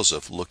of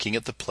Joseph looking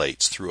at the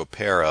plates through a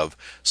pair of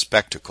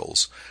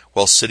spectacles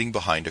while sitting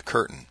behind a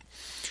curtain.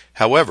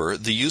 However,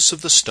 the use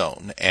of the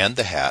stone and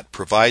the hat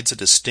provides a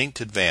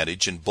distinct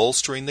advantage in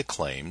bolstering the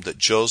claim that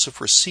Joseph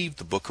received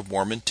the Book of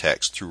Mormon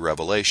text through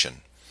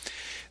revelation.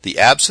 The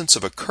absence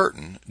of a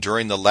curtain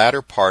during the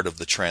latter part of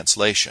the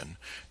translation,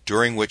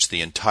 during which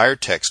the entire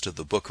text of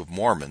the Book of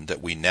Mormon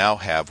that we now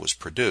have was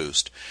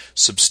produced,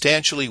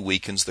 substantially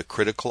weakens the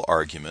critical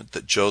argument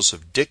that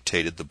Joseph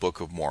dictated the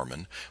Book of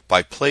Mormon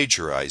by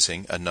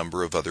plagiarizing a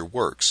number of other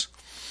works.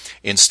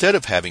 Instead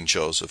of having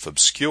Joseph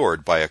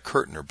obscured by a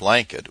curtain or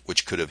blanket,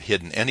 which could have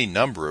hidden any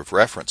number of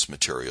reference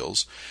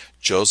materials,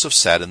 Joseph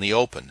sat in the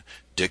open,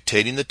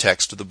 dictating the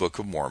text of the Book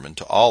of Mormon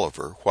to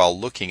Oliver while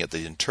looking at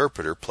the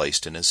interpreter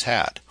placed in his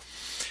hat.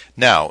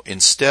 Now,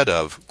 instead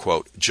of,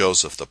 quote,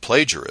 "Joseph the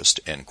plagiarist,"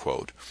 end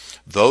quote,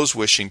 those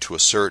wishing to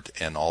assert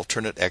an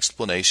alternate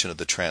explanation of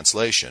the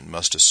translation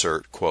must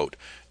assert, quote,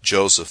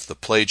 "Joseph the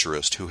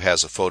plagiarist who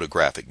has a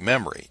photographic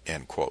memory,"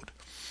 end quote.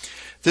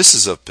 This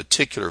is of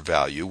particular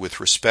value with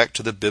respect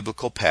to the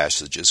biblical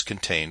passages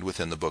contained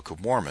within the Book of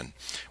Mormon,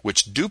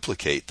 which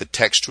duplicate the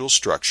textual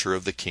structure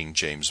of the King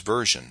James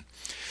Version.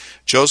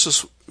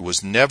 Joseph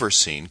was never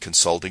seen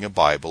consulting a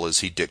Bible as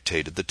he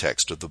dictated the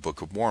text of the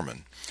Book of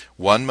Mormon.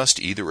 One must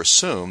either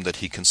assume that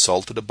he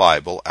consulted a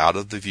Bible out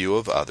of the view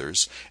of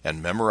others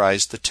and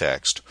memorized the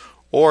text,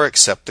 or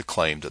accept the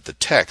claim that the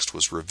text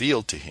was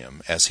revealed to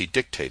him as he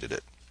dictated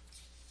it.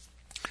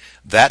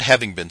 That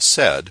having been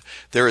said,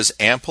 there is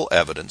ample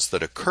evidence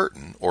that a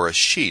curtain or a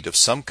sheet of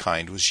some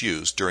kind was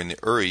used during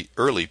the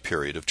early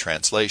period of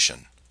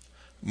translation.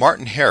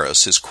 Martin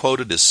Harris is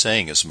quoted as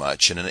saying as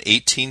much in an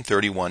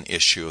 1831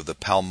 issue of the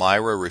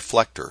Palmyra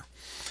Reflector.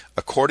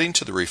 According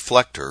to the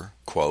Reflector,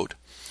 quote,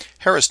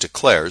 Harris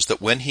declares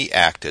that when he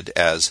acted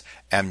as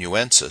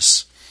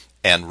amanuensis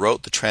and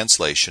wrote the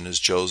translation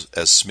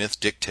as Smith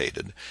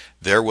dictated,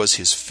 there was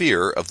his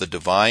fear of the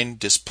divine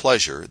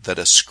displeasure that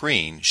a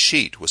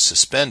sheet was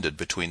suspended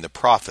between the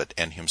prophet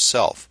and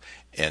himself.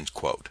 End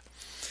quote.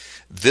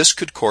 This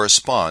could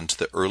correspond to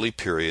the early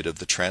period of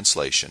the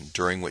translation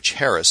during which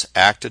Harris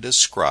acted as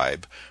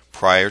scribe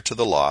prior to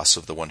the loss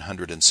of the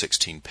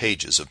 116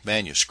 pages of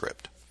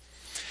manuscript.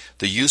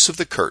 The use of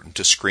the curtain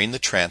to screen the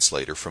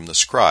translator from the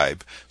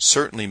scribe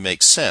certainly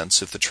makes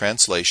sense if the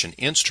translation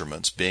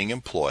instruments being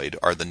employed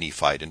are the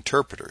Nephite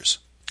interpreters.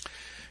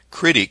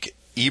 Critic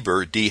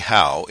Eber D.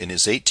 Howe, in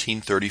his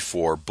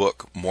 1834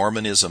 book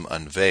Mormonism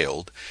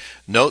Unveiled,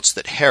 notes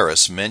that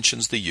Harris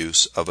mentions the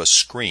use of a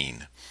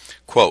screen.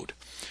 Quote,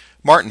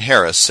 Martin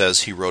Harris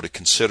says he wrote a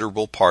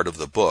considerable part of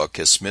the book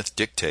as Smith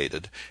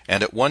dictated,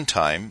 and at one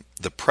time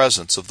the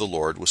presence of the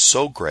Lord was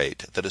so great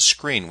that a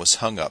screen was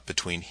hung up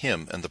between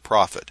him and the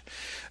prophet.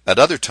 At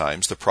other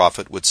times the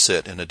prophet would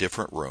sit in a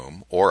different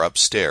room, or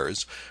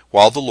upstairs,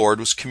 while the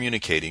Lord was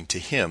communicating to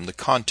him the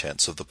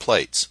contents of the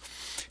plates.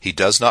 He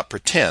does not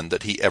pretend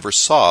that he ever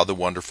saw the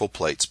wonderful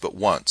plates but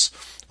once,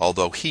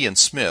 although he and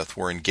Smith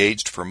were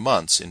engaged for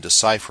months in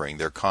deciphering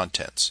their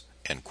contents."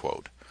 End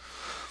quote.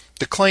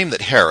 The claim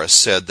that Harris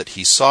said that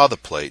he saw the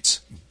plates,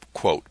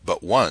 quote,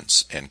 "but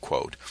once," end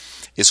quote,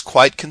 is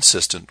quite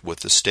consistent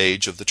with the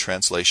stage of the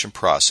translation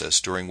process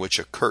during which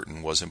a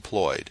curtain was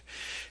employed.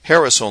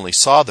 Harris only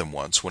saw them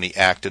once when he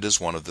acted as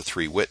one of the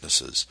three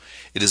witnesses.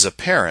 It is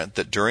apparent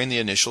that during the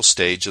initial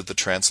stage of the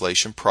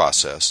translation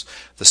process,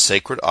 the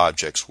sacred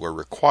objects were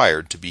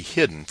required to be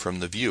hidden from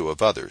the view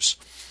of others.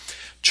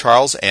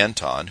 Charles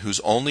Anton, whose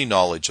only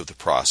knowledge of the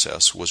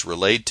process was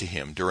relayed to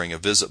him during a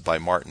visit by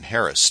Martin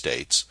Harris,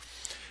 states,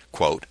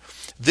 quote,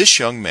 "This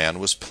young man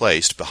was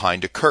placed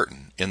behind a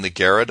curtain in the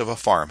garret of a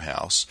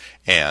farmhouse,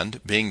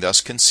 and, being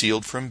thus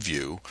concealed from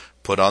view,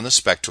 put on the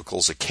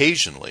spectacles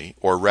occasionally,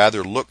 or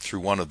rather looked through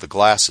one of the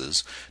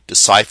glasses,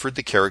 deciphered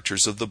the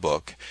characters of the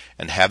book,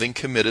 and having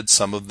committed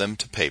some of them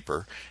to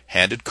paper,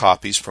 handed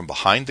copies from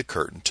behind the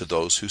curtain to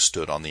those who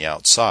stood on the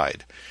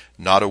outside.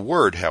 Not a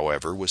word,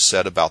 however, was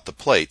said about the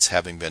plates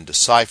having been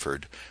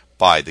deciphered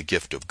by the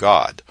gift of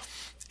God.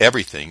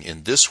 Everything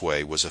in this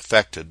way was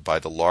effected by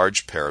the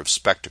large pair of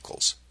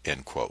spectacles."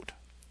 End quote.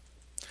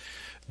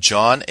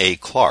 John A.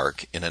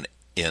 Clark, in an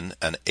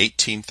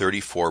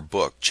 1834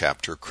 book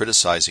chapter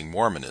criticizing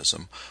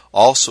Mormonism,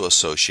 also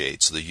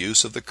associates the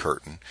use of the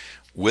curtain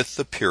with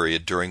the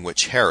period during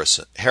which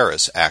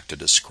Harris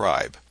acted as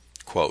scribe.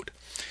 Quote,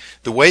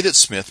 "The way that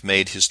Smith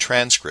made his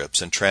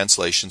transcripts and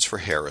translations for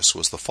Harris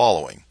was the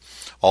following.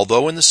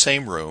 Although in the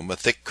same room, a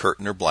thick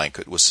curtain or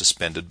blanket was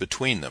suspended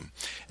between them,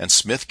 and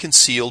Smith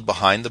concealed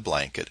behind the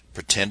blanket,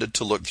 pretended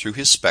to look through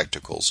his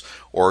spectacles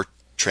or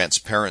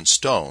transparent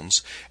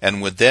stones,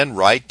 and would then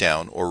write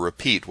down or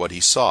repeat what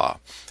he saw,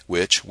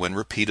 which, when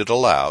repeated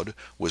aloud,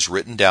 was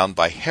written down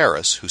by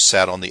Harris, who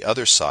sat on the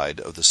other side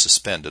of the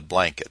suspended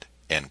blanket."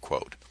 End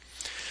quote.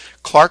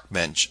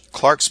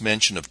 Clark's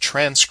mention of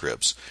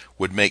transcripts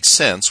would make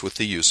sense with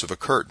the use of a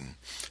curtain,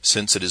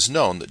 since it is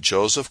known that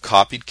Joseph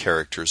copied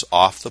characters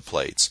off the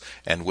plates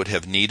and would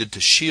have needed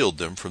to shield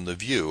them from the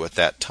view at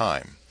that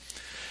time.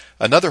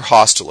 Another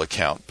hostile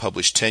account,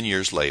 published 10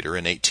 years later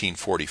in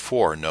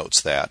 1844, notes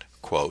that,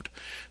 quote,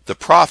 "The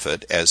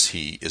prophet, as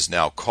he is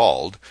now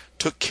called,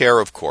 took care,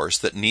 of course,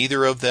 that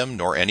neither of them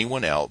nor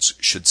anyone else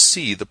should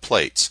see the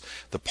plates,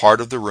 the part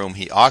of the room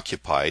he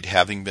occupied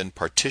having been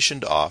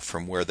partitioned off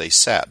from where they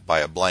sat by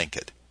a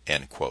blanket."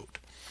 End quote.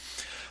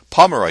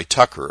 Pomeroy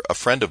Tucker, a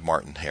friend of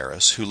Martin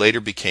Harris, who later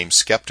became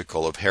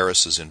skeptical of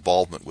Harris's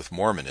involvement with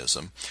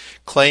Mormonism,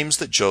 claims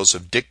that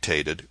Joseph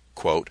dictated,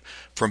 quote,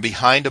 "from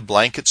behind a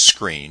blanket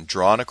screen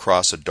drawn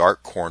across a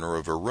dark corner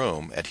of a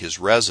room at his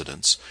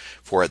residence,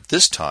 for at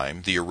this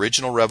time the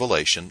original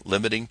revelation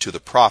limiting to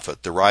the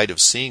prophet the right of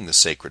seeing the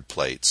sacred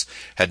plates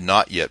had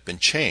not yet been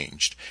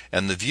changed,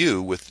 and the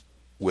view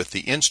with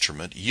the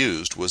instrument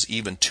used was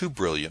even too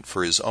brilliant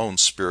for his own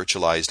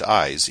spiritualized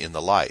eyes in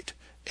the light."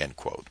 End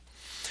quote.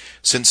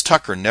 Since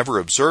Tucker never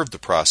observed the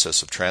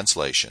process of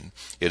translation,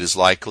 it is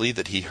likely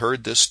that he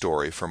heard this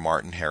story from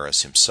Martin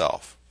Harris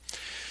himself.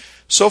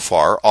 So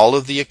far, all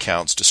of the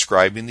accounts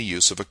describing the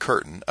use of a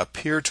curtain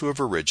appear to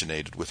have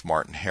originated with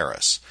Martin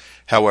Harris.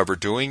 However,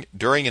 during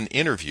an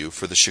interview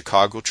for the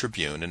Chicago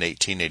Tribune in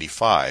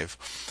 1885,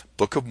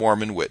 Book of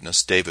Mormon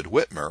witness David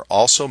Whitmer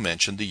also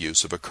mentioned the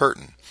use of a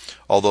curtain,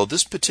 although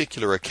this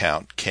particular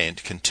account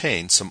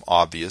contained some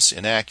obvious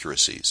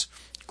inaccuracies.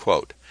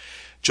 Quote,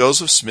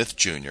 "Joseph Smith,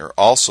 Jr.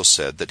 also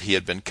said that he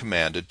had been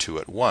commanded to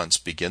at once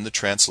begin the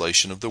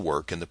translation of the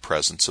work in the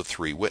presence of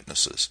three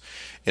witnesses.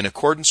 In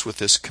accordance with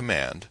this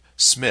command,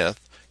 Smith,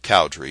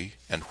 Cowdery,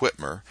 and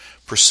Whitmer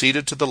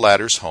proceeded to the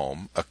latter's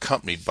home,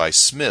 accompanied by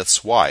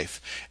Smith's wife,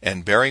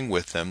 and bearing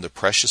with them the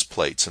precious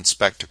plates and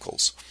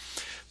spectacles.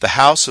 The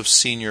house of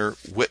Senior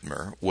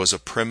Whitmer was a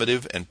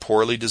primitive and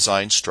poorly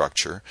designed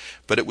structure,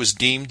 but it was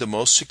deemed the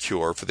most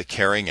secure for the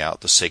carrying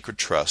out the sacred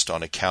trust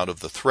on account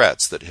of the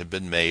threats that had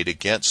been made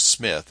against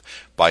Smith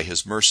by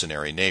his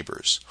mercenary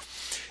neighbors.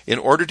 In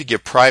order to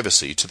give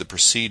privacy to the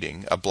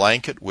proceeding, a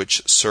blanket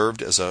which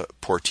served as a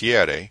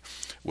portiere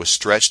was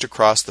stretched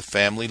across the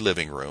family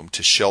living room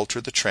to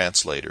shelter the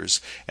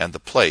translators and the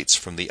plates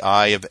from the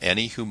eye of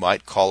any who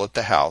might call at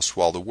the house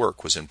while the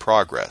work was in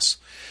progress.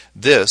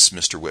 This,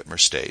 Mr. Whitmer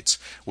states,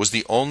 was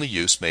the only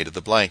use made of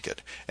the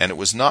blanket, and it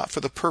was not for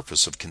the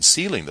purpose of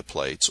concealing the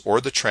plates or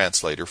the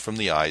translator from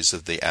the eyes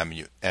of the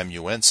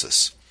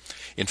amanuensis.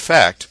 In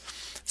fact,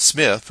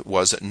 Smith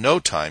was at no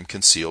time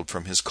concealed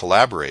from his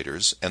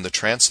collaborators, and the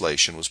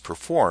translation was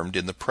performed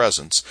in the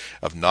presence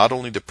of not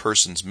only the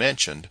persons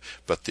mentioned,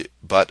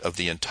 but of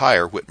the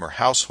entire Whitmer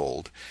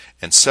household,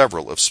 and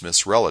several of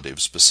Smith's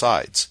relatives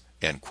besides."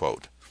 End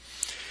quote.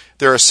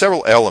 There are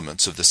several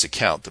elements of this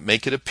account that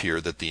make it appear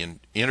that the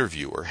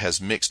interviewer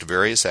has mixed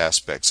various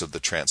aspects of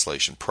the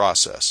translation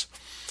process.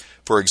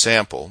 For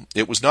example,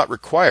 it was not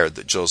required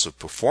that Joseph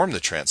perform the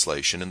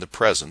translation in the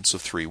presence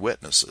of 3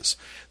 witnesses.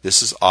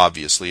 This is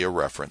obviously a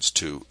reference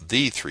to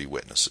the 3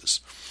 witnesses.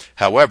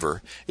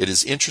 However, it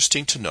is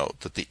interesting to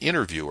note that the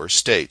interviewer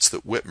states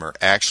that Whitmer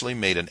actually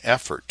made an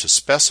effort to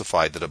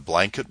specify that a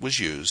blanket was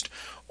used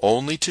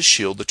only to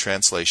shield the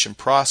translation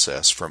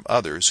process from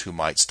others who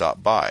might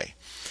stop by.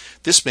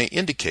 This may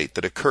indicate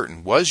that a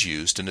curtain was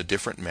used in a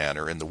different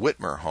manner in the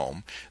Whitmer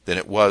home than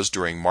it was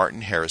during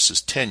Martin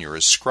Harris's tenure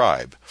as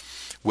scribe.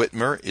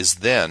 Whitmer is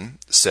then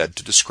said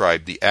to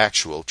describe the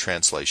actual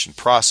translation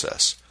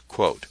process.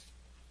 Quote,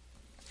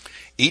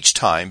 "Each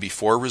time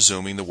before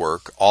resuming the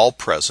work, all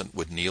present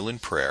would kneel in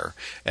prayer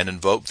and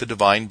invoke the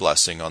divine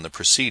blessing on the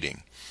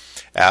proceeding.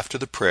 After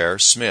the prayer,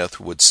 Smith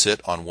would sit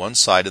on one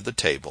side of the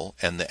table,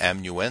 and the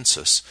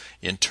amanuensis,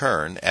 in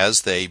turn,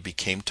 as they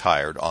became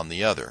tired, on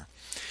the other.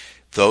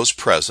 Those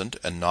present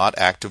and not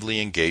actively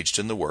engaged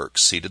in the work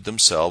seated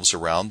themselves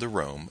around the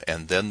room,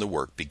 and then the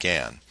work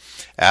began.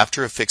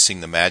 After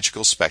affixing the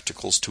magical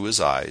spectacles to his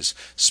eyes,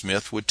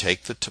 Smith would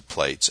take the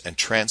plates and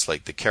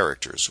translate the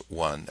characters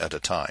one at a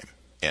time."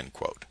 End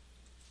quote.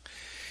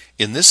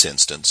 In this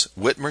instance,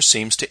 Whitmer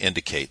seems to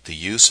indicate the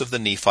use of the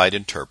Nephite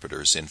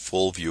interpreters in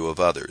full view of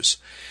others.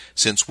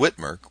 Since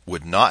Whitmer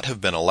would not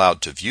have been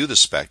allowed to view the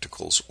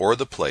spectacles or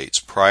the plates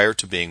prior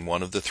to being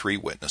one of the 3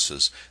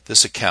 witnesses,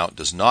 this account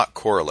does not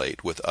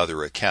correlate with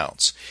other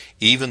accounts,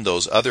 even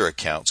those other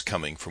accounts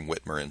coming from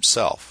Whitmer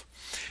himself.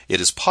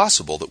 It is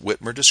possible that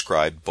Whitmer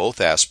described both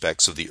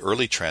aspects of the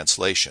early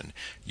translation,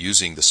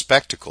 using the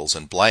spectacles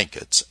and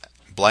blanket,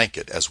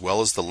 as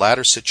well as the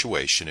latter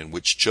situation in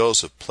which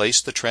Joseph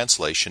placed the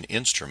translation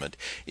instrument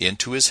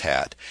into his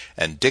hat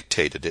and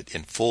dictated it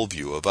in full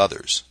view of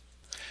others.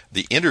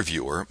 The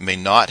interviewer may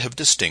not have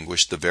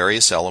distinguished the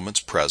various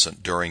elements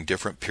present during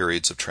different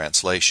periods of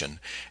translation,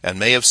 and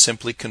may have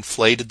simply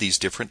conflated these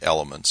different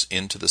elements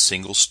into the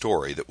single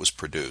story that was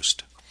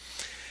produced.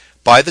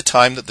 By the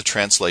time that the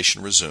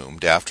translation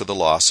resumed, after the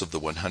loss of the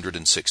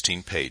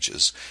 116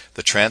 pages,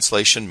 the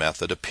translation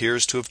method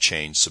appears to have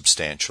changed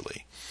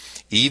substantially.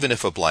 Even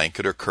if a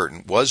blanket or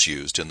curtain was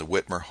used in the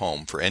Whitmer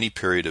home for any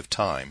period of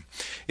time,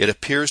 it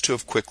appears to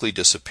have quickly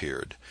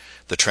disappeared.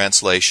 The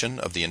translation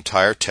of the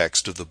entire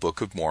text of the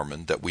Book of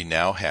Mormon that we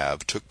now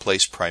have took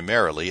place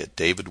primarily at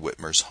David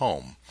Whitmer's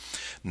home.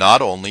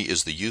 Not only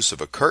is the use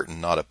of a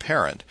curtain not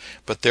apparent,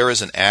 but there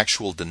is an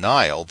actual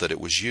denial that it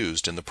was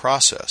used in the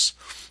process.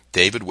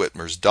 David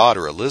Whitmer's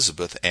daughter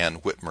Elizabeth Ann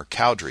Whitmer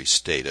Cowdery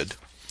stated,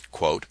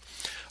 quote,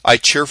 "I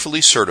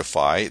cheerfully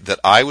certify that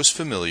I was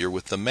familiar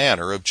with the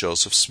manner of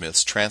Joseph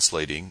Smith's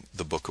translating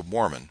the Book of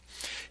Mormon.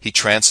 He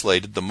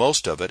translated the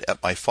most of it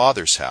at my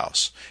father's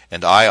house,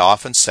 and I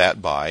often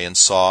sat by and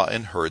saw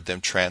and heard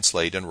them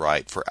translate and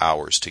write for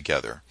hours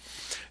together.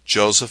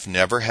 Joseph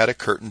never had a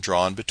curtain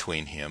drawn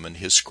between him and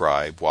his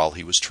scribe while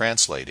he was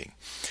translating.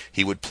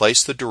 He would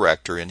place the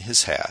director in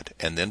his hat,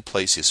 and then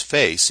place his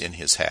face in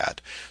his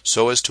hat,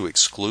 so as to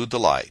exclude the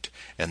light,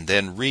 and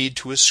then read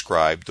to his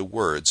scribe the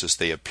words as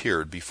they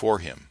appeared before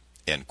him."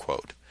 End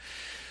quote.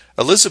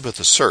 Elizabeth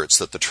asserts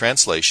that the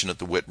translation at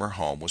the Whitmer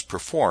home was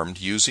performed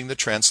using the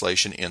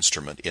translation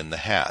instrument in the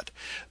hat,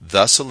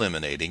 thus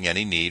eliminating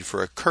any need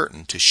for a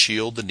curtain to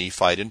shield the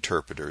Nephite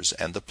interpreters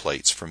and the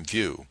plates from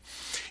view.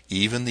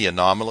 Even the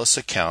anomalous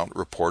account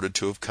reported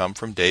to have come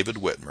from David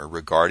Whitmer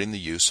regarding the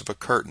use of a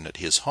curtain at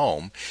his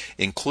home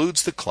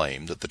includes the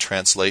claim that the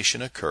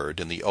translation occurred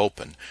in the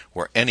open,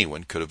 where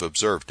anyone could have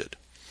observed it.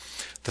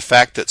 The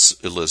fact that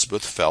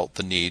Elizabeth felt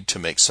the need to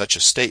make such a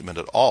statement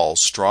at all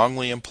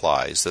strongly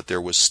implies that there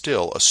was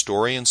still a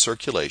story in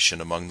circulation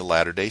among the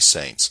Latter-day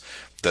Saints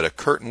that a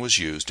curtain was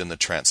used in the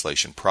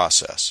translation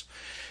process.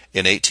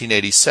 In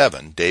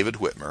 1887, David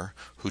Whitmer,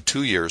 who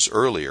 2 years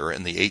earlier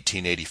in the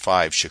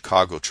 1885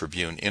 Chicago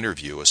Tribune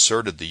interview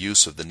asserted the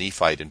use of the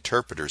Nephite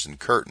interpreters and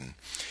curtain,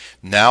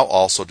 now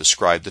also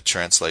described the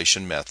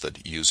translation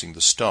method using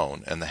the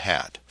stone and the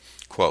hat.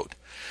 Quote,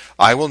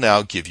 "I will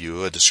now give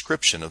you a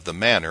description of the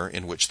manner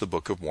in which the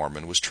Book of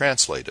Mormon was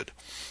translated.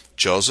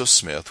 Joseph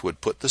Smith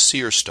would put the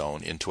seer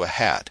stone into a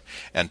hat,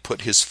 and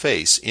put his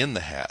face in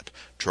the hat,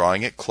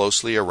 drawing it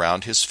closely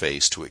around his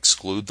face to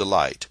exclude the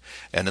light,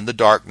 and in the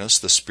darkness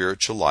the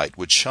spiritual light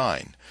would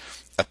shine.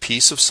 A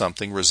piece of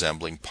something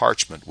resembling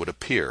parchment would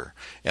appear,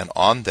 and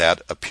on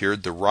that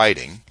appeared the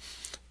writing.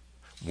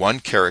 One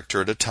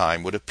character at a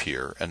time would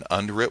appear, and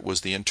under it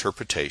was the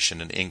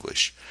interpretation in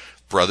English.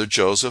 Brother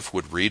Joseph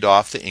would read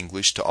off the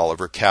English to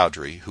Oliver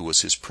Cowdery, who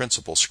was his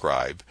principal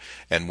scribe,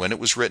 and when it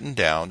was written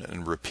down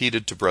and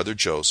repeated to Brother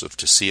Joseph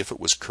to see if it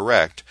was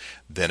correct,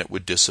 then it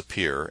would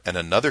disappear, and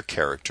another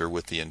character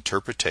with the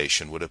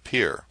interpretation would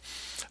appear.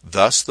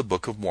 Thus the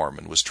Book of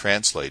Mormon was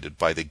translated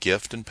by the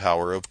gift and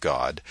power of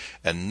God,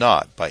 and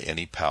not by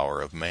any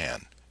power of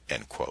man."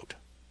 End quote.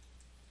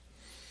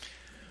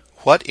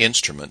 What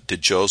instrument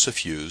did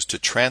Joseph use to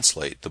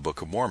translate the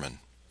Book of Mormon?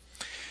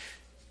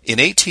 In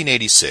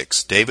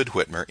 1886, David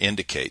Whitmer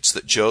indicates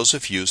that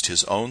Joseph used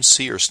his own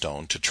seer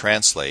stone to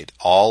translate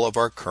all of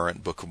our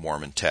current Book of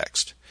Mormon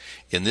text.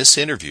 In this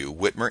interview,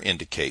 Whitmer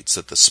indicates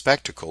that the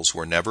spectacles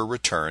were never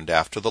returned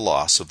after the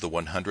loss of the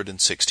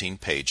 116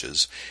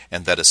 pages,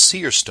 and that a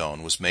seer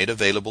stone was made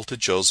available to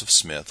Joseph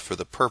Smith for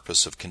the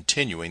purpose of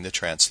continuing the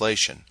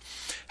translation.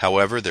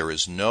 However, there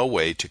is no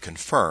way to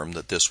confirm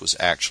that this was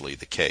actually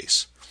the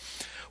case.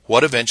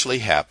 What eventually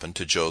happened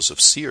to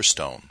Joseph's seer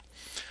stone?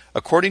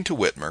 According to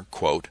Whitmer,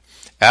 quote,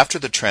 after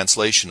the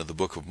translation of the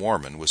Book of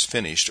Mormon was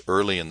finished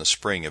early in the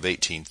spring of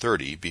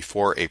 1830,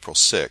 before April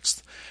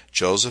 6th,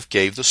 Joseph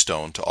gave the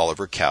stone to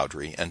Oliver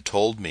Cowdery and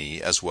told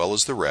me, as well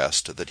as the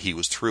rest, that he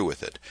was through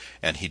with it,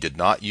 and he did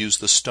not use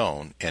the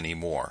stone any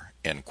more.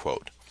 End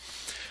quote.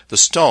 The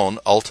stone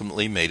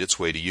ultimately made its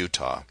way to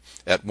Utah.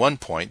 At one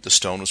point, the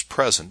stone was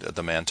present at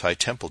the Manti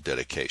Temple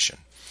dedication.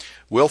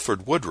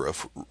 Wilford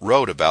Woodruff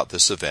wrote about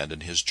this event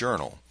in his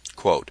journal.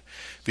 Quote,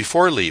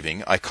 before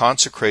leaving, I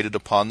consecrated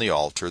upon the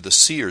altar the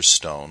seer's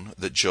stone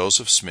that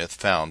Joseph Smith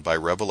found by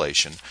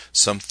revelation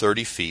some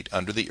 30 feet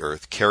under the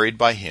earth, carried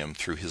by him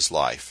through his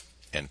life.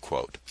 End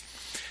quote.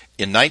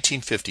 In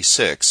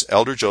 1956,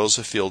 Elder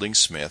Joseph Fielding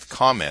Smith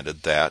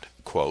commented that,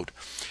 quote,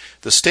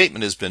 the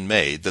statement has been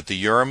made that the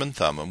Urim and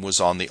Thummim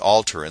was on the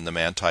altar in the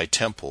Manti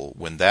Temple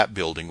when that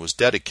building was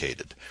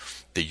dedicated.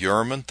 The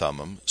Urim and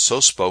Thummim, so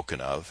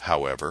spoken of,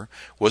 however,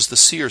 was the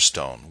seer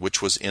stone,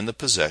 which was in the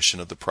possession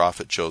of the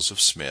prophet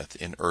Joseph Smith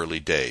in early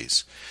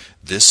days.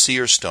 This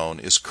seer stone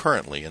is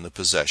currently in the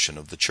possession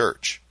of the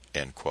church.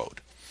 End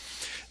quote.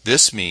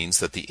 This means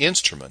that the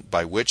instrument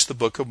by which the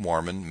Book of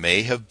Mormon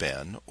may have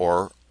been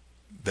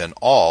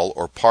all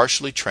or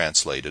partially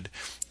translated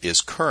is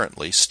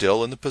currently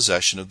still in the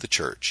possession of the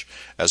church,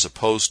 as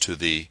opposed to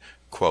the,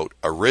 quote,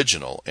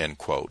 original, end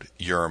quote,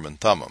 Urim and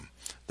Thummim,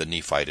 the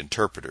Nephite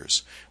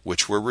interpreters,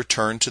 which were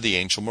returned to the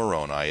angel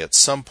Moroni at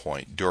some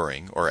point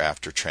during or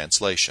after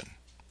translation.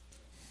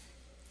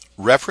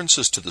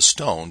 References to the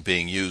stone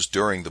being used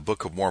during the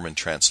Book of Mormon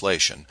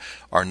translation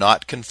are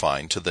not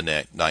confined to the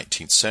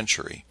 19th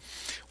century.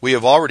 We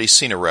have already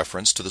seen a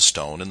reference to the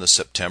stone in the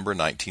September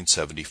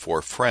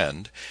 1974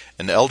 Friend,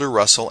 and Elder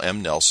Russell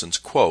M. Nelson's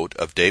quote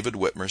of David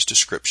Whitmer's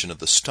description of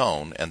the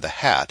stone and the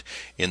hat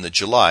in the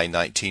July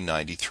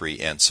 1993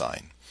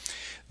 Ensign.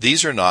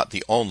 These are not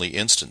the only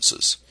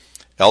instances.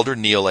 Elder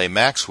Neil A.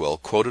 Maxwell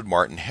quoted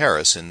Martin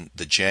Harris in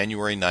the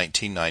January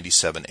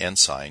 1997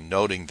 Ensign,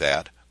 noting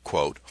that,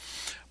 quote,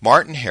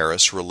 Martin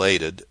Harris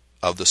related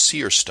of the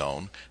seer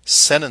stone,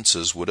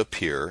 sentences would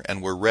appear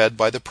and were read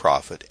by the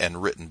prophet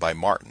and written by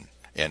Martin.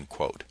 End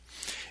quote.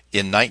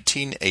 In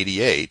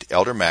 1988,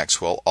 Elder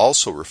Maxwell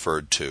also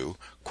referred to,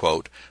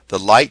 quote, the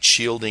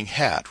light-shielding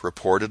hat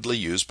reportedly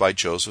used by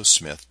Joseph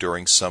Smith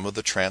during some of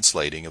the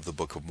translating of the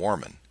Book of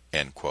Mormon.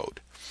 End quote.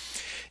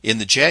 In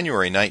the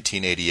January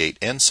 1988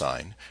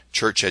 Ensign,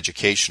 Church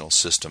Educational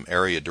System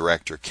Area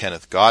Director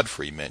Kenneth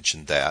Godfrey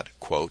mentioned that,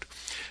 quote,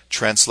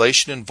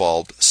 translation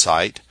involved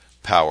sight,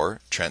 power,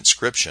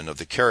 transcription of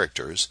the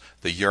characters,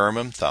 the Urim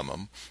and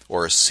Thummim,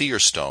 or a seer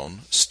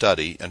stone,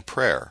 study, and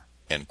prayer.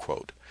 End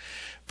quote.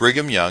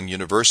 Brigham Young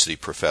University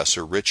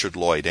professor Richard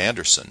Lloyd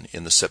Anderson,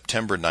 in the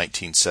September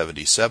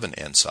 1977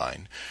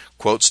 Ensign,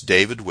 quotes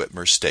David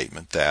Whitmer's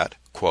statement that,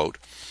 quote,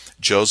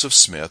 Joseph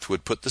Smith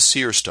would put the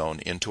seer stone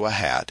into a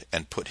hat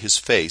and put his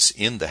face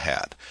in the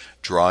hat,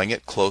 drawing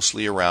it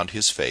closely around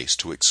his face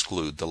to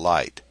exclude the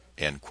light.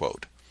 End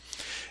quote.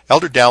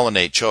 Elder Dallin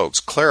H. Oaks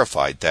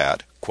clarified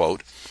that,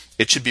 quote,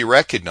 it should be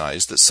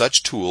recognized that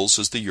such tools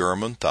as the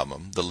Urim and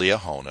Thummim, the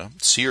Liahona,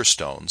 seer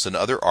stones, and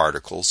other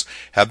articles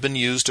have been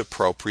used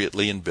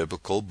appropriately in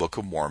biblical Book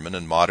of Mormon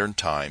and modern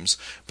times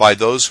by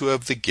those who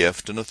have the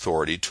gift and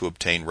authority to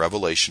obtain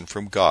revelation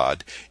from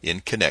God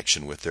in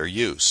connection with their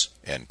use.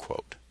 End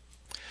quote.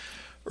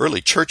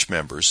 Early church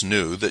members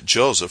knew that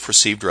Joseph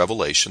received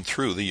revelation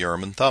through the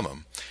Urim and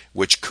Thummim,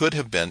 which could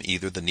have been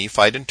either the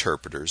Nephite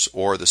interpreters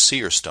or the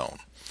seer stone.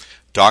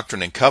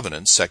 Doctrine and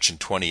Covenants, section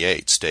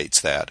 28, states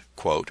that,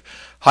 quote,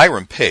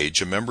 Hiram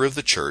Page, a member of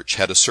the church,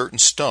 had a certain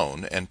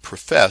stone and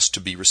professed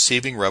to be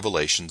receiving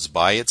revelations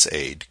by its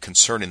aid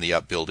concerning the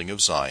upbuilding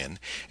of Zion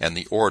and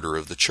the order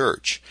of the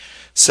church.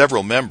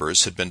 Several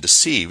members had been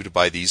deceived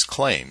by these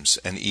claims,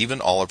 and even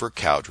Oliver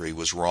Cowdery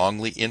was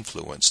wrongly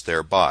influenced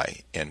thereby.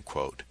 End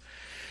quote.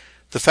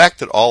 The fact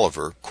that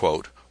Oliver,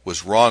 quote,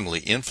 was wrongly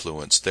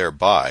influenced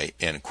thereby,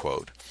 end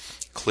quote,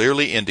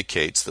 clearly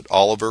indicates that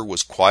Oliver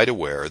was quite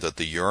aware that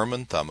the Urim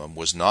and Thummim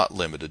was not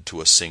limited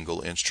to a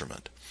single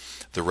instrument.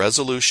 The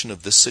resolution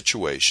of this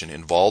situation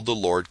involved the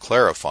Lord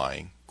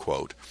clarifying,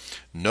 quote,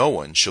 no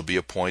one shall be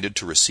appointed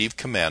to receive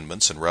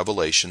commandments and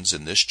revelations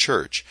in this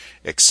church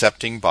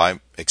excepting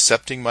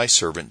my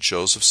servant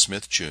Joseph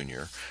Smith,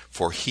 Jr.,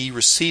 for he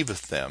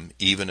receiveth them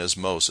even as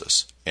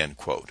Moses. End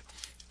quote.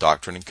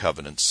 Doctrine and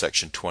Covenants,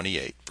 section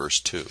 28, verse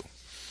 2.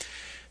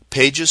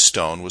 Page's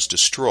stone was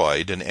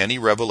destroyed, and any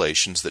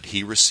revelations that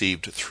he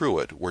received through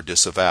it were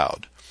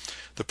disavowed.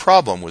 The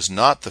problem was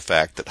not the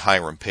fact that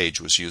Hiram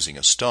Page was using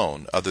a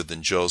stone other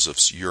than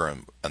Joseph's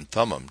Urim and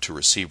Thummim to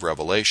receive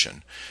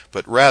revelation,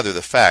 but rather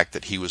the fact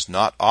that he was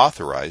not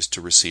authorized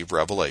to receive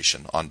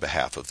revelation on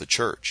behalf of the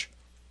church.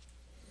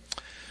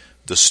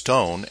 The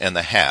stone and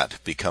the hat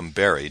become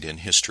buried in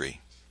history.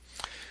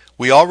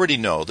 We already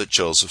know that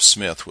Joseph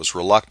Smith was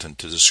reluctant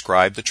to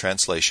describe the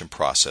translation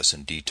process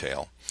in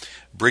detail.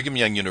 Brigham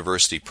Young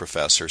University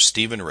professor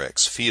Stephen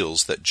Ricks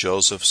feels that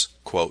Joseph's,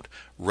 quote,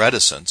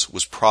 reticence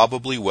was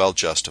probably well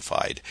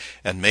justified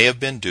and may have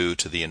been due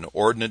to the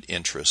inordinate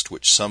interest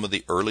which some of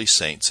the early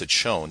saints had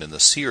shown in the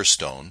seer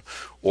stone,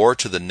 or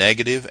to the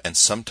negative and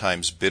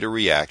sometimes bitter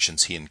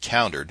reactions he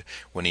encountered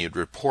when he had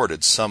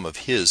reported some of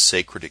his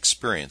sacred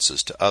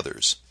experiences to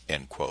others,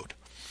 end quote.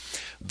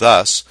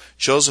 Thus,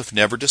 Joseph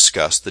never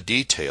discussed the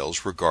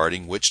details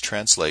regarding which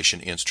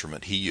translation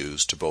instrument he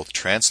used to both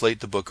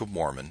translate the Book of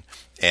Mormon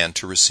and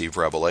to receive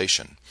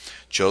revelation.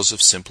 Joseph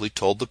simply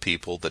told the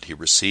people that he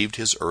received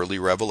his early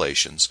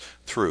revelations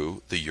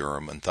through the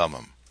Urim and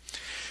Thummim.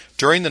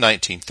 During the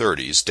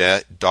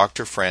 1930s,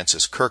 Dr.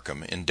 Francis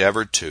Kirkham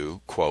endeavored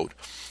to, quote,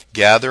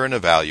 gather and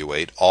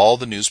evaluate all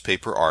the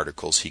newspaper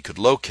articles he could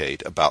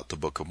locate about the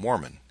Book of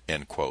Mormon,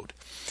 end quote.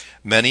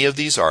 Many of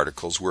these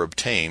articles were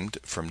obtained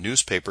from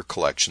newspaper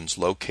collections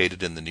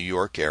located in the New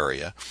York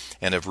area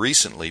and have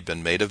recently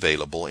been made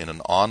available in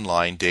an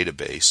online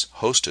database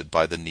hosted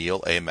by the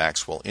Neal A.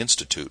 Maxwell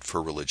Institute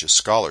for Religious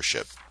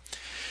Scholarship.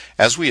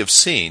 As we have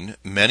seen,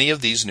 many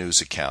of these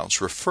news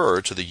accounts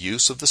refer to the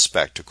use of the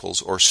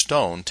spectacles or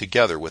stone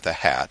together with a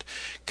hat,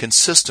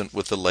 consistent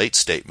with the late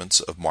statements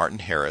of Martin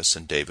Harris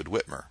and David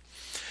Whitmer.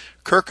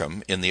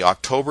 Kirkham, in the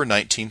October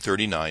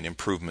 1939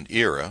 Improvement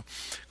era,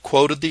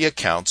 quoted the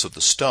accounts of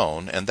the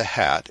stone and the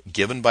hat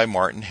given by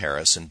Martin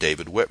Harris and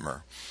David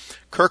Whitmer.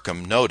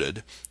 Kirkham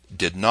noted,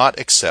 did not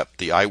accept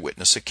the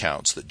eyewitness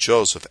accounts that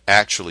Joseph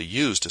actually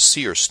used a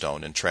seer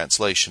stone in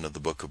translation of the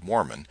Book of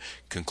Mormon,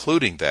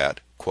 concluding that,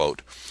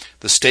 quote,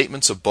 the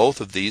statements of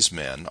both of these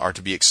men are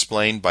to be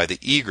explained by the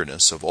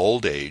eagerness of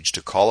old age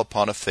to call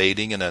upon a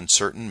fading and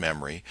uncertain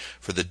memory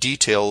for the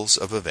details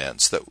of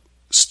events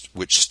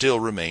which still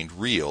remained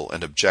real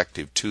and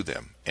objective to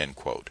them, end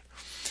quote.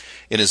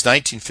 In his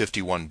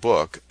 1951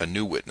 book, A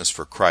New Witness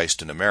for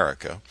Christ in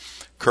America,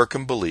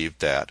 Kirkham believed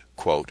that,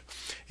 quote,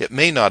 it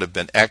may not have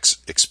been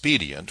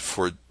expedient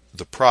for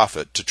the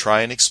prophet to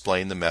try and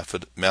explain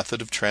the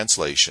method of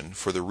translation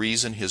for the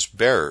reason his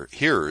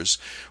hearers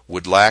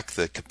would lack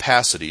the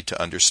capacity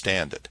to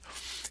understand it.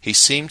 It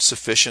seemed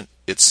sufficient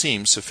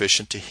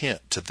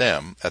to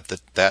them at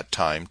that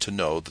time to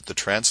know that the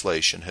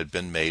translation had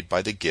been made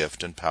by the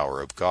gift and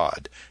power of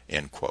God,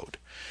 end quote.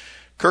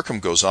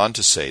 Kirkham goes on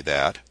to say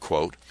that,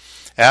 quote,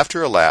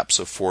 after a lapse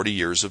of 40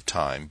 years of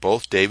time,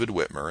 both David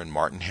Whitmer and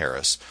Martin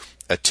Harris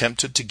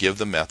attempted to give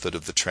the method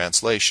of the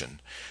translation.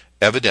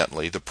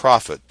 Evidently, the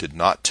prophet did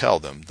not tell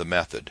them the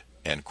method,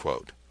 end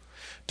quote.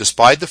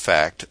 Despite the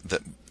fact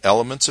that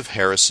elements of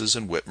Harris's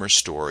and Whitmer's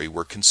story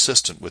were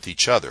consistent with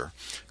each other,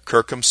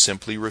 Kirkham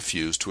simply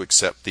refused to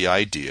accept the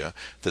idea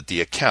that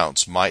the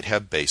accounts might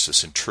have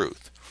basis in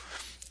truth.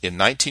 In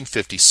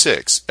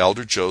 1956,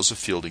 Elder Joseph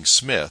Fielding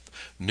Smith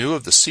knew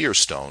of the seer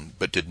stone,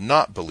 but did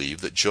not believe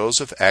that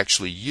Joseph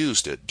actually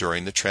used it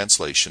during the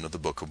translation of the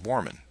Book of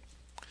Mormon.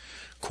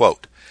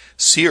 Quote,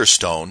 seer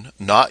stone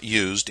not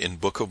used in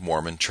Book of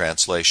Mormon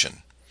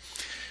translation.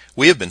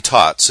 We have been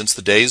taught since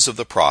the days of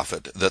the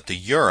prophet that the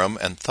Urim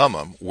and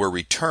Thummim were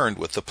returned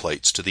with the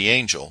plates to the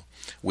angel.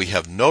 We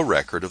have no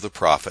record of the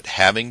prophet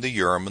having the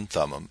Urim and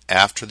Thummim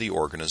after the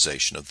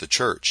organization of the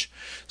church.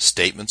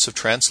 Statements of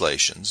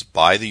translations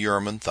by the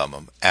Urim and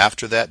Thummim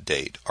after that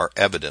date are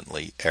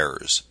evidently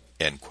errors,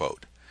 end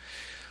quote.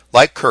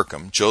 Like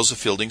Kirkham, Joseph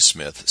Fielding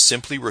Smith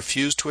simply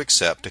refused to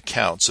accept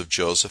accounts of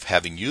Joseph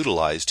having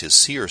utilized his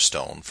seer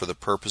stone for the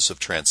purpose of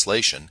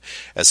translation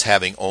as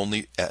having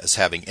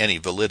any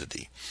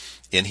validity.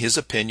 In his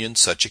opinion,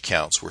 such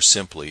accounts were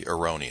simply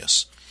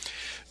erroneous.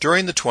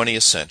 During the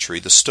 20th century,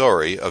 the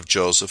story of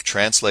Joseph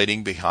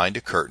translating behind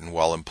a curtain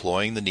while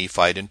employing the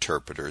Nephite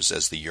interpreters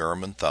as the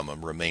Urim and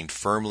Thummim remained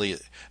firmly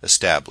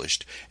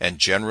established and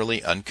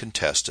generally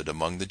uncontested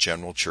among the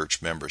general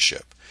church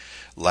membership.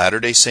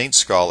 Latter-day Saint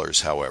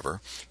scholars,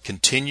 however,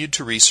 continued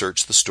to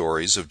research the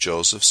stories of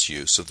Joseph's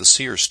use of the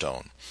seer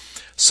stone.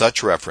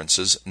 Such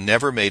references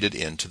never made it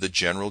into the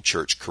general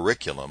church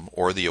curriculum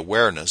or the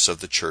awareness of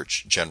the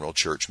general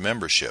church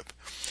membership.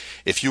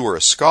 If you were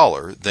a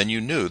scholar, then you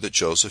knew that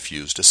Joseph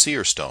used a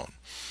seer stone.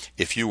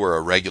 If you were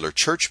a regular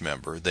church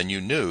member, then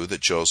you knew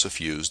that Joseph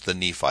used the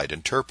Nephite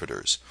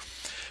interpreters.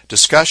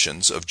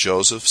 Discussions of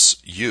Joseph's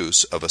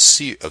use of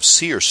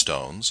seer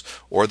stones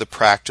or the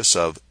practice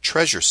of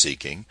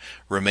treasure-seeking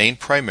remain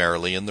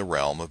primarily in the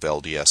realm of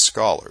LDS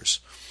scholars.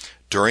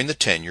 During the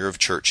tenure of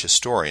church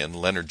historian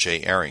Leonard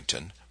J.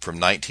 Arrington, from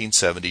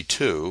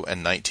 1972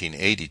 and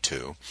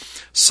 1982,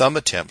 some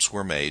attempts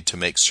were made to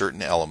make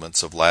certain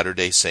elements of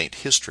Latter-day Saint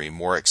history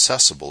more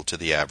accessible to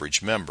the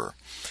average member.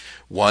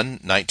 One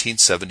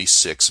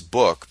 1976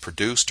 book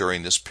produced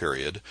during this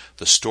period,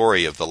 The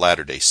Story of the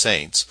Latter-day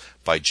Saints,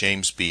 by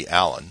James B.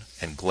 Allen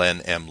and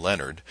Glenn M.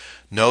 Leonard,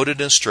 noted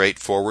in a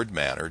straightforward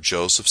manner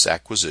Joseph's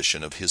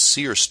acquisition of his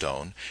seer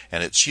stone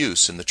and its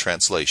use in the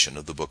translation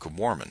of the Book of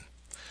Mormon.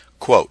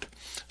 Quote,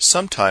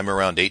 sometime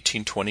around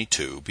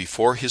 1822,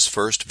 before his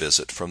first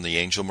visit from the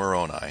angel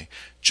Moroni,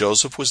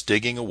 Joseph was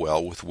digging a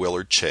well with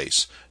Willard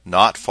Chase,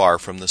 not far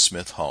from the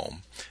Smith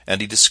home, and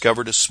he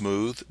discovered a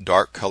smooth,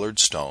 dark-colored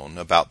stone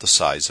about the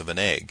size of an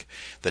egg,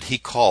 that he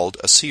called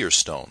a seer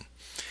stone.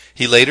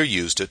 He later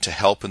used it to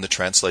help in the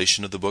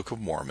translation of the Book of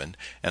Mormon,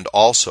 and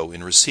also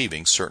in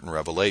receiving certain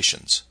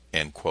revelations.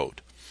 End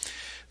quote.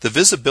 The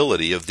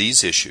visibility of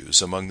these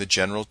issues among the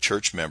general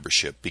church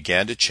membership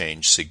began to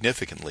change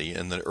significantly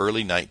in the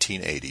early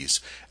 1980s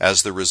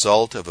as the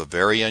result of a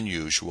very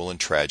unusual and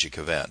tragic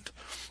event,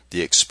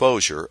 the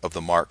exposure of the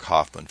Mark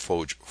Hoffman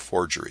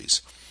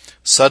forgeries.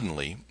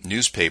 Suddenly,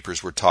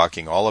 newspapers were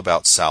talking all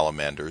about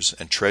salamanders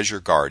and treasure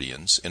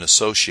guardians in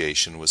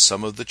association with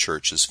some of the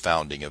church's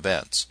founding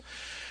events.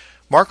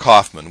 Mark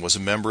Hoffman was a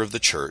member of the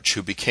church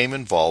who became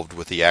involved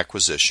with the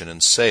acquisition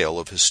and sale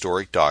of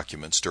historic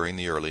documents during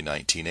the early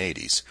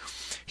 1980s.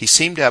 He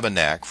seemed to have a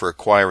knack for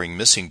acquiring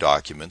missing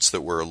documents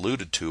that were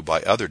alluded to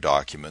by other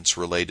documents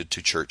related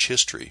to church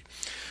history.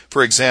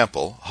 For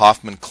example,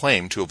 Hoffman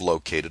claimed to have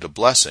located a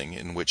blessing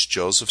in which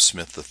Joseph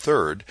Smith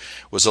III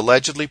was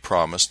allegedly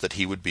promised that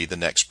he would be the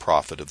next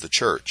prophet of the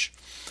church.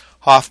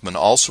 Hoffman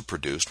also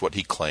produced what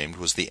he claimed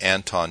was the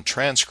Anton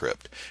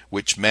transcript,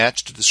 which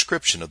matched a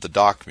description of the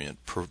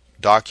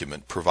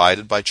document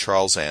provided by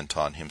Charles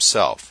Anton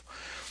himself.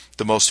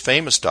 The most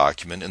famous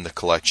document in the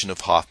collection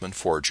of Hoffman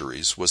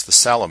forgeries was the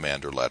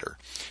Salamander letter,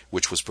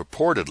 which was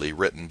purportedly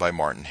written by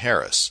Martin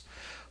Harris.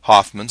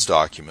 Hoffman's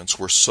documents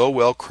were so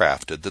well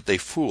crafted that they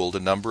fooled a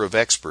number of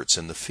experts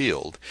in the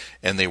field,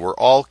 and they were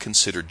all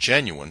considered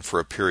genuine for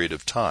a period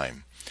of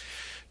time.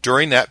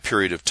 During that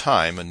period of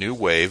time, a new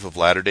wave of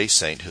Latter-day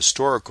Saint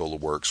historical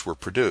works were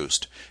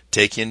produced,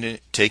 taking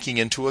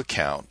into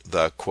account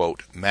the,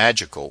 quote,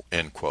 magical,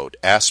 end quote,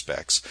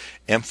 aspects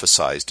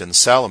emphasized in the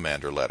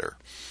Salamander letter.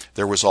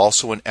 There was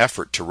also an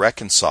effort to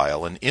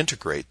reconcile and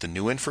integrate the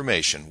new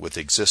information with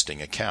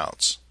existing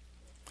accounts.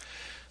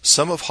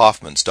 Some of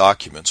Hoffman's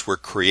documents were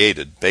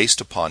created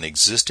based upon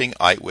existing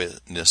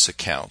eyewitness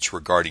accounts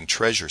regarding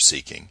treasure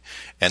seeking,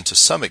 and to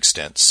some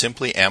extent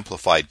simply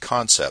amplified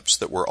concepts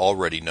that were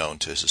already known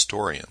to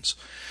historians.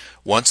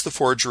 Once the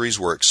forgeries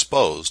were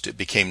exposed, it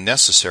became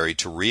necessary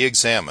to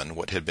re-examine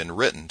what had been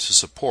written to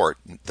support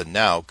the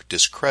now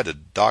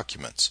discredited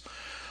documents.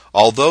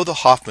 Although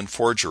the Hoffman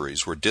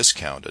forgeries were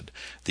discounted,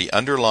 the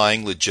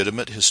underlying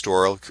legitimate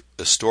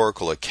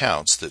historical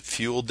accounts that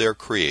fueled their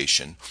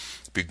creation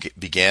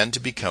began to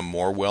become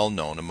more well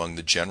known among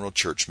the general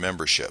church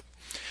membership.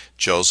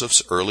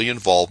 Joseph's early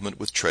involvement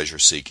with treasure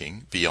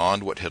seeking,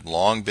 beyond what had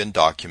long been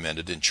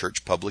documented in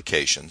church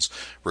publications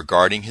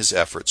regarding his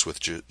efforts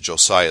with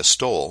Josiah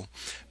Stoll,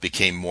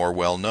 became more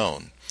well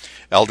known.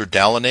 Elder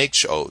Dallin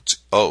H.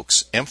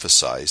 Oaks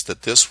emphasized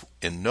that this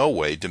in no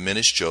way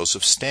diminished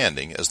Joseph's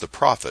standing as the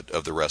prophet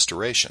of the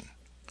Restoration.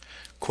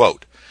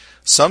 Quote,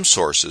 some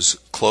sources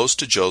close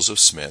to Joseph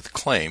Smith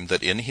claim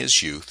that in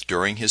his youth,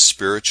 during his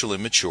spiritual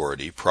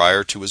immaturity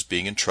prior to his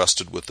being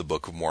entrusted with the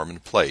Book of Mormon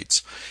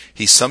plates,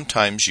 he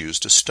sometimes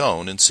used a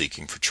stone in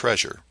seeking for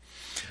treasure.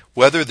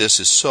 Whether this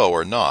is so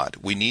or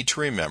not, we need to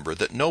remember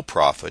that no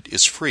prophet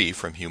is free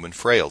from human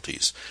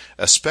frailties,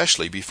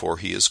 especially before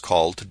he is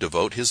called to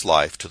devote his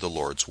life to the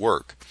Lord's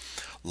work.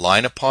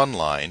 Line upon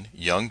line,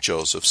 young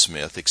Joseph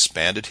Smith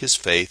expanded his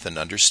faith and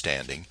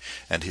understanding,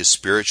 and his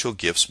spiritual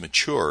gifts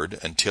matured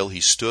until he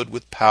stood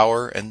with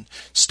power and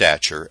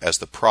stature as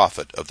the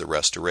prophet of the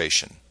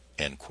Restoration.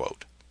 End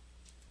quote.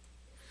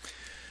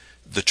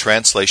 The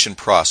translation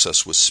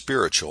process was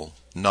spiritual,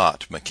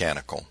 not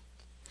mechanical.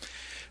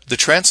 The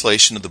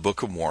translation of the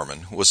Book of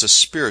Mormon was a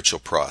spiritual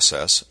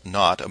process,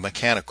 not a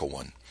mechanical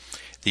one.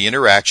 The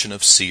interaction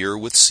of seer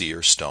with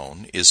seer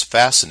stone is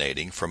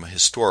fascinating from a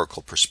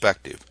historical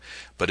perspective,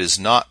 but it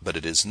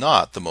is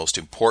not the most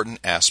important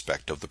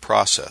aspect of the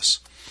process.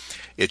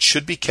 It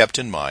should be kept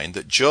in mind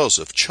that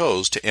Joseph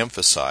chose to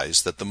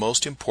emphasize that the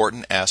most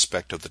important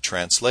aspect of the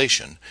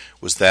translation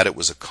was that it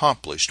was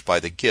accomplished by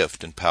the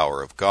gift and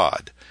power of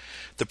God.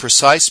 The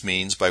precise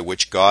means by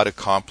which God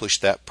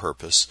accomplished that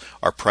purpose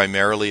are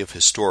primarily of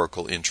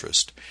historical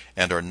interest,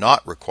 and are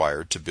not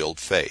required to build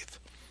faith.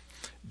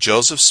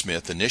 Joseph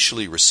Smith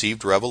initially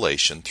received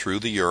revelation through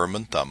the Urim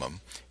and Thummim,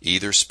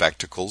 either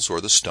spectacles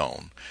or the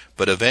stone,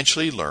 but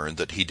eventually learned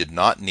that he did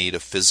not need a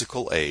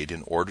physical aid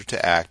in order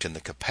to act in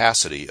the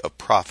capacity of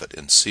prophet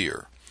and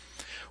seer.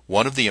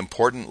 One of the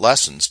important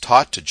lessons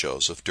taught to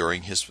Joseph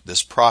during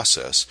this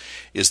process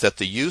is that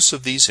the use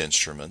of these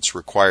instruments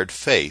required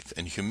faith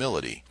and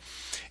humility.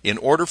 In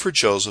order for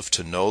Joseph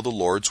to know the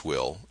Lord's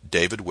will,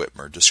 David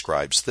Whitmer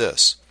describes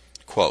this,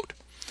 quote,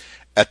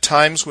 at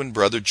times when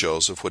Brother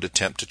Joseph would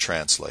attempt to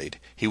translate,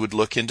 he would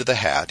look into the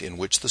hat in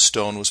which the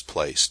stone was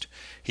placed.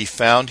 He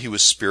found he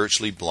was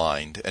spiritually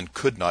blind and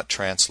could not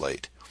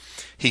translate.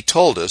 He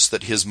told us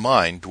that his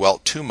mind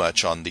dwelt too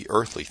much on the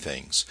earthly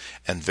things,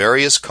 and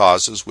various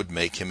causes would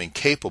make him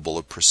incapable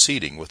of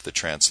proceeding with the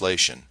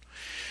translation.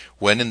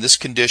 When in this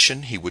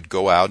condition he would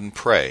go out and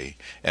pray,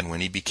 and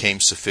when he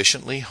became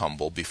sufficiently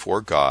humble before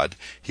God,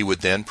 he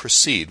would then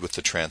proceed with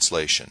the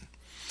translation.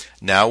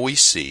 Now we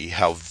see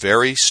how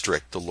very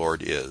strict the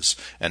Lord is,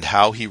 and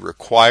how he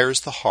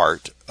requires the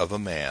heart of a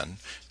man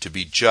to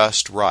be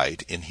just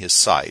right in his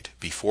sight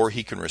before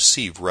he can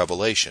receive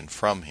revelation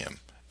from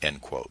him."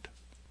 End quote.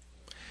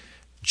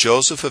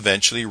 Joseph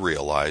eventually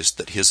realized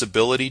that his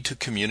ability to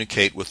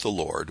communicate with the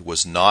Lord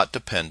was not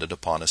dependent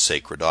upon a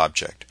sacred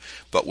object,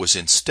 but was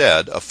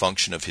instead a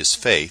function of his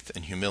faith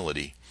and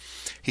humility.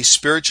 He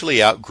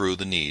spiritually outgrew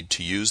the need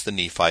to use the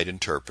Nephite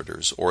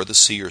interpreters or the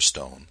seer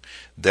stone,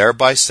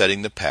 thereby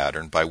setting the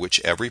pattern by which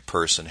every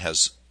person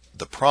has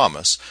the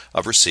promise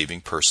of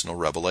receiving personal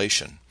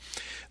revelation.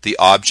 The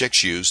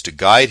objects used to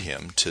guide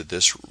him to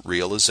this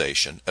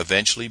realization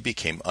eventually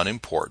became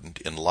unimportant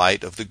in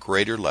light of the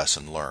greater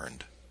lesson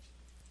learned.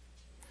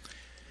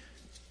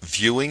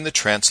 Viewing the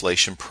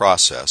translation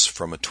process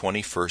from a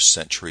 21st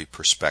century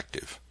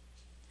perspective.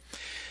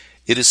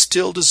 It is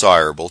still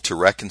desirable to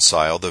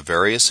reconcile the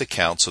various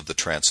accounts of the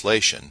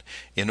translation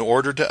in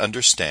order to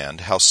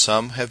understand how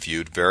some have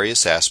viewed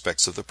various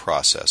aspects of the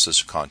process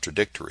as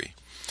contradictory.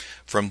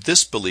 From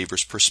this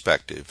believer's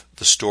perspective,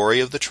 the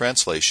story of the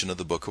translation of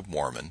the Book of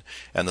Mormon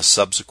and the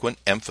subsequent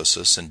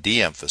emphasis and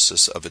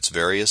de-emphasis of its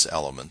various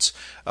elements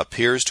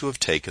appears to have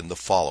taken the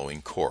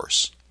following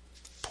course.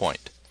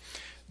 Point.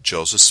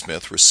 Joseph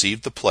Smith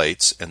received the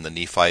plates and the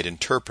Nephite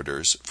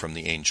interpreters from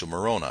the angel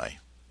Moroni.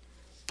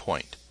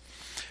 Point.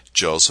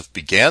 Joseph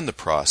began the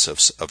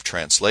process of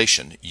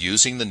translation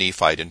using the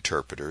Nephite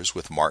interpreters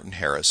with Martin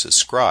Harris as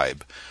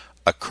scribe.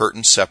 A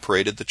curtain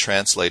separated the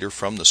translator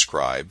from the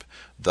scribe,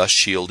 thus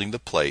shielding the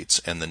plates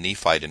and the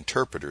Nephite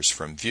interpreters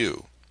from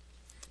view.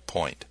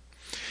 Point.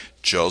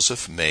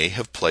 Joseph may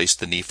have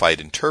placed the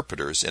Nephite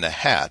interpreters in a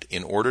hat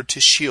in order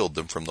to shield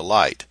them from the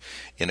light,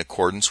 in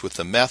accordance with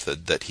the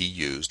method that he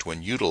used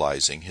when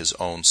utilizing his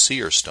own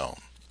seer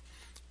stone.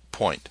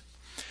 Point.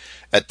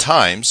 At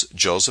times,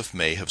 Joseph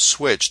may have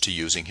switched to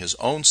using his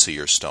own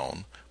seer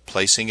stone,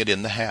 placing it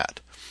in the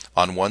hat.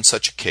 On one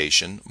such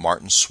occasion,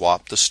 Martin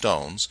swapped the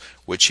stones,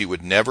 which he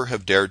would never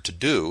have dared to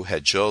do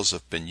had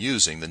Joseph been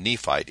using the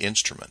Nephite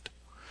instrument.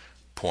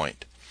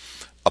 Point.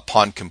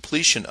 Upon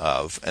completion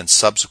of and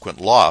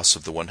subsequent loss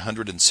of the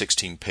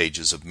 116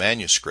 pages of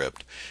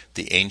manuscript,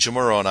 the angel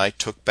Moroni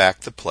took back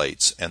the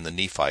plates and the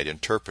Nephite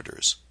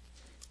interpreters.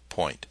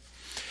 Point.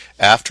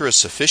 After a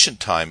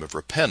sufficient time of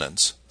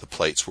repentance, the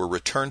plates were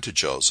returned to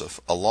Joseph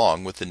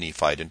along with the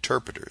Nephite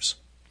interpreters.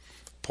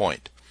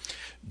 Point.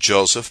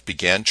 Joseph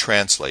began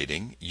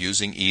translating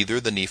using either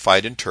the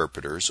Nephite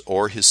interpreters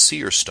or his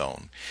seer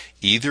stone,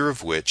 either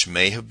of which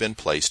may have been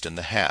placed in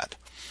the hat.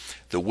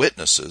 The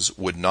witnesses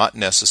would not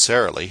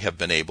necessarily have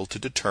been able to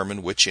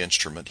determine which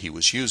instrument he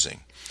was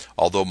using,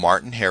 although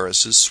Martin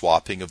Harris's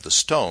swapping of the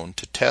stone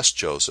to test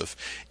Joseph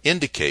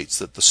indicates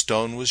that the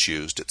stone was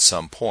used at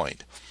some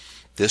point.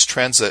 This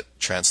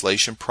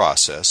translation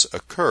process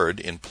occurred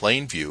in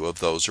plain view of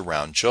those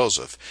around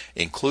Joseph,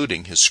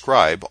 including his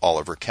scribe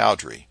Oliver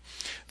Cowdery.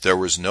 There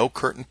was no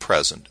curtain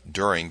present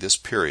during this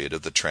period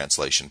of the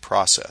translation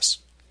process.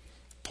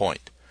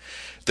 Point.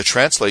 The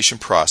translation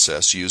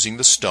process using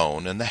the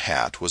stone and the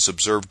hat was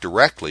observed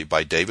directly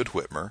by David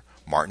Whitmer,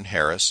 Martin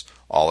Harris,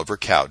 Oliver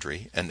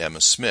Cowdery, and Emma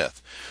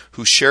Smith,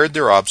 who shared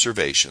their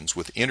observations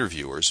with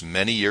interviewers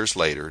many years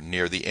later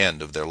near the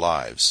end of their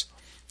lives.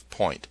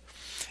 Point.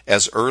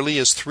 As early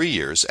as 3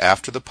 years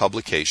after the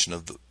publication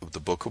of the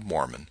Book of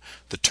Mormon,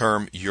 the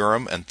term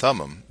Urim and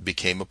Thummim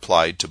became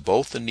applied to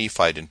both the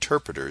Nephite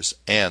interpreters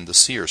and the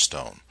seer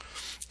stone.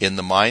 In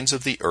the minds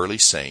of the early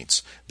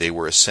saints, they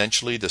were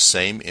essentially the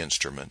same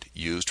instrument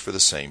used for the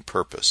same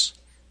purpose.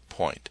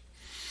 Point.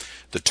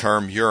 The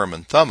term Urim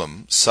and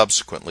Thummim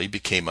subsequently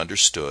became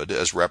understood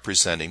as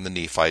representing the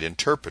Nephite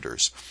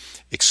interpreters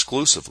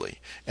exclusively,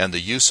 and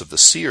the use of the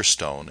seer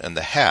stone and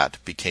the hat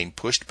became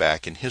pushed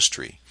back in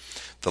history.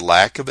 The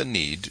lack of a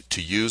need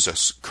to use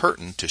a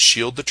curtain to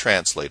shield the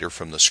translator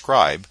from the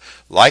scribe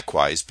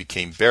likewise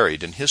became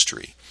buried in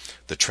history.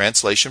 The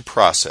translation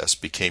process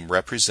became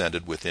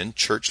represented within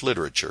church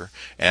literature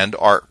and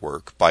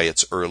artwork by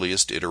its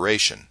earliest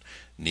iteration,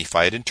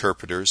 Nephite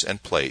interpreters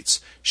and plates,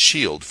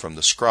 shield from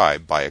the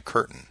scribe by a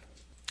curtain.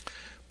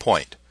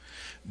 Point.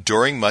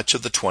 During much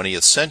of the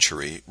 20th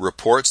century,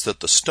 reports that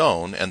the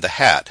stone and the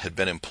hat had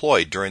been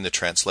employed during the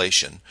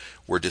translation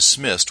were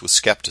dismissed with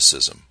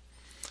skepticism.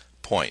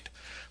 Point.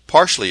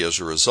 Partially as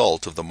a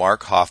result of the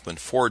Mark Hoffman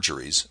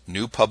forgeries,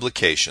 new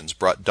publications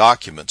brought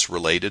documents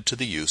related to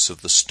the use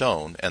of the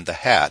stone and the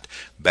hat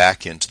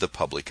back into the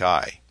public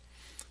eye.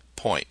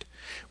 Point.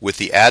 With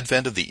the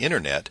advent of the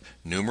Internet,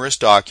 numerous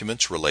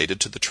documents related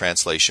to the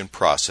translation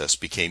process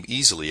became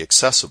easily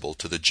accessible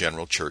to the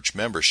general church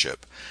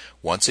membership,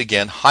 once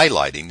again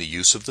highlighting the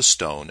use of the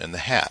stone and the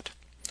hat.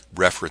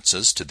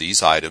 References to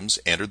these items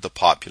entered the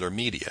popular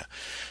media.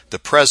 The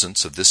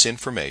presence of this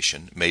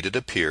information made it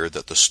appear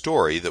that the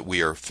story that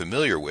we are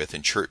familiar with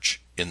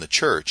in the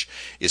church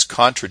is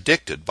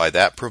contradicted by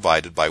that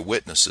provided by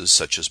witnesses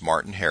such as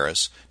Martin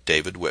Harris,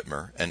 David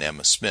Whitmer, and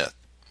Emma Smith.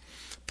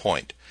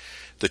 Point.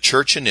 The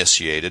church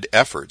initiated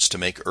efforts to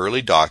make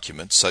early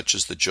documents such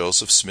as the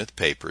Joseph Smith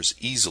papers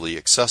easily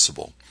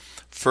accessible,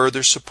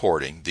 further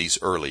supporting these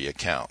early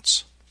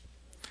accounts.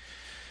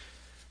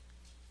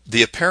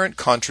 The apparent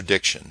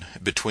contradiction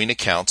between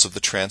accounts of the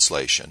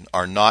translation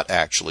are not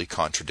actually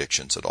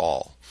contradictions at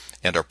all,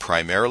 and are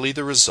primarily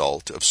the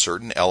result of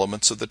certain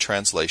elements of the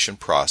translation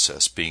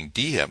process being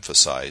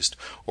de-emphasized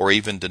or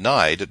even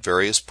denied at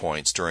various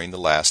points during the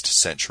last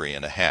century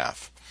and a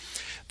half.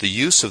 The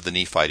use of the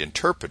Nephite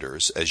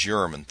interpreters as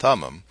Urim and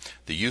Thummim,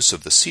 the use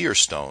of the seer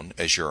stone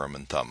as Urim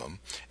and Thummim,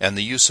 and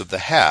the use of the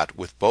hat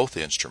with both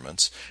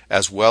instruments,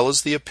 as well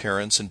as the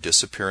appearance and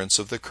disappearance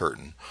of the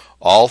curtain,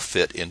 all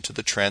fit into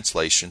the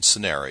translation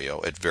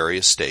scenario at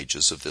various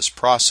stages of this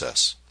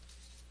process.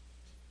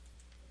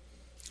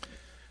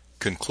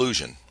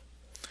 Conclusion.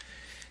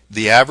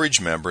 The average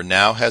member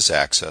now has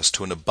access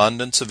to an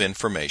abundance of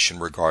information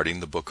regarding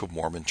the Book of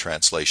Mormon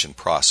translation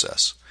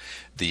process.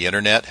 The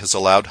Internet has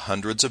allowed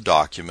hundreds of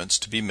documents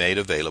to be made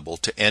available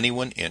to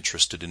anyone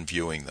interested in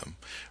viewing them,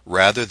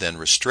 rather than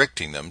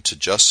restricting them to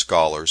just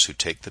scholars who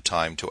take the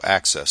time to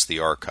access the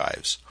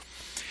archives.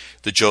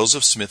 The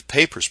Joseph Smith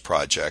Papers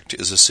Project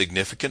is a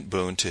significant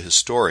boon to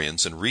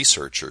historians and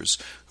researchers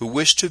who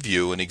wish to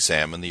view and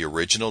examine the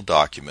original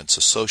documents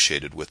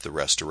associated with the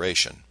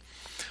restoration.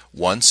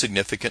 One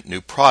significant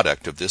new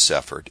product of this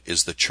effort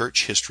is the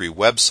church history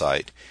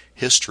website,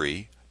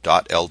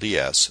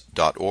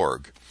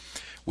 history.lds.org,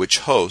 which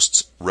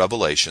hosts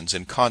Revelations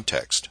in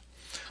Context.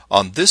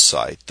 On this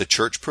site, the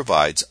church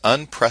provides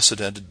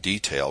unprecedented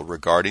detail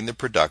regarding the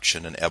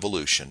production and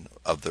evolution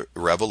of the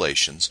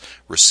revelations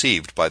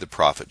received by the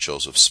prophet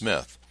Joseph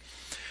Smith.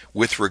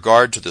 With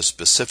regard to the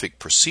specific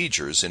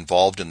procedures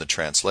involved in the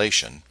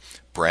translation,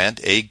 Brant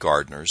A.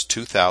 Gardner's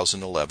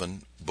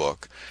 2011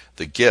 book,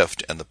 The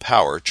Gift and the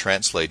Power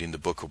Translating the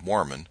Book of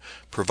Mormon,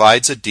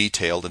 provides a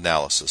detailed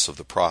analysis of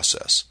the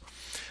process.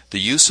 The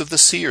use of the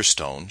seer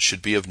stone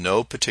should be of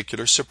no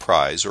particular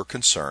surprise or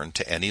concern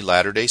to any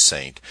Latter-day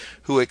Saint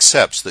who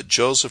accepts that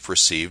Joseph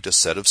received a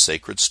set of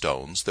sacred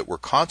stones that were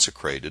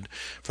consecrated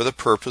for the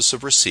purpose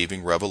of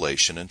receiving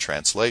revelation and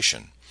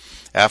translation.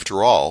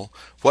 After all,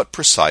 what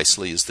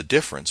precisely is the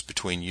difference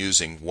between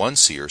using one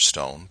seer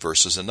stone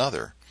versus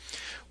another?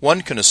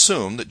 One can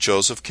assume that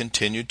Joseph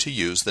continued to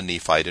use the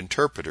Nephite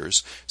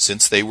interpreters,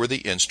 since they were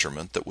the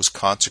instrument that was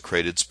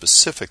consecrated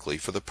specifically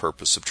for the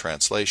purpose of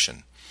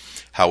translation.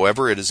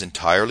 However, it is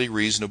entirely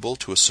reasonable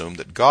to assume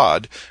that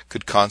God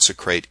could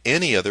consecrate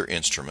any other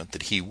instrument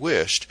that he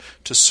wished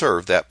to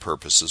serve that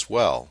purpose as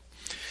well.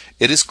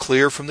 It is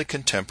clear from the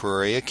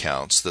contemporary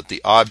accounts that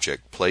the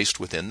object placed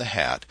within the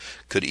hat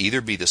could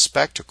either be the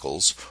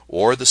spectacles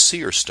or the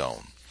seer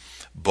stone.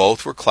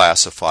 Both were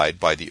classified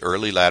by the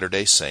early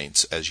Latter-day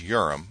Saints as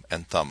Urim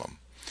and Thummim.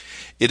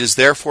 It is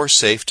therefore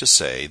safe to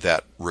say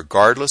that,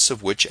 regardless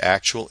of which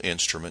actual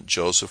instrument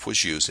Joseph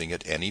was using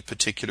at any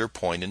particular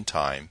point in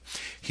time,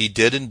 he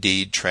did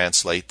indeed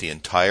translate the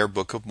entire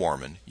Book of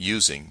Mormon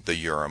using the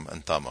Urim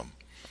and Thummim.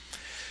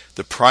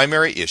 The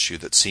primary issue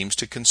that seems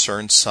to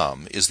concern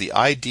some is the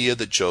idea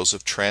that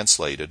Joseph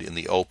translated in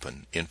the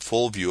open, in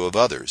full view of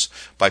others,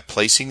 by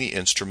placing the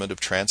instrument of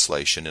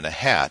translation in a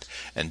hat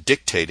and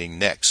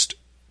dictating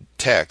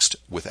text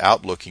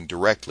without looking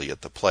directly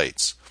at the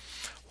plates.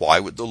 Why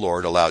would the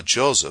Lord allow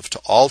Joseph to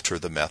alter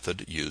the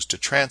method used to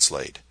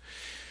translate?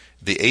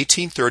 The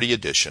 1830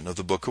 edition of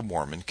the Book of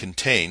Mormon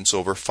contains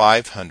over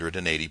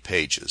 580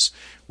 pages,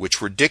 which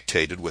were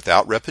dictated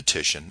without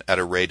repetition at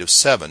a rate of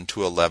 7 to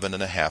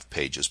 11.5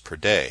 pages per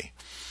day.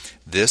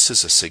 This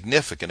is a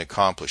significant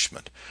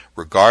accomplishment,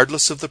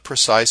 regardless of the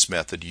precise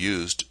method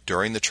used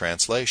during the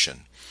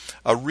translation.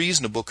 A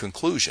reasonable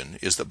conclusion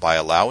is that by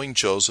allowing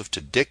Joseph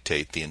to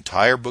dictate the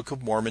entire Book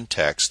of Mormon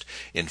text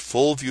in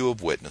full view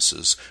of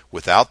witnesses,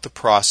 without the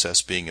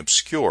process being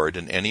obscured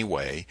in any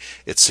way,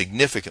 it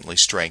significantly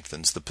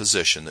strengthens the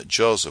position that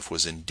Joseph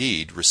was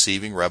indeed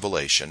receiving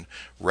revelation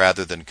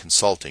rather than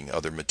consulting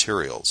other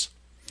materials.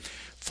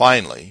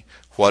 Finally,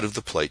 what of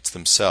the plates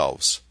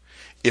themselves?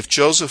 If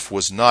Joseph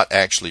was not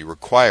actually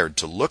required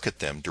to look at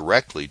them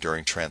directly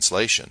during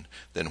translation,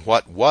 then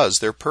what was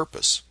their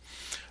purpose?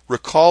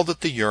 Recall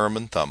that the Urim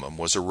and Thummim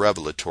was a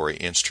revelatory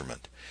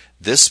instrument.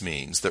 This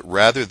means that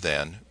rather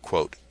than,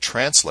 quote,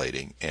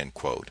 translating, end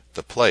quote,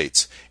 the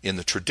plates in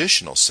the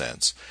traditional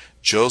sense,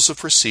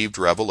 Joseph received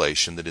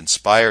revelation that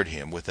inspired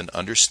him with an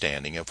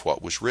understanding of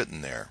what was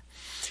written there.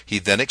 He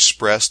then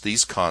expressed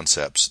these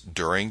concepts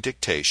during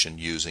dictation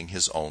using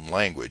his own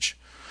language.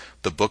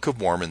 The Book of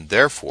Mormon,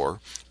 therefore,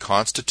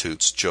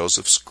 constitutes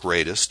Joseph's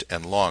greatest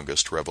and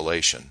longest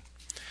revelation.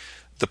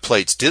 The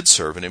plates did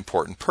serve an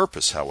important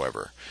purpose,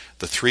 however.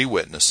 The 3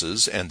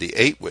 witnesses and the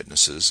 8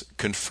 witnesses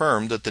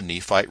confirmed that the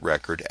Nephite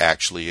record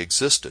actually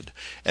existed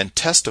and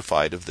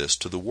testified of this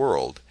to the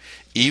world,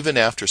 even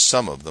after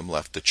some of them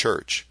left the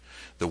church.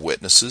 The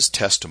witnesses'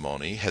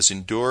 testimony has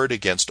endured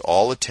against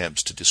all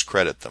attempts to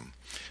discredit them.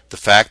 The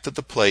fact that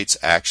the plates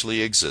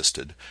actually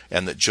existed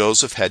and that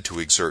Joseph had to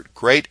exert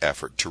great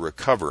effort to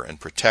recover and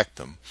protect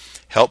them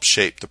helped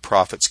shape the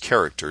prophet's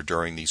character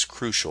during these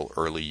crucial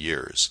early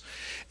years.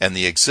 And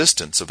the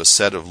existence of a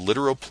set of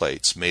literal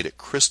plates made it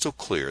crystal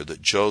clear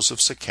that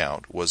Joseph's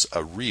account was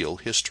a real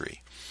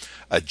history.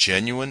 A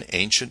genuine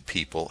ancient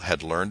people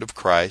had learned of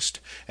Christ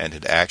and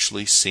had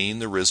actually seen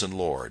the risen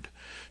Lord.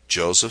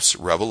 Joseph's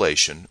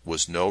revelation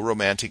was no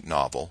romantic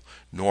novel,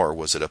 nor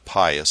was it a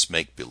pious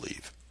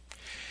make-believe.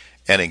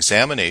 An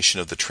examination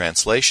of the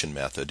translation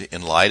method,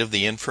 in light of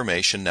the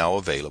information now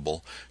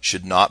available,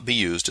 should not be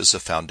used as a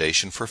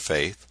foundation for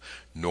faith,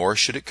 nor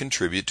should it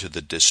contribute to the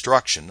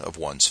destruction of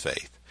one's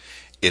faith.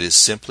 It is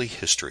simply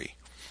history,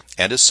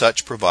 and as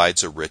such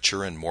provides a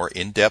richer and more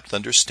in-depth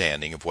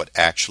understanding of what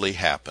actually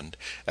happened,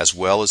 as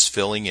well as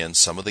filling in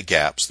some of the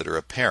gaps that are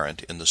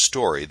apparent in the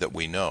story that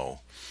we know.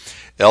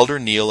 Elder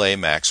Neal A.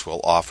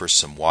 Maxwell offers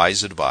some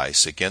wise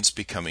advice against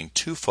becoming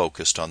too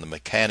focused on the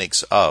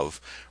mechanics of,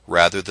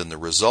 rather than the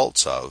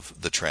results of,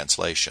 the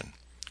translation.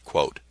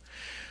 Quote,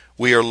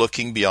 "We are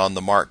looking beyond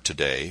the mark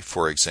today,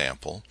 for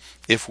example,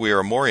 if we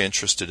are more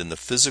interested in the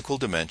physical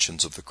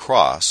dimensions of the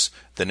cross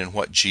than in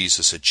what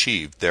Jesus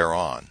achieved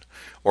thereon,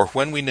 or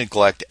when we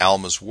neglect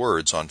Alma's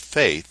words on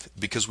faith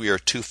because we are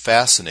too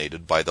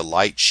fascinated by the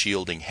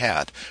light-shielding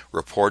hat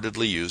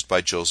reportedly used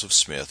by Joseph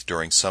Smith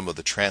during some of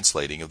the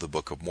translating of the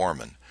Book of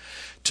Mormon.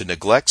 To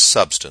neglect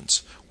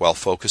substance while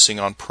focusing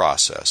on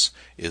process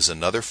is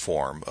another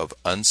form of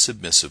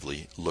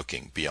unsubmissively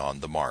looking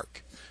beyond the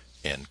mark."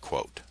 End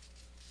quote.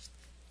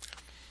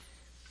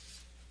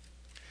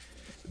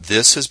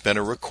 This has been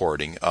a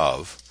recording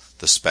of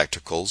The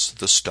Spectacles,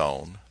 the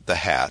Stone, the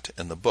Hat,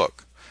 and the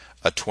Book,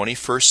 a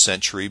 21st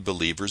Century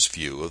Believer's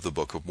View of the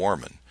Book of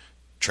Mormon,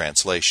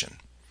 translation,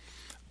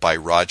 by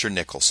Roger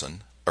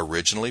Nicholson,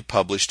 originally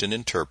published in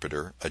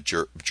Interpreter, a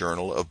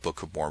Journal of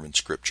Book of Mormon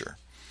Scripture.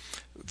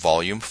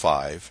 Volume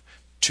 5,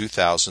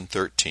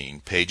 2013,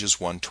 pages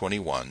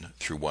 121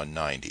 through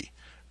 190.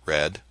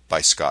 Read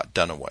by Scott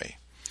Dunaway.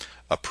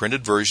 A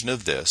printed version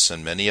of this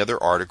and many other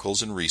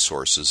articles and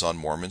resources on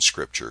Mormon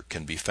Scripture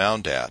can be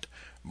found at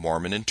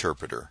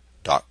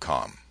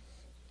mormoninterpreter.com.